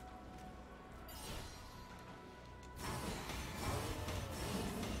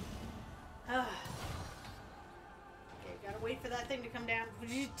 Okay, gotta wait for that thing to come down.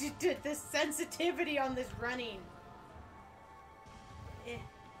 The sensitivity on this running.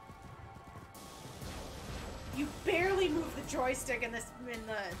 You barely move the joystick and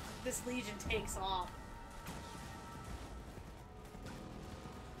this Legion takes off.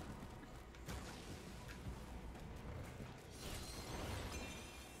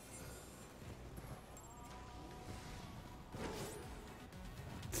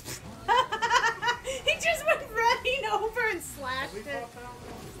 He just went running over and slashed it. Nope.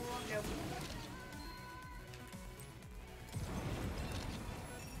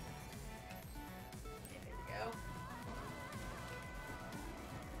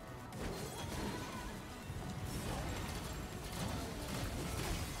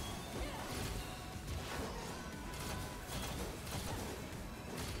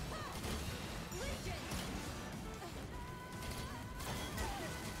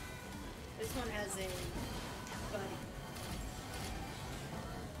 This one has a buddy.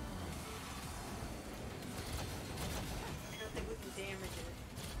 I don't think we can damage it.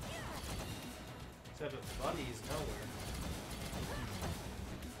 Except its buddy is nowhere.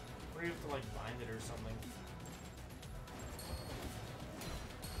 Or you have to like bind it or something.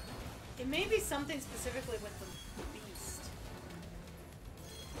 It may be something specifically with the beast.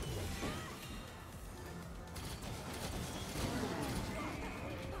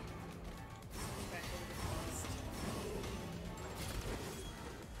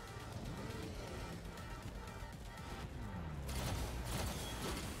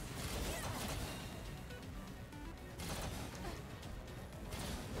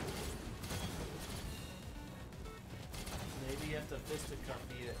 Maybe you have to fisticuff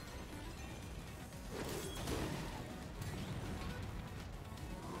beat it.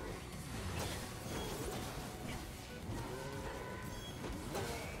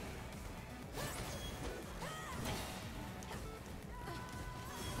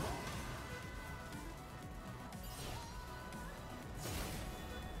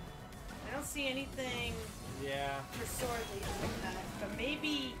 I don't see anything Yeah. for sword leading with that, but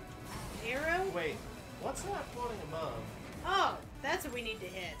maybe arrow? Wait, what's that floating above? Oh, that's what we need to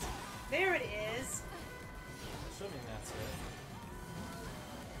hit. There it is. Assuming that's it.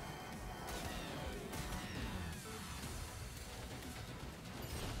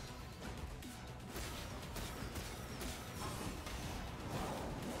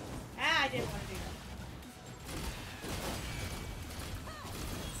 Ah, I didn't want to do that.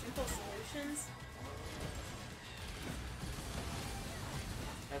 Simple solutions.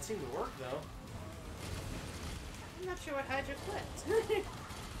 That seemed to work though. I'm not sure what Hydra clipped.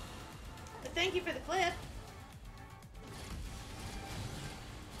 But thank you for the clip.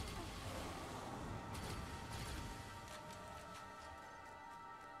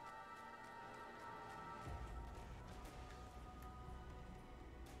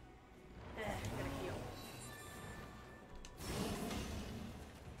 Gotta heal.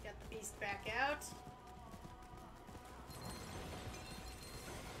 Got the beast back out.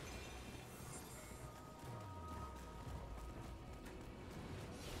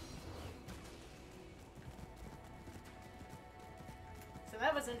 So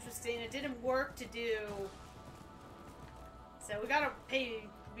that was interesting. It didn't work to do. So we gotta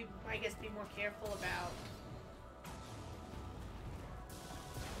I guess, be more careful about.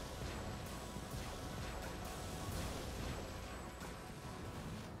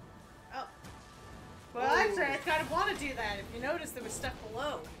 Oh. Well, actually, I kind of want to do that. If you notice, there was stuff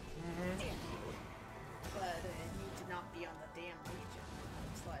below. Mm-hmm. But it need to not be on the damn Legion.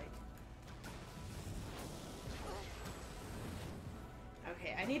 It's like.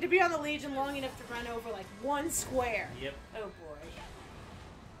 Okay, I need to be on the Legion long enough to run over like one square. Yep. Oh boy.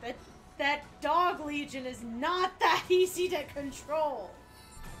 That dog Legion is not that easy to control.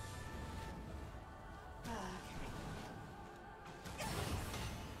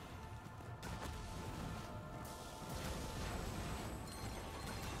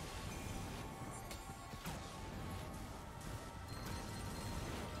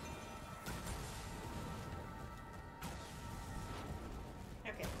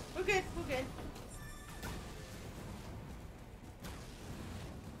 Okay, we're good, we're good.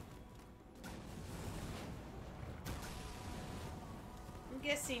 I'm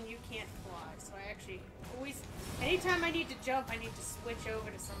guessing you can't fly, so I actually always... Anytime I need to jump, I need to switch over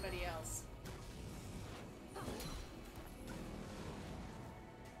to somebody else.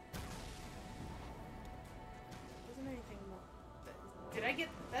 Wasn't anything more... Did I get...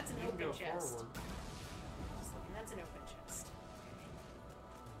 That's an open chest. Forward. Just looking, that's an open chest.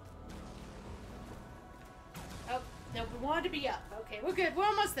 Oh, no, we wanted to be up. Okay, we're good. We're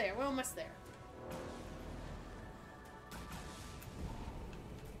almost there. We're almost there.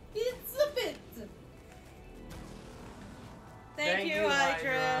 It's a bit. Thank you,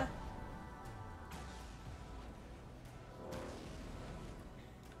 Hydra.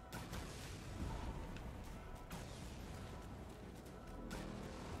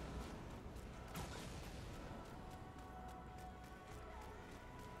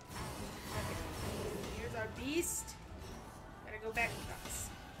 Here's our beast. Gotta go back across.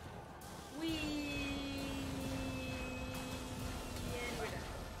 And we're done.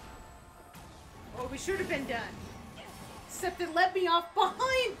 Oh, we should have been done. Except it let me off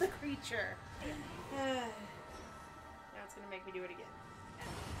behind the creature. Now it's gonna make me do it again.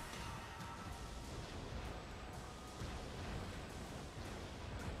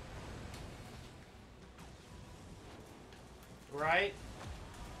 Right?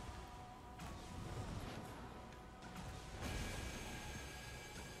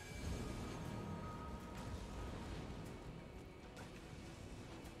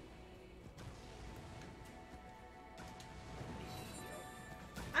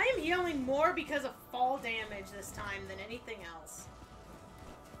 I am healing more because of fall damage this time than anything else.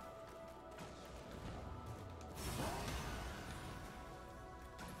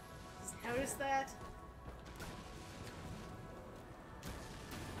 Just notice that?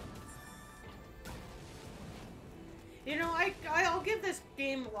 You know, I'll give this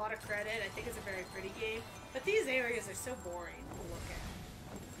game a lot of credit. I think it's a very pretty game. But these areas are so boring to look at.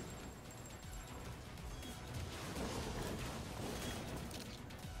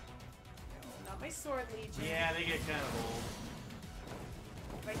 My sword legion. Yeah, they get kind of old.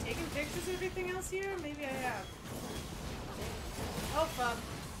 Have I taken pictures of everything else here? Maybe I have. Oh, fuck.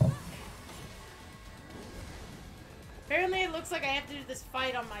 Apparently it looks like I have to do this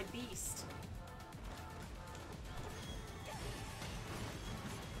fight on my beast.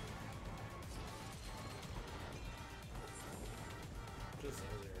 Just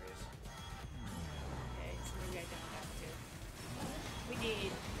those areas. Okay, so maybe I don't have to. We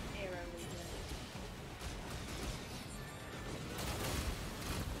need arrow legion.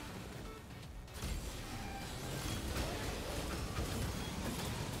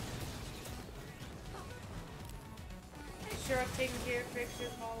 Sure, I've taken care of pictures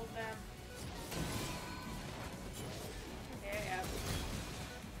of all of them. Okay, I have.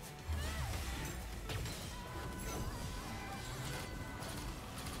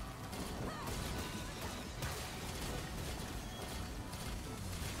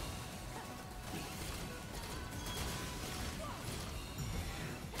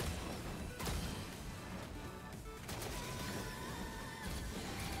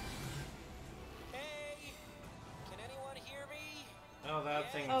 Oh,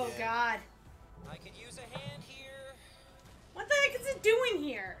 that thing. Oh, did. God. I could use a hand here. What the heck is it doing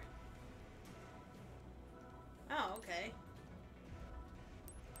here? Oh, okay.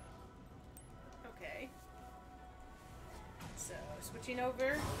 Okay. So, switching over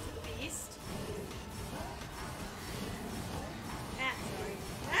to the beast. Ah, sorry.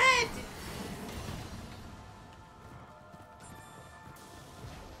 Ah!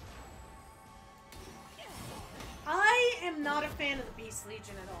 I am not a fan of the Beast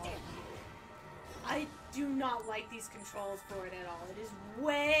Legion at all. I do not like these controls for it at all. It is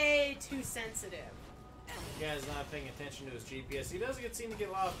way too sensitive. The guy's not paying attention to his GPS. He does seem to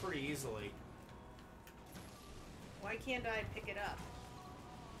get lost pretty easily. Why can't I pick it up?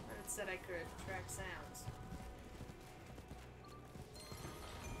 It said I could track sounds.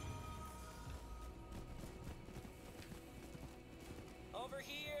 Over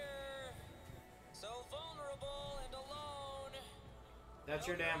here. So vulnerable and alone. That's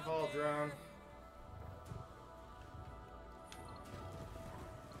your damn fault, drone.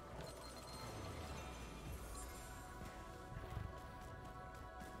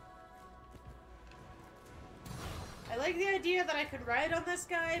 I like the idea that I could ride on this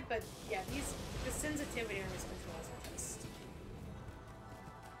guy, but yeah, the sensitivity on his controls are just...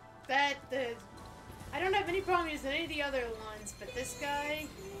 I don't have any problem using any of the other ones, but this guy...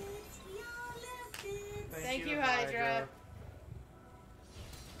 Thank you, Hydra.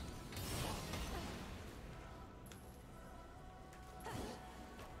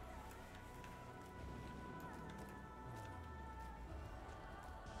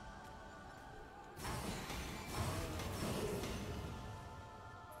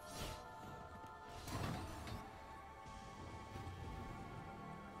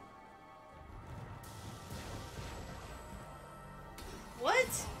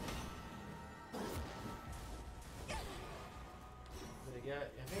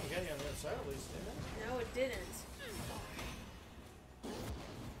 I think it got you on the other side at least, didn't it? No, it didn't.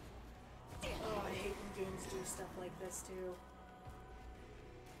 Oh, I hate when games do stuff like this too.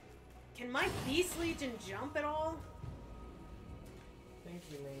 Can my Beast Legion jump at all? I think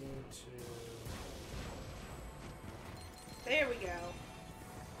you may need to... There we go.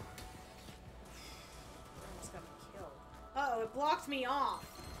 Almost got me killed. Uh-oh, it blocked me off.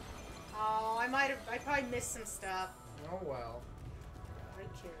 Oh, I probably missed some stuff. Oh well. I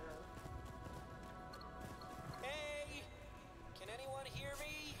care. Hey! Can anyone hear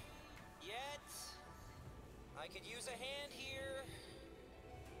me? Yet? I could use a hand here.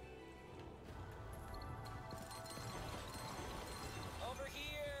 Over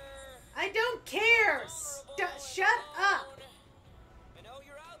here! I don't care! Shut up! I know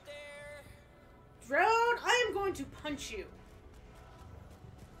you're out there. Drone, I am going to punch you.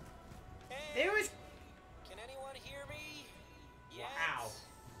 Hey, There is... can anyone hear me? Yet? Wow.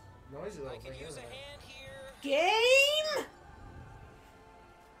 Noisy little I could thing, use isn't a it? hand here. Game?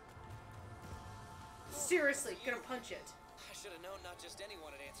 Seriously, gonna punch it. I should have known not just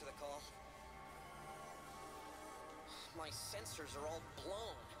anyone would answer the call. My sensors are all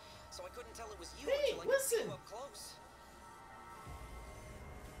blown, so I couldn't tell it was you Hey, until I could see listen! you up close.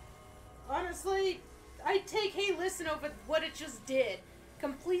 Honestly, I take hey listen over what it just did.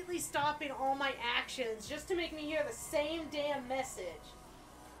 Completely stopping all my actions just to make me hear the same damn message.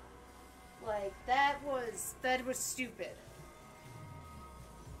 Like, that was stupid.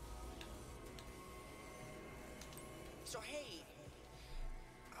 So hey,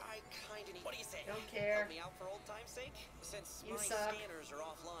 I kinda need... What do you say? Don't care. Help me out for old time's sake? Since You my suck. scanners are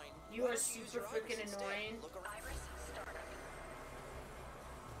offline. You why are don't use super your iris freaking instead? annoying. Look around. Iris startup.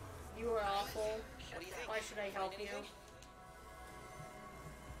 You are awful. What do you think? Why should I help Find you? anything?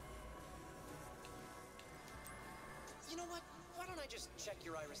 You know what? Why don't I just check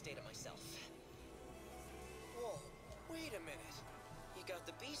your iris data myself? Whoa, wait a minute. You got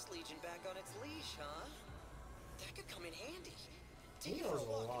the Beast Legion back on its leash, huh? That could come in handy. Take it for knows a a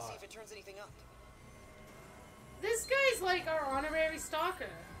walk and lot. see if it turns anything up. This guy's like our honorary stalker.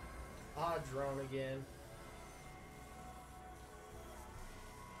 Ah, drone again.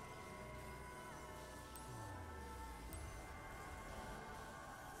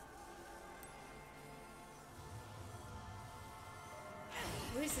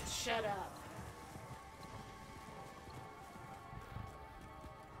 At least it's shut up.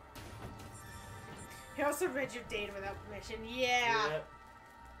 He also read your data without permission. Yeah. Yep.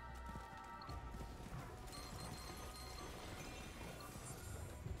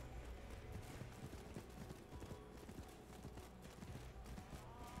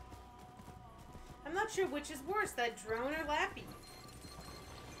 I'm not sure which is worse, that drone or Lappy.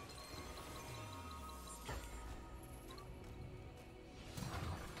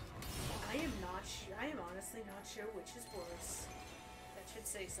 I am honestly not sure which is worse. That should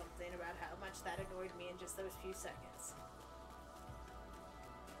say something about how much that annoyed me in just those few seconds.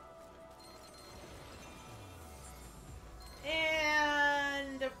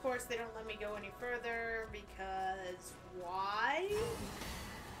 And of course they don't let me go any further because why?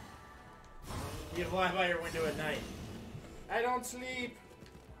 You fly by your window at night. I don't sleep.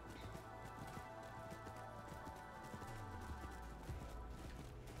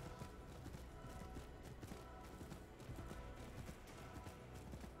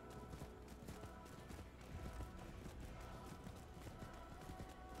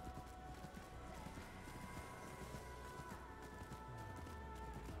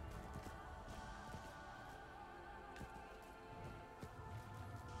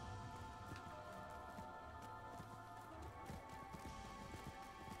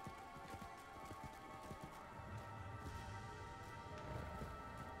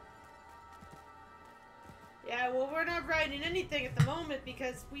 Yeah, well, we're not writing anything at the moment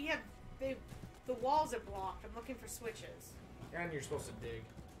because we have... the walls are blocked. I'm looking for switches. And you're supposed to dig.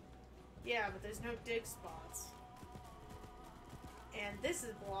 Yeah, but there's no dig spots. And this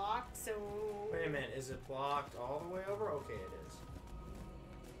is blocked, so... Wait a minute, is it blocked all the way over? Okay, it is.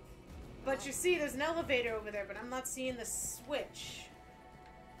 But you see, there's an elevator over there, but I'm not seeing the switch.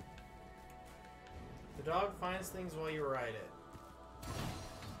 The dog finds things while you ride it.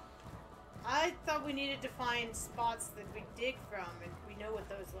 I thought we needed to find spots that we dig from, and we know what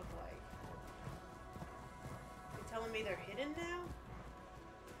those look like. You're telling me they're hidden now?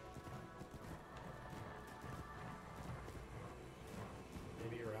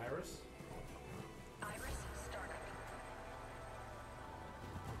 Maybe your iris? Iris startup.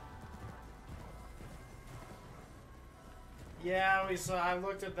 Yeah, we saw. I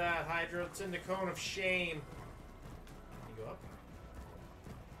looked at that Hydra. It's in the cone of shame. You go up.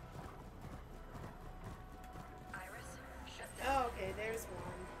 is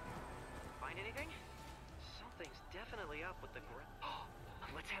one. Find anything? Something's definitely up with the Oh,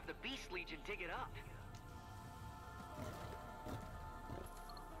 let's have the Beast Legion dig it up.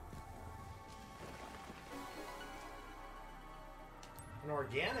 An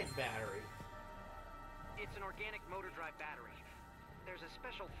organic battery? It's an organic motor drive battery. There's a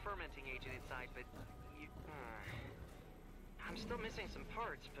special fermenting agent inside, but I'm still missing some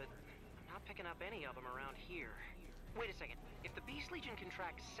parts, but I'm not picking up any of them around here. Wait a second. If the Beast Legion can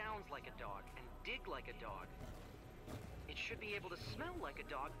track sounds like a dog and dig like a dog, it should be able to smell like a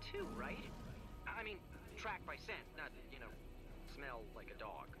dog too, right? I mean, track by scent, not, smell like a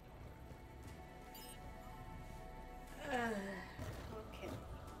dog. Okay.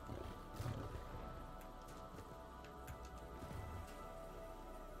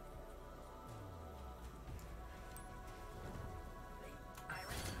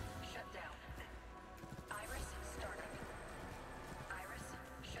 Iris, shut down. Iris, start up. Iris,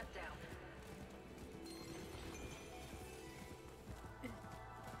 shut down.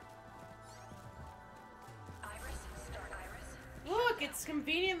 Iris, start. Iris. Look, it's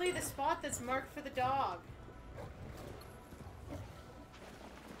conveniently the spot that's marked for the dog.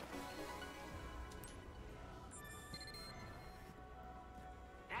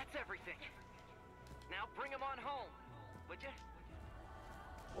 That's everything. Now bring him on home, would you?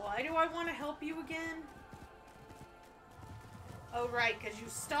 Why do I want to help you again? Oh, right, because you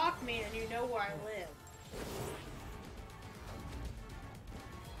stalked me and you know where I live.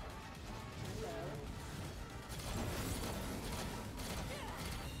 Hello.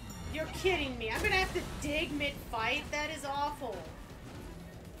 You're kidding me. I'm gonna have to dig mid-fight? That is awful.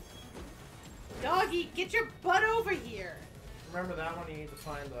 Doggy, get your butt over here. Remember that one? You need to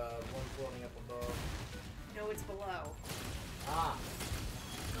find the one floating up above. No, it's below. Ah.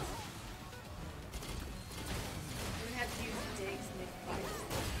 I'm gonna have to use digs mid-fight.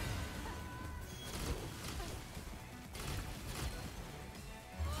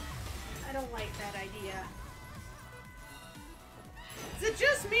 I don't like that idea. Is it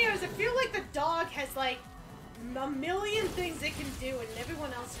just me, or does it feel like the dog has, like, a million things it can do and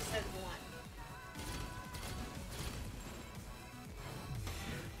everyone else just has one?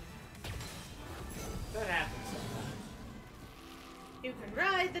 That happens sometimes. You can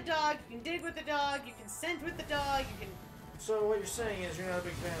ride the dog, you can dig with the dog, you can scent with the dog, you can... So what you're saying is you're not a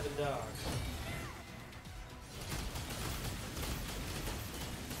big fan of the dog.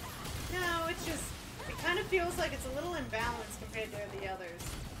 No, it's just... It kind of feels like it's a little imbalanced compared to the others.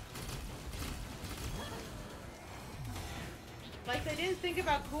 Like they didn't think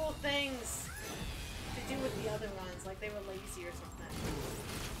about cool things to do with the other ones, like they were lazy or something.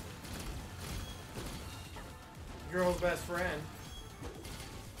 Girl's best friend.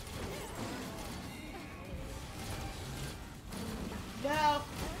 No,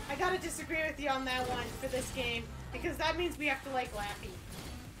 I gotta disagree with you on that one for this game, because that means we have to like Lappy.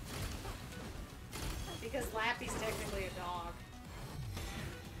 Because Lappy's technically a dog.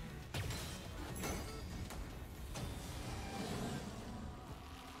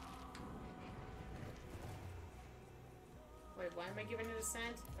 Wait, why am I giving it a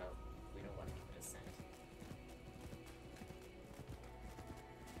scent? Oh, we don't want to give it a scent.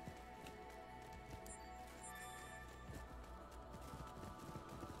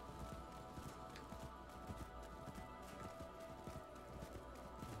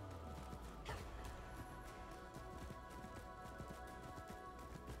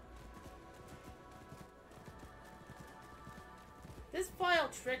 This file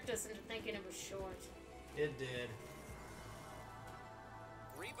tricked us into thinking it was short. It did.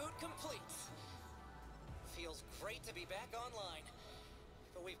 Reboot complete. Feels great to be back online.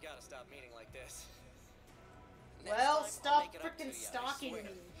 But we've got to stop meeting like this. Next Well, time, I'll stop make it up to frickin' ya, I stalking swear.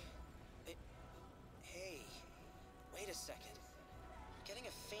 me. Hey, wait a second. I'm getting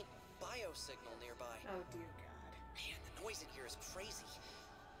a faint biosignal nearby. Oh dear God. Man, the noise in here is crazy.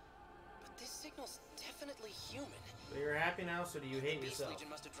 But this signal's definitely human. So you're happy now, so do you hate Beast yourself? Legion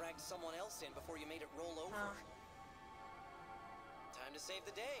must have dragged someone else in before you made it roll over. Huh. Time to save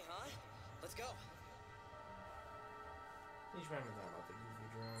the day, huh? Let's go. Please remember that about the goofy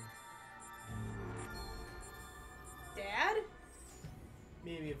drone. Dad?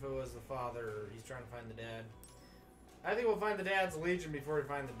 Maybe if it was the father, he's trying to find the dad. I think we'll find the dad's Legion before we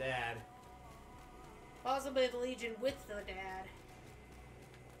find the dad. Possibly the Legion with the dad.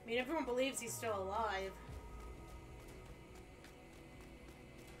 I mean, everyone believes he's still alive.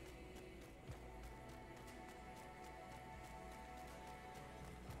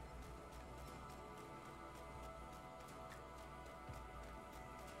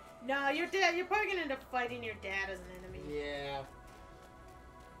 No, your dad. You're probably gonna end up fighting your dad as an enemy. Yeah.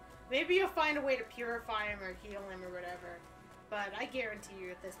 Maybe you'll find a way to purify him or heal him or whatever. But I guarantee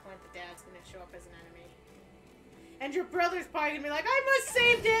you at this point the dad's gonna show up as an enemy. And your brother's probably gonna be like, I must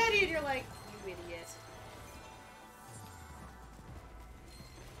save Daddy! And you're like, you idiot.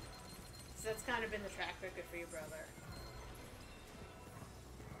 So that's kind of been the track record for your brother.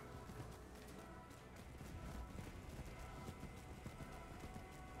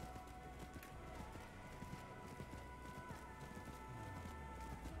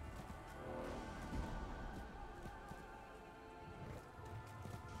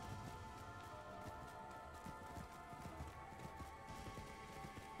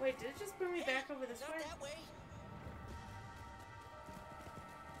 Wait, did it just bring me back over this way? That way.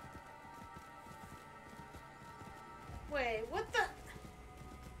 Wait, what the?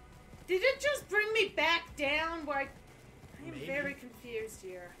 Did it just bring me back down where I'm Maybe. very confused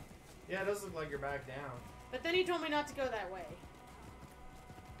here. Yeah, it does look like you're back down. But then he told me not to go that way.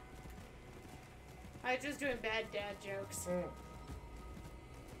 I was just doing bad dad jokes.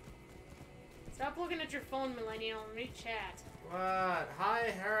 Stop looking at your phone, Millennial, and read chat. What?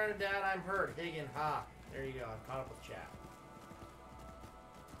 Hi, Dad, I'm hurt. Higgin, ha. There you go, I'm caught up with chat.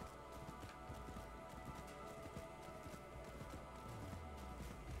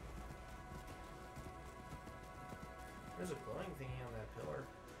 There's a glowing thingy on that pillar.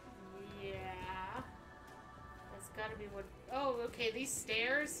 Yeah. That's gotta be what... Oh, okay, these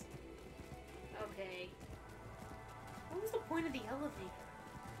stairs? Okay. What was the point of the elevator?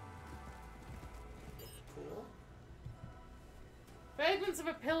 Cool. Fragments of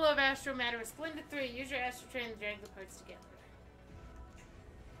a pillow of astral matter. A splendid 3. Use your astral train to drag the parts together.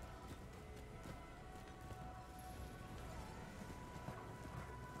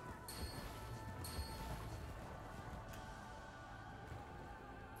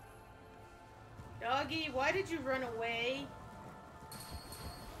 Doggy, why did you run away?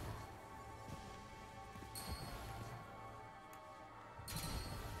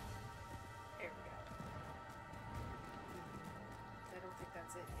 There we go. I don't think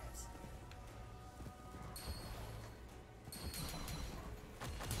that's it yet.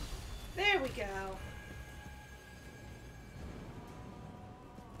 There we go.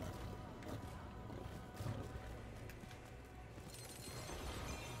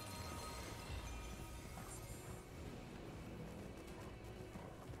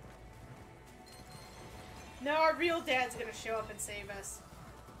 No, our real dad's gonna show up and save us.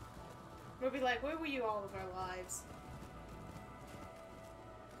 We'll be like, where were you all of our lives?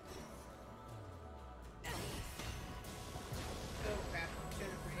 Oh crap, I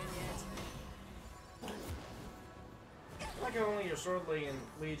shouldn't have ran yet. Like how only your Sword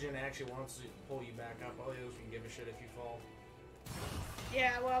Legion actually wants to pull you back up. All the others can give a shit if you fall.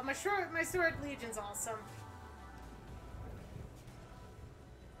 Yeah, well, my Sword Legion's awesome.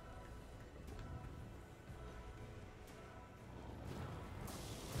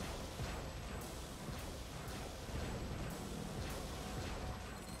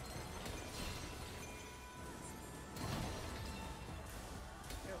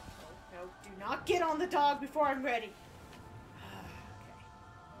 Not get on the dog before I'm ready. Okay.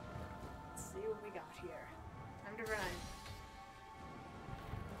 Let's see what we got here. Time to run.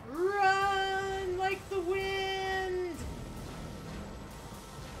 Run like the wind!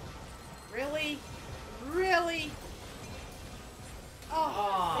 Really? Really?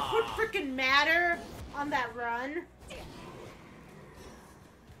 Oh, they put frickin' matter on that run.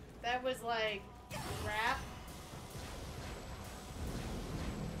 That was like crap.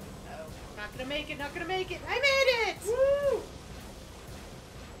 Not gonna make it, not gonna make it. I made it! Woo!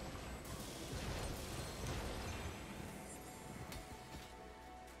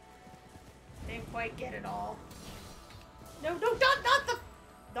 Didn't quite get it all. No,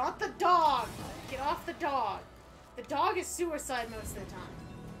 not the dog. Get off the dog. The dog is suicide most of the time.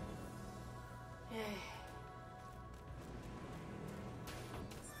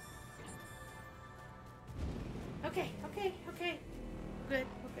 Okay. Good.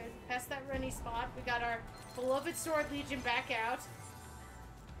 Past that runny spot, we got our beloved Sword Legion back out.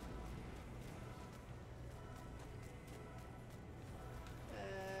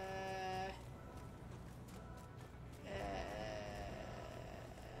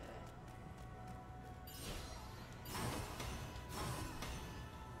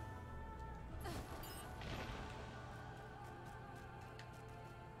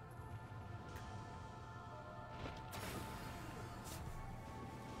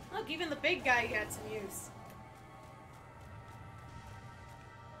 Look, even the big guy got some use.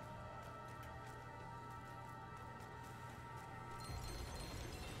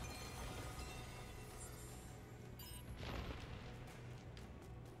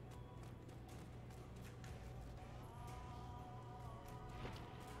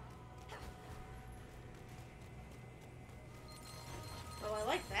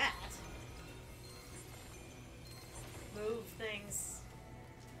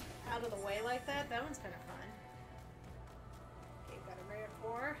 out of the way like that. That one's kind of fun. Okay, got a rare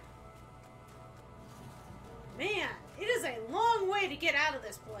core. Man, it is a long way to get out of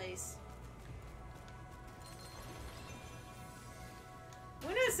this place.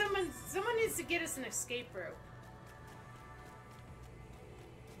 When is someone needs to get us an escape rope.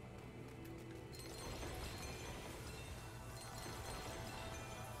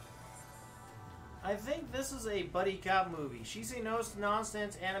 I think this is a buddy cop movie. She's a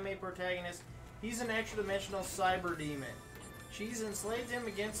no-nonsense anime protagonist. He's an extra-dimensional cyber demon. She's enslaved him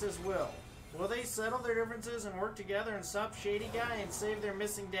against his will. Will they settle their differences and work together and stop Shady Guy and save their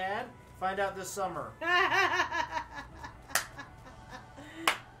missing dad? Find out this summer.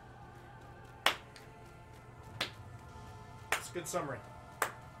 It's a good summary.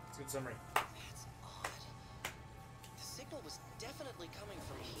 It's a good summary. That's odd. The signal was definitely coming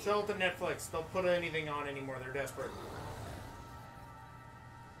from here. Sell it to Netflix. They'll put anything on anymore. They're desperate.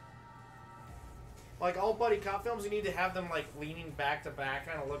 Like all buddy cop films, you need to have them like leaning back to back,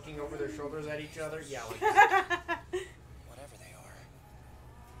 kind of looking over their shoulders at each other. Yeah, like Whatever they are.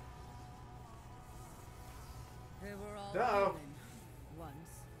 They were all Uh-oh. human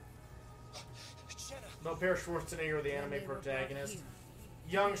once. Jenna. no Per Schwarzenegger, the anime protagonist.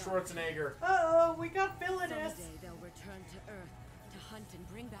 Young Schwarzenegger. Uh-oh, we got villainous. Someday they'll return to Earth to hunt and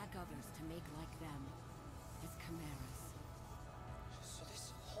bring back others to make like them. As chimeras. So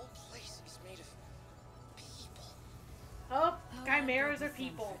this whole place is made of people. Oh, How chimeras are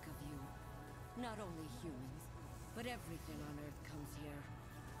people. anthropocentric of you. Not only humans, but everything on Earth comes here.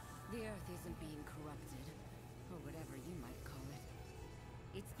 The Earth isn't being corrupted, or whatever you might call it.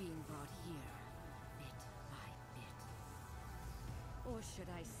 It's being brought here, bit by bit. Or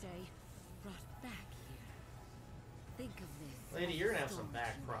should I say, brought back here. Think of this. Lady, as you're a gonna have some storm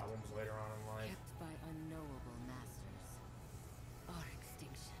back kingdom, problems later on in life. kept by unknowable masters. Our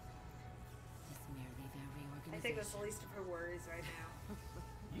extinction is merely their reorganization. I think that's the least of her worries right now.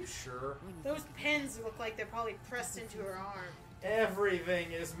 You sure? When you Those think of pins look like they're probably pressed into her arm.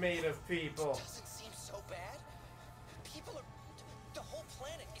 Everything is made of people. Doesn't seem so bad. People are. The whole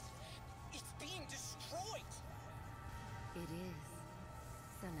planet is. It's being destroyed. it is.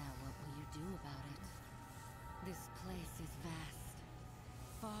 So now what will you do about it? This place is vast,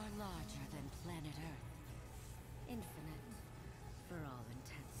 far larger than planet Earth. Infinite, for all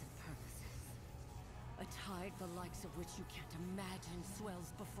intents and purposes. A tide the likes of which you can't imagine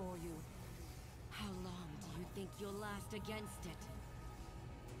swells before you. How long do you think you'll last against it?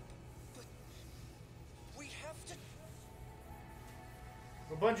 But. We have to.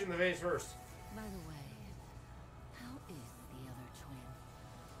 We'll punch you in the face first. By the way, how is the other twin?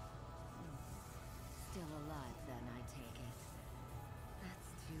 Still alive then, I take it. That's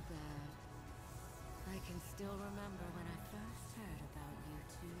too bad. I can still remember when I first heard about you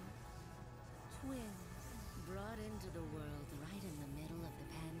two. Twins, brought into the world right in the middle of the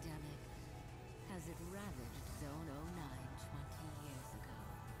pandemic, as it ravaged Zone 09 20 years ago.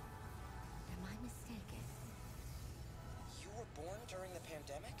 Am I mistaken? You were born during the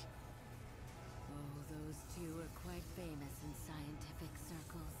pandemic? Oh, those two are quite famous in scientific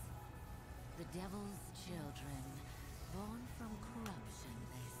circles. The devil's children, born from corruption,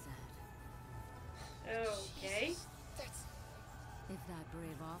 they said. Okay. Jesus, that's. If that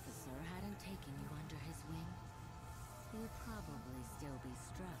brave officer hadn't taken you under his wing, you'd probably still be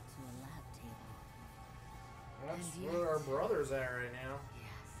strapped to a lab table. That's And where our yet- brother's at right now.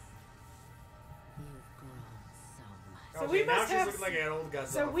 Yes. You've grown so much. So Okay, we now must she's have looking like an old Godzilla.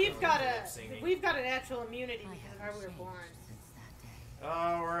 So we've film got lip singing. we've got a natural immunity I because of haven't how we were changed born. since that day.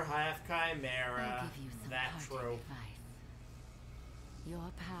 Oh, we're half I'll chimera. give you some That parting trope. advice.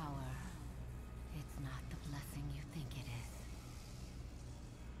 Your power, it's not the blessing you think it is.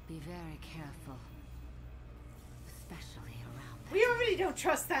 Be very careful, especially around that. We already don't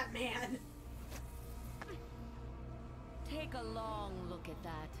trust that man. Take a long look at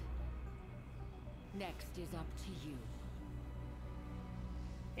that. Next is up to you.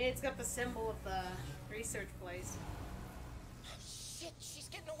 It's got the symbol of the research place. Shit, she's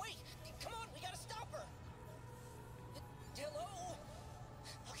getting away! Come on, we gotta stop her! Hello?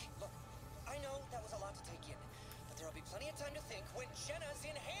 Okay, look, I know that was a lot to take in, but there'll be plenty of time to think when Jenna's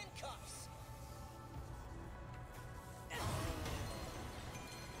in handcuffs!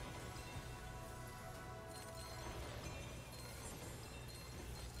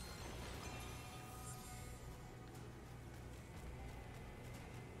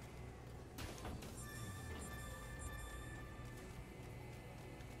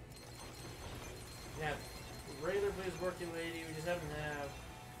 Yeah, regular please working lady. We just happen to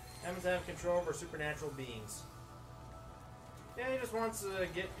have control over supernatural beings. Yeah, he just wants to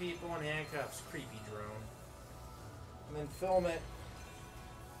get people in handcuffs, creepy drone. And then film it.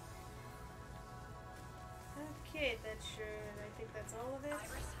 Okay, that's sure. I think that's all of it.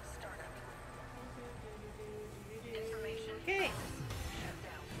 Okay.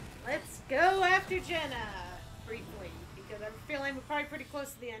 Let's go after Jenna briefly, because I'm feeling we're probably pretty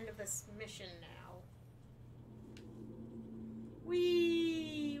close to the end of this mission now.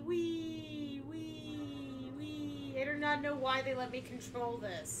 Wee. I do not know why they let me control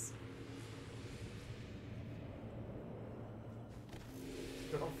this.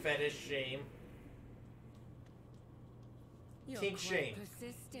 Don't fetish shame. You're Kink quite shame.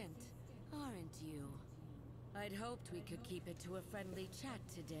 persistent, aren't you? I'd hoped we could keep it to a friendly chat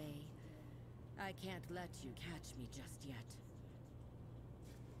today. I can't let you catch me just yet.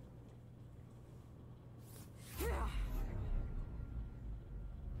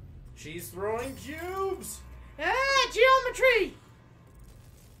 She's throwing cubes! Ah, geometry!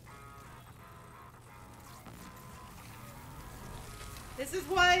 This is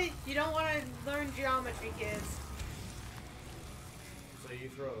why you don't want to learn geometry, kids. So you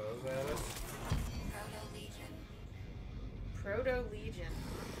throw those at us? Proto-Legion. Proto-Legion.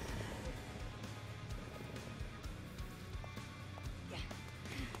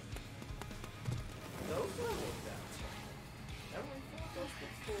 Those leveled that. Haven't we fought those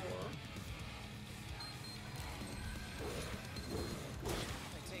before?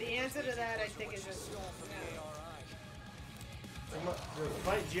 The answer to that, I think, is just... To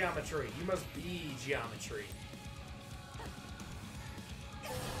fight geometry, you must be geometry.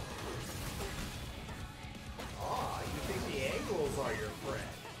 Ah, you think the angles are your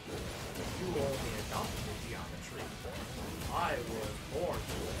friend. You only adopted geometry. I was born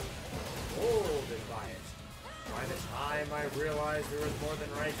to it, molded by it. By the time I realized there was more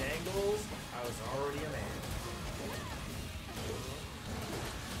than right angles, I was already a man.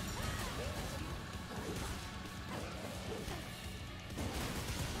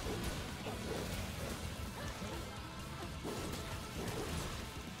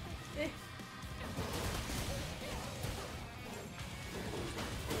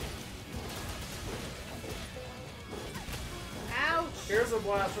 Here's a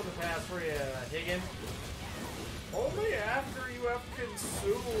blast from the past for you, Higgin. Only after you have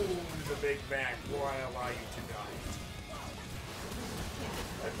consumed the Big Mac will I allow you to diet.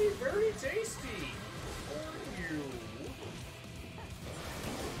 That'd be very tasty for you.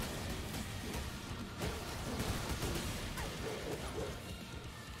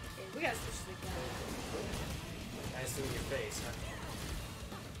 Okay, we gotta switch the gun. Nice in your face, huh?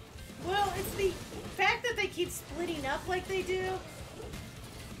 Well, it's the fact that they keep splitting up like they do.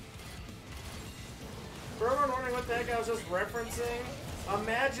 For everyone wondering what the heck I was just referencing,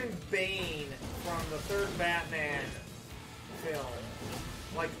 imagine Bane from the third Batman film,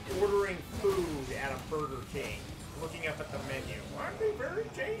 like ordering food at a Burger King, looking up at the menu. Aren't they very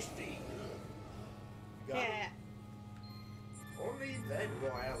tasty? Got Yeah. it. Only then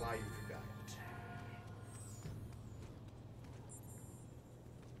will I allow you to diet.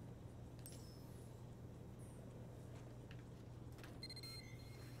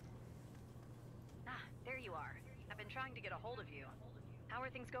 There you are. I've been trying to get a hold of you. How are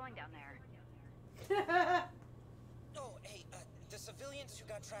things going down there? Oh, hey, the civilians who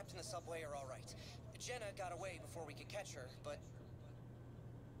got trapped in the subway are all right. Jenna got away before we could catch her, but...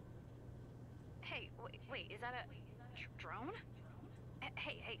 Hey, wait, is that a drone?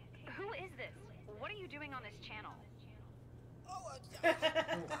 Hey, who is this? What are you doing on this channel? Oh,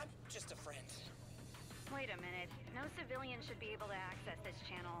 I'm just a friend. Wait a minute. No civilian should be able to access this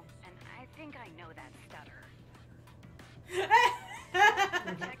channel, and I think I know that stutter.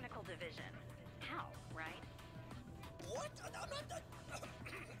 The technical division. Hal, right? What? I'm not...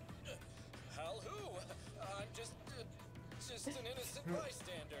 Hal who? I'm just an innocent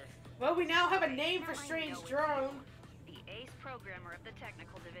bystander. Well, we now have a name for Strange Drone. The ace programmer of the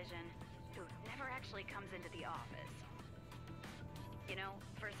technical division, who never actually comes into the office. You know,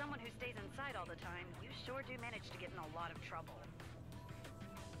 for someone who stays inside all the time, you sure do manage to get in a lot of trouble.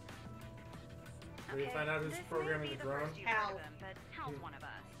 Did we find out who's programming the drone? Hal. Him, but Hal's one of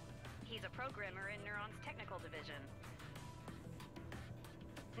us. He's a programmer in Neuron's technical division.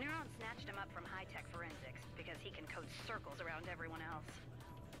 Neuron snatched him up from high-tech forensics because he can code circles around everyone else.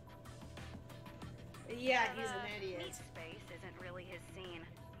 Yeah, he's an idiot. Meat space isn't really his scene.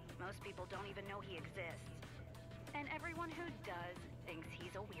 Most people don't even know he exists. And everyone who does thinks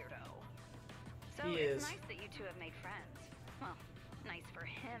he's a weirdo. So it's nice that you two have made friends. Well, nice for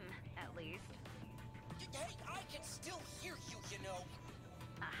him, at least. Hey, I can still hear you, you know.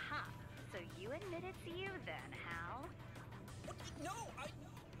 Aha. So you admit it's you then, Hal? No,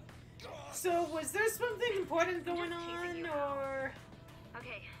 So, was there something important going on, or...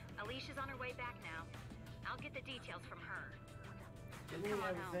 Okay, Alicia's on her way back now. I'll get the details from her. Didn't we Come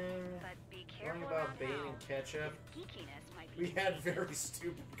have on a home, thing but be talking careful about around bait home. and ketchup? Geekiness might be. We had very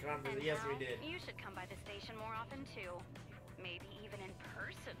stupid conversations. Yes, we did. You should come by the station more often too. Maybe even in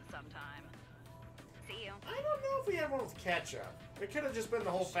person sometime. See you. I don't know if we had one with ketchup. It could have just been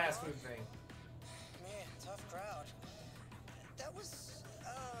the whole fast food thing. Man, tough crowd. That was,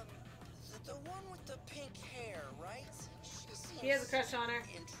 the one with the pink hair, right? She seems He has a crush on her.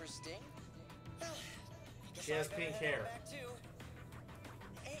 interesting. She has pink hair. Back too.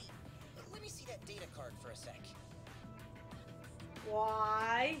 Hey, let me see that data card for a sec.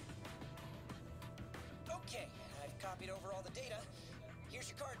 Why? Okay, I've copied over all the data. Here's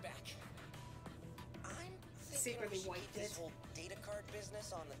your card back. I'm thinking Secretly we should wiped keep this it. whole data card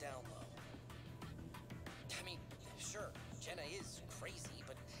business on the down low. I mean, sure, Jenna is crazy,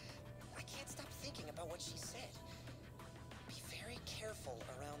 but I can't stop thinking about what she said. Be very careful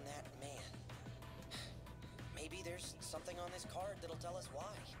around that man. Maybe there's something on this card that'll tell us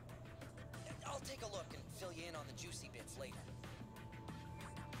why. I'll take a look and fill you in on the juicy bits later.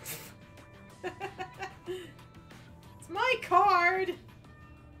 It's my card!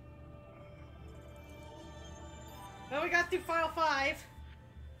 Well, we got through file 5.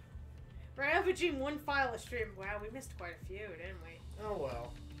 We're averaging 1 file a stream. Wow, we missed quite a few, didn't we? Oh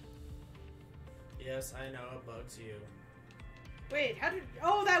well. Yes, I know it bugs you. Wait, how did...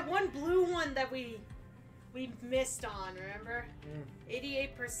 Oh, that one blue one that we missed on, remember?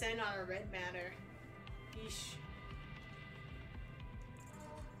 88% on our red matter. Yeesh.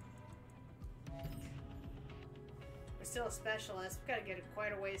 We're still a specialist. We've got to get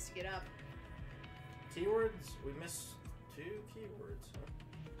quite a ways to get up. Keywords? We missed 2 keywords. Huh?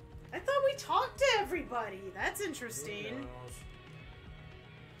 I thought we talked to everybody. That's interesting. Who knows?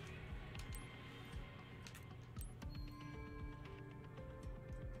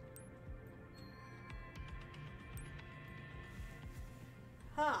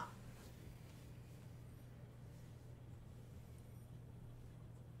 Huh.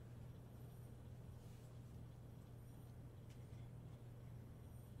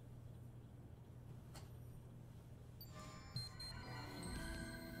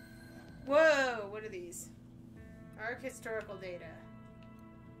 Whoa, what are these? Arc historical data.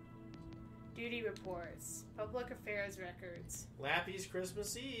 Duty reports. Public affairs records. Lappy's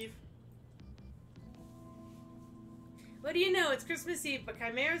Christmas Eve. What do you know? It's Christmas Eve, but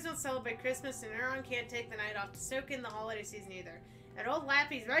Chimeras don't celebrate Christmas, and Neuron can't take the night off to soak in the holiday season either. And old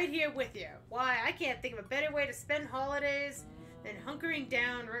Lappy's right here with you. Why, I can't think of a better way to spend holidays than hunkering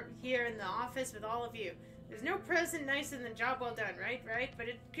down here in the office with all of you. There's no present nicer than job well done, right? Right? But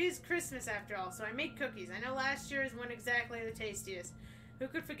it is Christmas after all, so I make cookies. I know last year's weren't exactly the tastiest. Who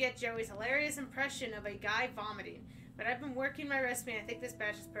could forget Joey's hilarious impression of a guy vomiting? But I've been working my recipe, and I think this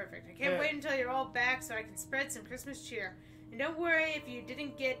batch is perfect. I can't wait until you're all back so I can spread some Christmas cheer. And don't worry if you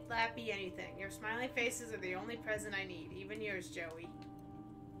didn't get Lappy anything. Your smiling faces are the only present I need. Even yours, Joey.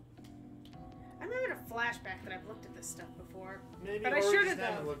 I'm having a flashback that I've looked at this stuff before. Maybe but I should have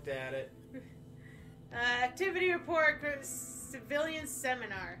never looked at it. Activity report, civilian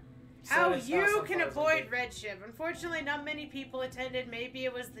seminar. How you can avoid Redshift. Unfortunately, not many people attended. Maybe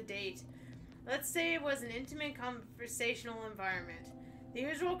it was the date. Let's say it was an intimate conversational environment. The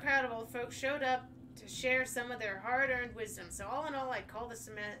usual crowd of old folks showed up to share some of their hard-earned wisdom. So all in all, I'd call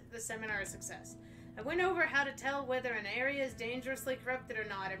the seminar a success. I went over how to tell whether an area is dangerously corrupted or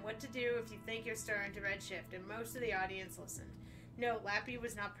not, and what to do if you think you're starting to Redshift, and most of the audience listened. No, Lappy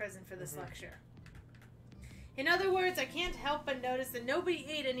was not present for this lecture. In other words, I can't help but notice that nobody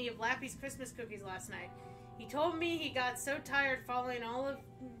ate any of Lappy's Christmas cookies last night. He told me he got so tired following all of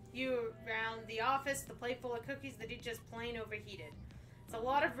you around the office, the plate full of cookies, that he just plain overheated. It's a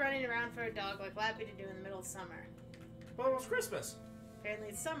lot of running around for a dog like Lappy to do in the middle of summer. Well, it was Christmas. Apparently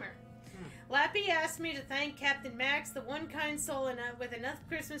it's summer. Lappy asked me to thank Captain Max, the one kind soul with enough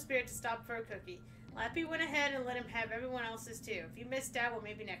Christmas spirit to stop for a cookie. Lappy went ahead and let him have everyone else's too. If you missed out, well,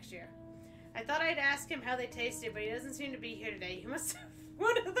 maybe next year. I thought I'd ask him how they tasted, but he doesn't seem to be here today. He must have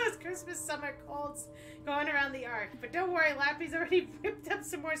one of those Christmas summer colds going around the arc. But don't worry, Lappy's already whipped up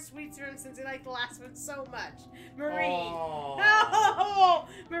some more sweets for him since he liked the last one so much. Marie. Aww. Oh,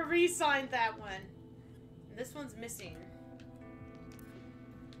 Marie signed that one. And this one's missing.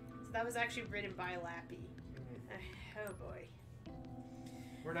 So that was actually written by Lappy. Oh boy.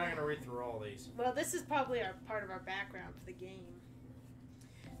 We're not going to read through all these. Well, this is probably part of our background for the game.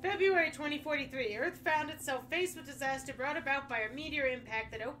 February 2043. Earth found itself faced with disaster brought about by a meteor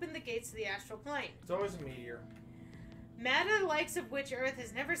impact that opened the gates to the astral plane. It's always a meteor. Matter the likes of which Earth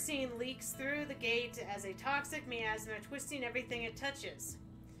has never seen leaks through the gate as a toxic miasma, twisting everything it touches.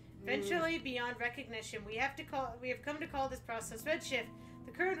 Eventually, beyond recognition, we have come to call this process redshift.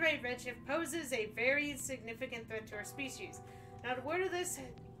 The current rate redshift poses a very significant threat to our species. Now, the word of this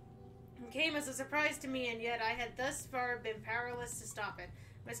came as a surprise to me, and yet I had thus far been powerless to stop it.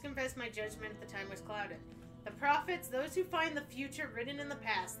 I must confess my judgment at the time was clouded. The prophets, those who find the future written in the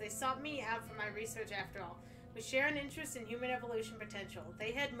past, they sought me out for my research after all. We share an interest in human evolution potential.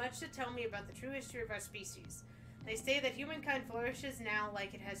 They had much to tell me about the true history of our species. They say that humankind flourishes now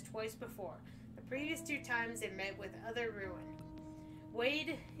like it has twice before. The previous 2 times it met with utter ruin.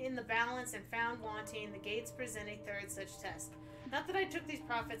 Weighed in the balance and found wanting, the gates present a third such test. Not that I took these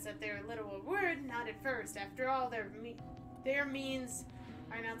prophets at their literal word, not at first. After all, their means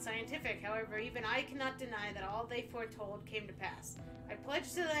are not scientific. However, even I cannot deny that all they foretold came to pass. I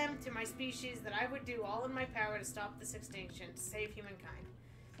pledged to them, to my species, that I would do all in my power to stop this extinction, to save humankind.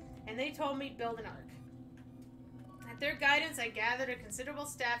 And they told me, build an ark. At their guidance, I gathered a considerable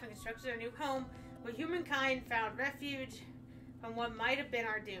staff and constructed a new home where humankind found refuge from what might have been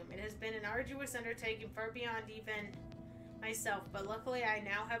our doom. It has been an arduous undertaking far beyond even myself, but luckily I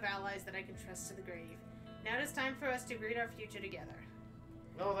now have allies that I can trust to the grave. Now it is time for us to greet our future together.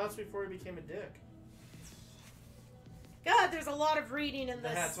 No, that's before he became a dick. God, there's a lot of reading in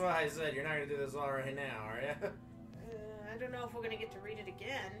this. That's why I said you're not going to do this all right now, are you? I don't know if we're going to get to read it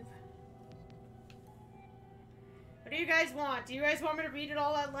again. What do you guys want? Do you guys want me to read it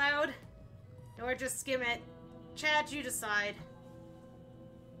all out loud? Or just skim it? Chat, you decide.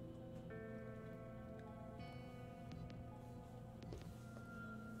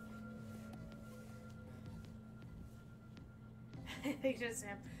 I think just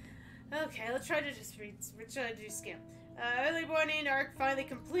him. Okay, let's try to just read. Let's try to do skim. Early morning, arc finally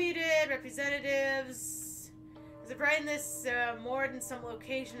completed. Representatives. As of writing this, moored in some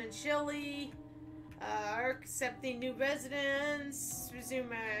location in Chile. Arc accepting new residents.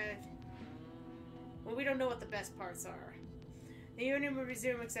 Resume. Well, we don't know what the best parts are. The union will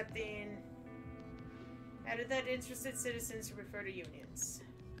resume accepting. Added that interested citizens refer to unions.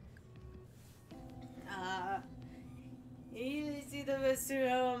 Easy to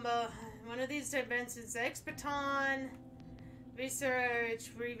assume one of these dimensions, the Expaton.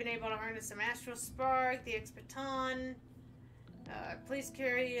 Research, we're even able to harness some Astral Spark, the Expaton. Police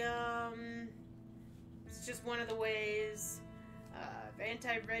carry, it's just one of the ways.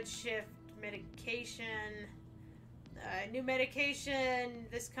 Anti-redshift medication. New medication,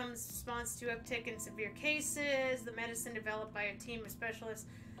 this comes in response to uptick in severe cases. The medicine developed by a team of specialists.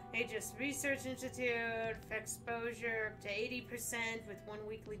 Aegis Research Institute, exposure up to 80% with 1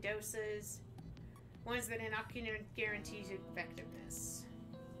 weekly doses. Ones that inoculate guarantees effectiveness.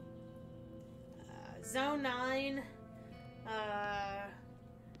 Zone 9,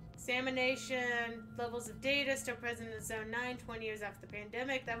 examination, levels of data still present in Zone 9, 20 years after the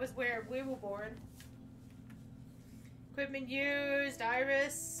pandemic. That was where we were born. Equipment used,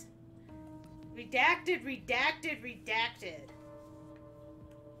 Iris. Redacted, redacted, redacted.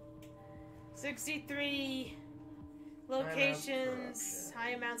 63 locations, high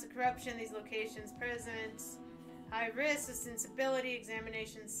amounts of corruption, these locations present. High risk, instability,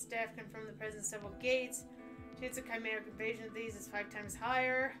 examinations, staff confirm the presence of several gates. Chance of chimeric invasion of these is 5 times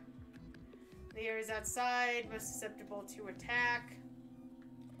higher. The areas outside, most susceptible to attack.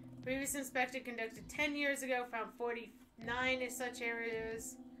 Previous inspection conducted 10 years ago, found 49 of such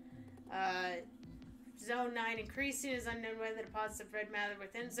areas. Zone 9 increasing, is unknown whether the deposits of red matter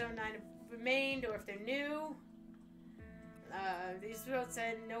within Zone 9 have remained or if they're new. These results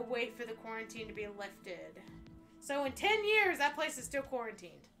said no wait for the quarantine to be lifted. So in 10 years, that place is still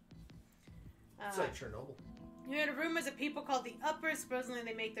quarantined. It's like Chernobyl. You heard rumors of people called the Uppers. Supposedly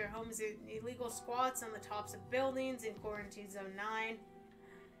they make their homes illegal squats on the tops of buildings in Quarantine Zone 9.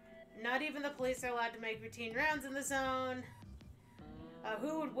 Not even the police are allowed to make routine rounds in the zone.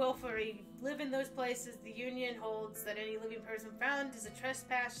 Who would willfully live in those places? The Union holds that any living person found is a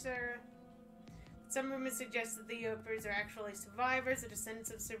trespasser. Some rumors suggest that the Uppers are actually survivors, the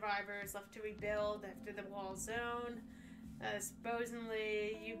descendants of survivors left to rebuild after the wall zone.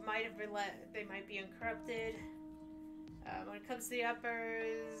 Supposedly, they might be uncorrupted. When it comes to the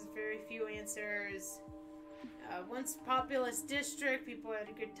Uppers, very few answers. Once populous district, people had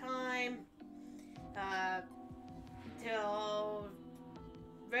a good time. Till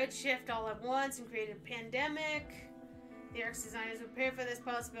redshift all at once and created a pandemic. The Ark's designers were prepared for this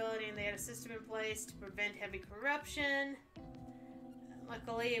possibility and they had a system in place to prevent heavy corruption.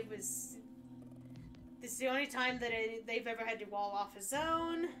 Luckily, this is the only time that they've ever had to wall off a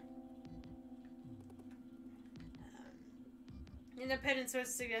zone. Independent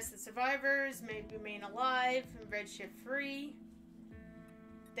sources suggest that survivors may remain alive and redshift free.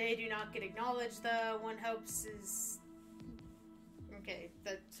 They do not get acknowledged, though. One hopes is... Okay,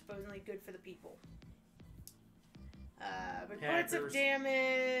 that's supposedly good for the people. Reports of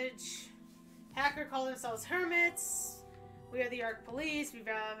damage. Hacker call themselves hermits. We are the Ark Police.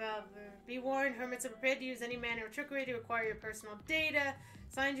 Be warned, hermits are prepared to use any manner of trickery to acquire your personal data.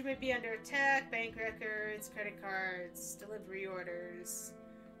 Signs you may be under attack, bank records, credit cards, delivery orders,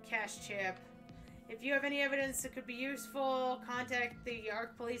 cash chip. If you have any evidence that could be useful, contact the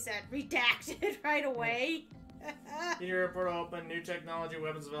Ark Police at redacted right away. Your report open. New technology,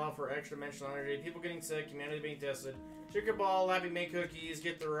 weapons available for extra-dimensional energy, people getting sick, humanity being tested. Sugar ball, lappy make cookies,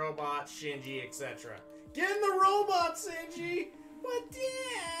 get the robot, Shinji, etc. Get in the robot, Shinji! But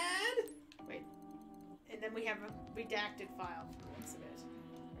Dad! Wait. And then we have a redacted file for the looks of it.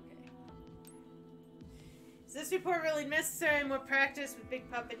 Okay. Is this report really necessary? More practice with Big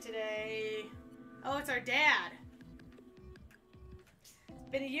Puppet today. Oh, it's our dad.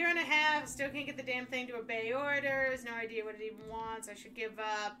 Been a year and a half, still can't get the damn thing to obey orders. No idea what it even wants. I should give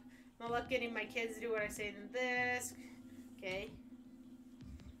up. No luck getting my kids to do what I say than this. Okay.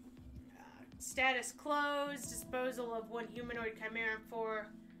 Status closed. Disposal of one humanoid chimera for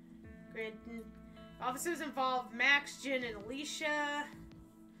Granton. Officers involved Max, Jin, and Alicia.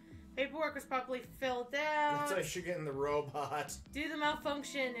 Paperwork was properly filled out. Looks like she's getting the robot. Due to the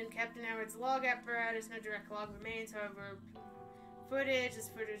malfunction in Captain Howard's log apparatus, no direct log remains. However, this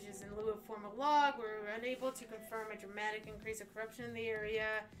footage is in lieu of formal log. We're unable to confirm a dramatic increase of corruption in the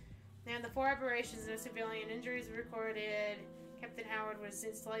area. And the 4 operations, no civilian injuries were recorded. Captain Howard was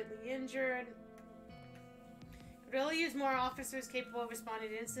slightly injured. Could really use more officers capable of responding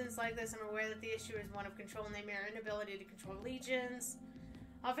to incidents like this. I'm aware that the issue is one of control and their mere inability to control legions.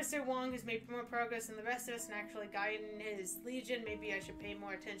 Officer Wong has made more progress than the rest of us in actually guiding his legion. Maybe I should pay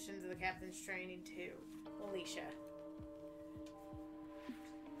more attention to the captain's training too. Alicia.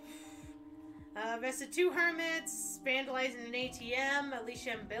 Arrested 2 hermits, vandalizing an ATM,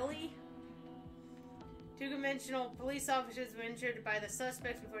 Alicia and Billy. 2-dimensional police officers were injured by the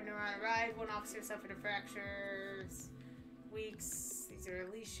suspects before Neuron arrived. 1 officer suffered a fracture. Weeks. These are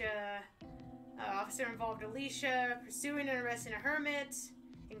Alicia. Officer involved Alicia, pursuing and arresting a hermit.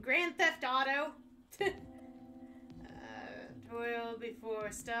 In Grand Theft Auto. Toil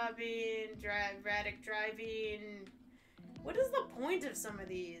before stopping, erratic driving. What is the point of some of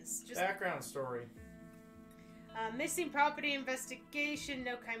these? Just background story. Missing property investigation,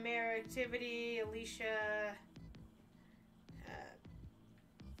 no chimera activity, Alicia.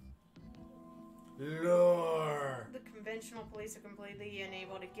 Lore. The conventional police are completely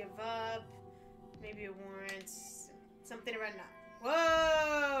unable to give up. Maybe a warrant. Something around that.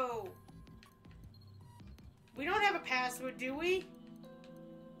 Whoa! We don't have a password, do we?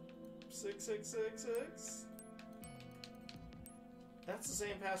 6666. That's the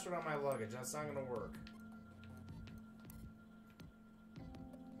same password on my luggage. That's not gonna work.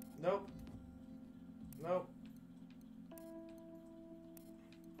 Nope. Nope.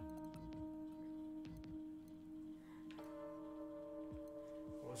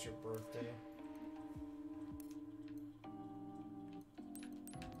 What's your birthday?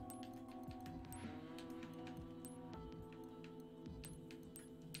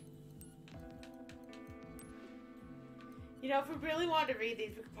 You know, if we really wanted to read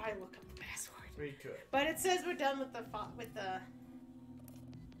these, we could probably look up the password. We could. But it says we're done with the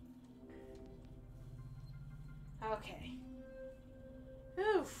Okay.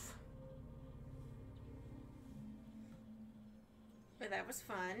 Oof. But that was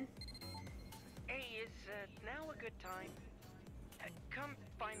fun. Hey, is now a good time? Come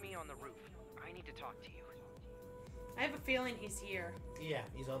find me on the roof. I need to talk to you. I have a feeling he's here. Yeah,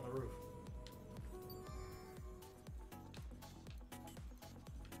 he's on the roof.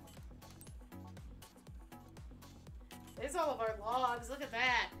 There's all of our logs. Look at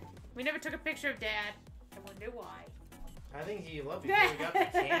that. We never took a picture of Dad. I wonder why. I think he loved before we got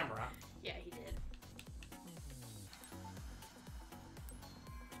the camera. Yeah, he did.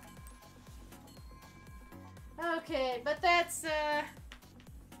 Okay, but that's, the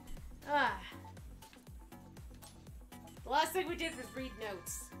last thing we did was read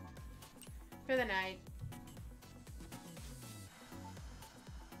notes for the night.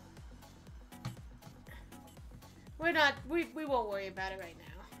 We're not, we won't worry about it right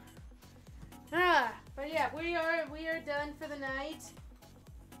now. But yeah, we are done for the night.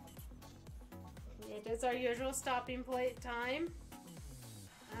 It is our usual stopping plate time.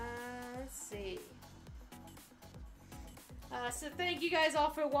 Let's see. So thank you guys all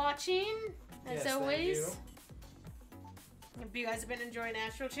for watching, as always. If you guys have been enjoying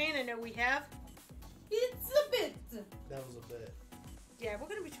Astral Chain, I know we have. It's a bit. That was a bit. Yeah, we're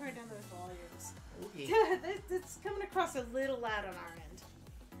gonna be turning down those volumes. Okay. It's coming across a little loud on our end.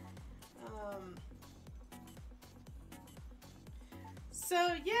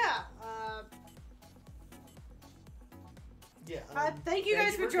 So yeah. Thank you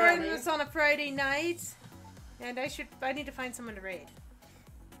guys for joining us on a Friday night. And I need to find someone to raid.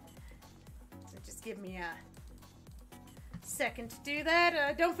 So just give me a second to do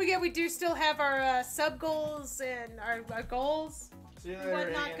that. Don't forget we do still have our sub goals and our goals and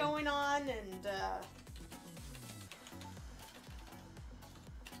whatnot going on, and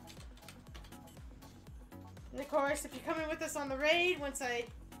of course if you're coming with us on the raid, once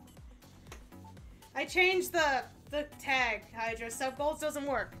I changed the tag, Hydra, sub goals doesn't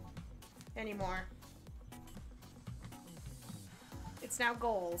work anymore. It's now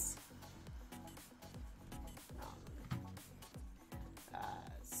goals.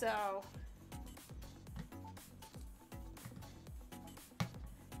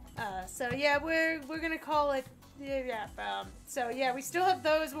 So yeah, we're gonna call it so yeah, we still have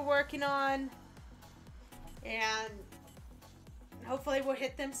those we're working on, and hopefully we'll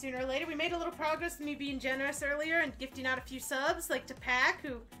hit them sooner or later. We made a little progress with me being generous earlier and gifting out a few subs, like to Pack,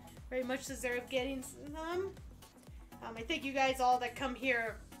 who very much deserve getting them. I thank you guys all that come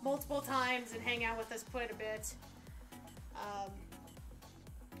here multiple times and hang out with us quite a bit.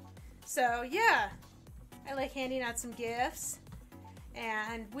 So yeah, I like handing out some gifts,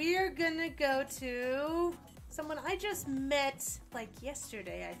 and we're gonna go to someone I just met like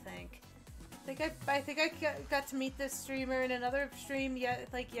yesterday. I think I got to meet this streamer in another stream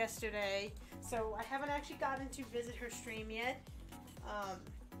like yesterday. So I haven't actually gotten to visit her stream yet.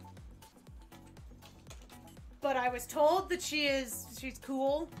 But I was told that she's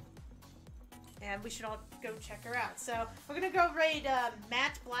cool, and we should all go check her out. So we're gonna go raid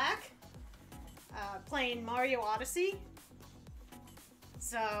Matt Black, playing Mario Odyssey.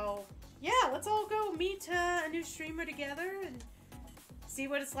 So yeah, let's all go meet a new streamer together and see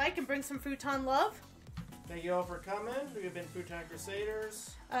what it's like and bring some Futon love. Thank you all for coming. We have been Futon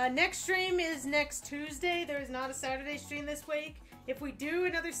Crusaders. Next stream is next Tuesday. There is not a Saturday stream this week. If we do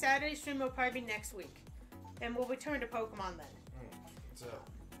another Saturday stream, it'll probably be next week. And we'll return to Pokemon then.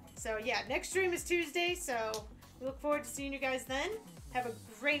 So yeah, next stream is Tuesday, so we look forward to seeing you guys then. Have a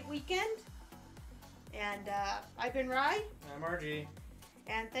great weekend. And I've been Rai. I'm RG.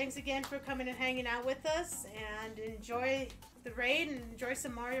 And thanks again for coming and hanging out with us. And enjoy the raid and enjoy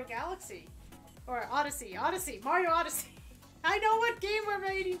some Mario Galaxy. Or Odyssey. Mario Odyssey. I know what game we're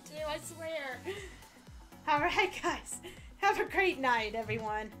raiding to, I swear. Alright guys. Have a great night,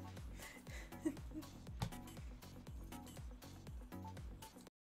 everyone.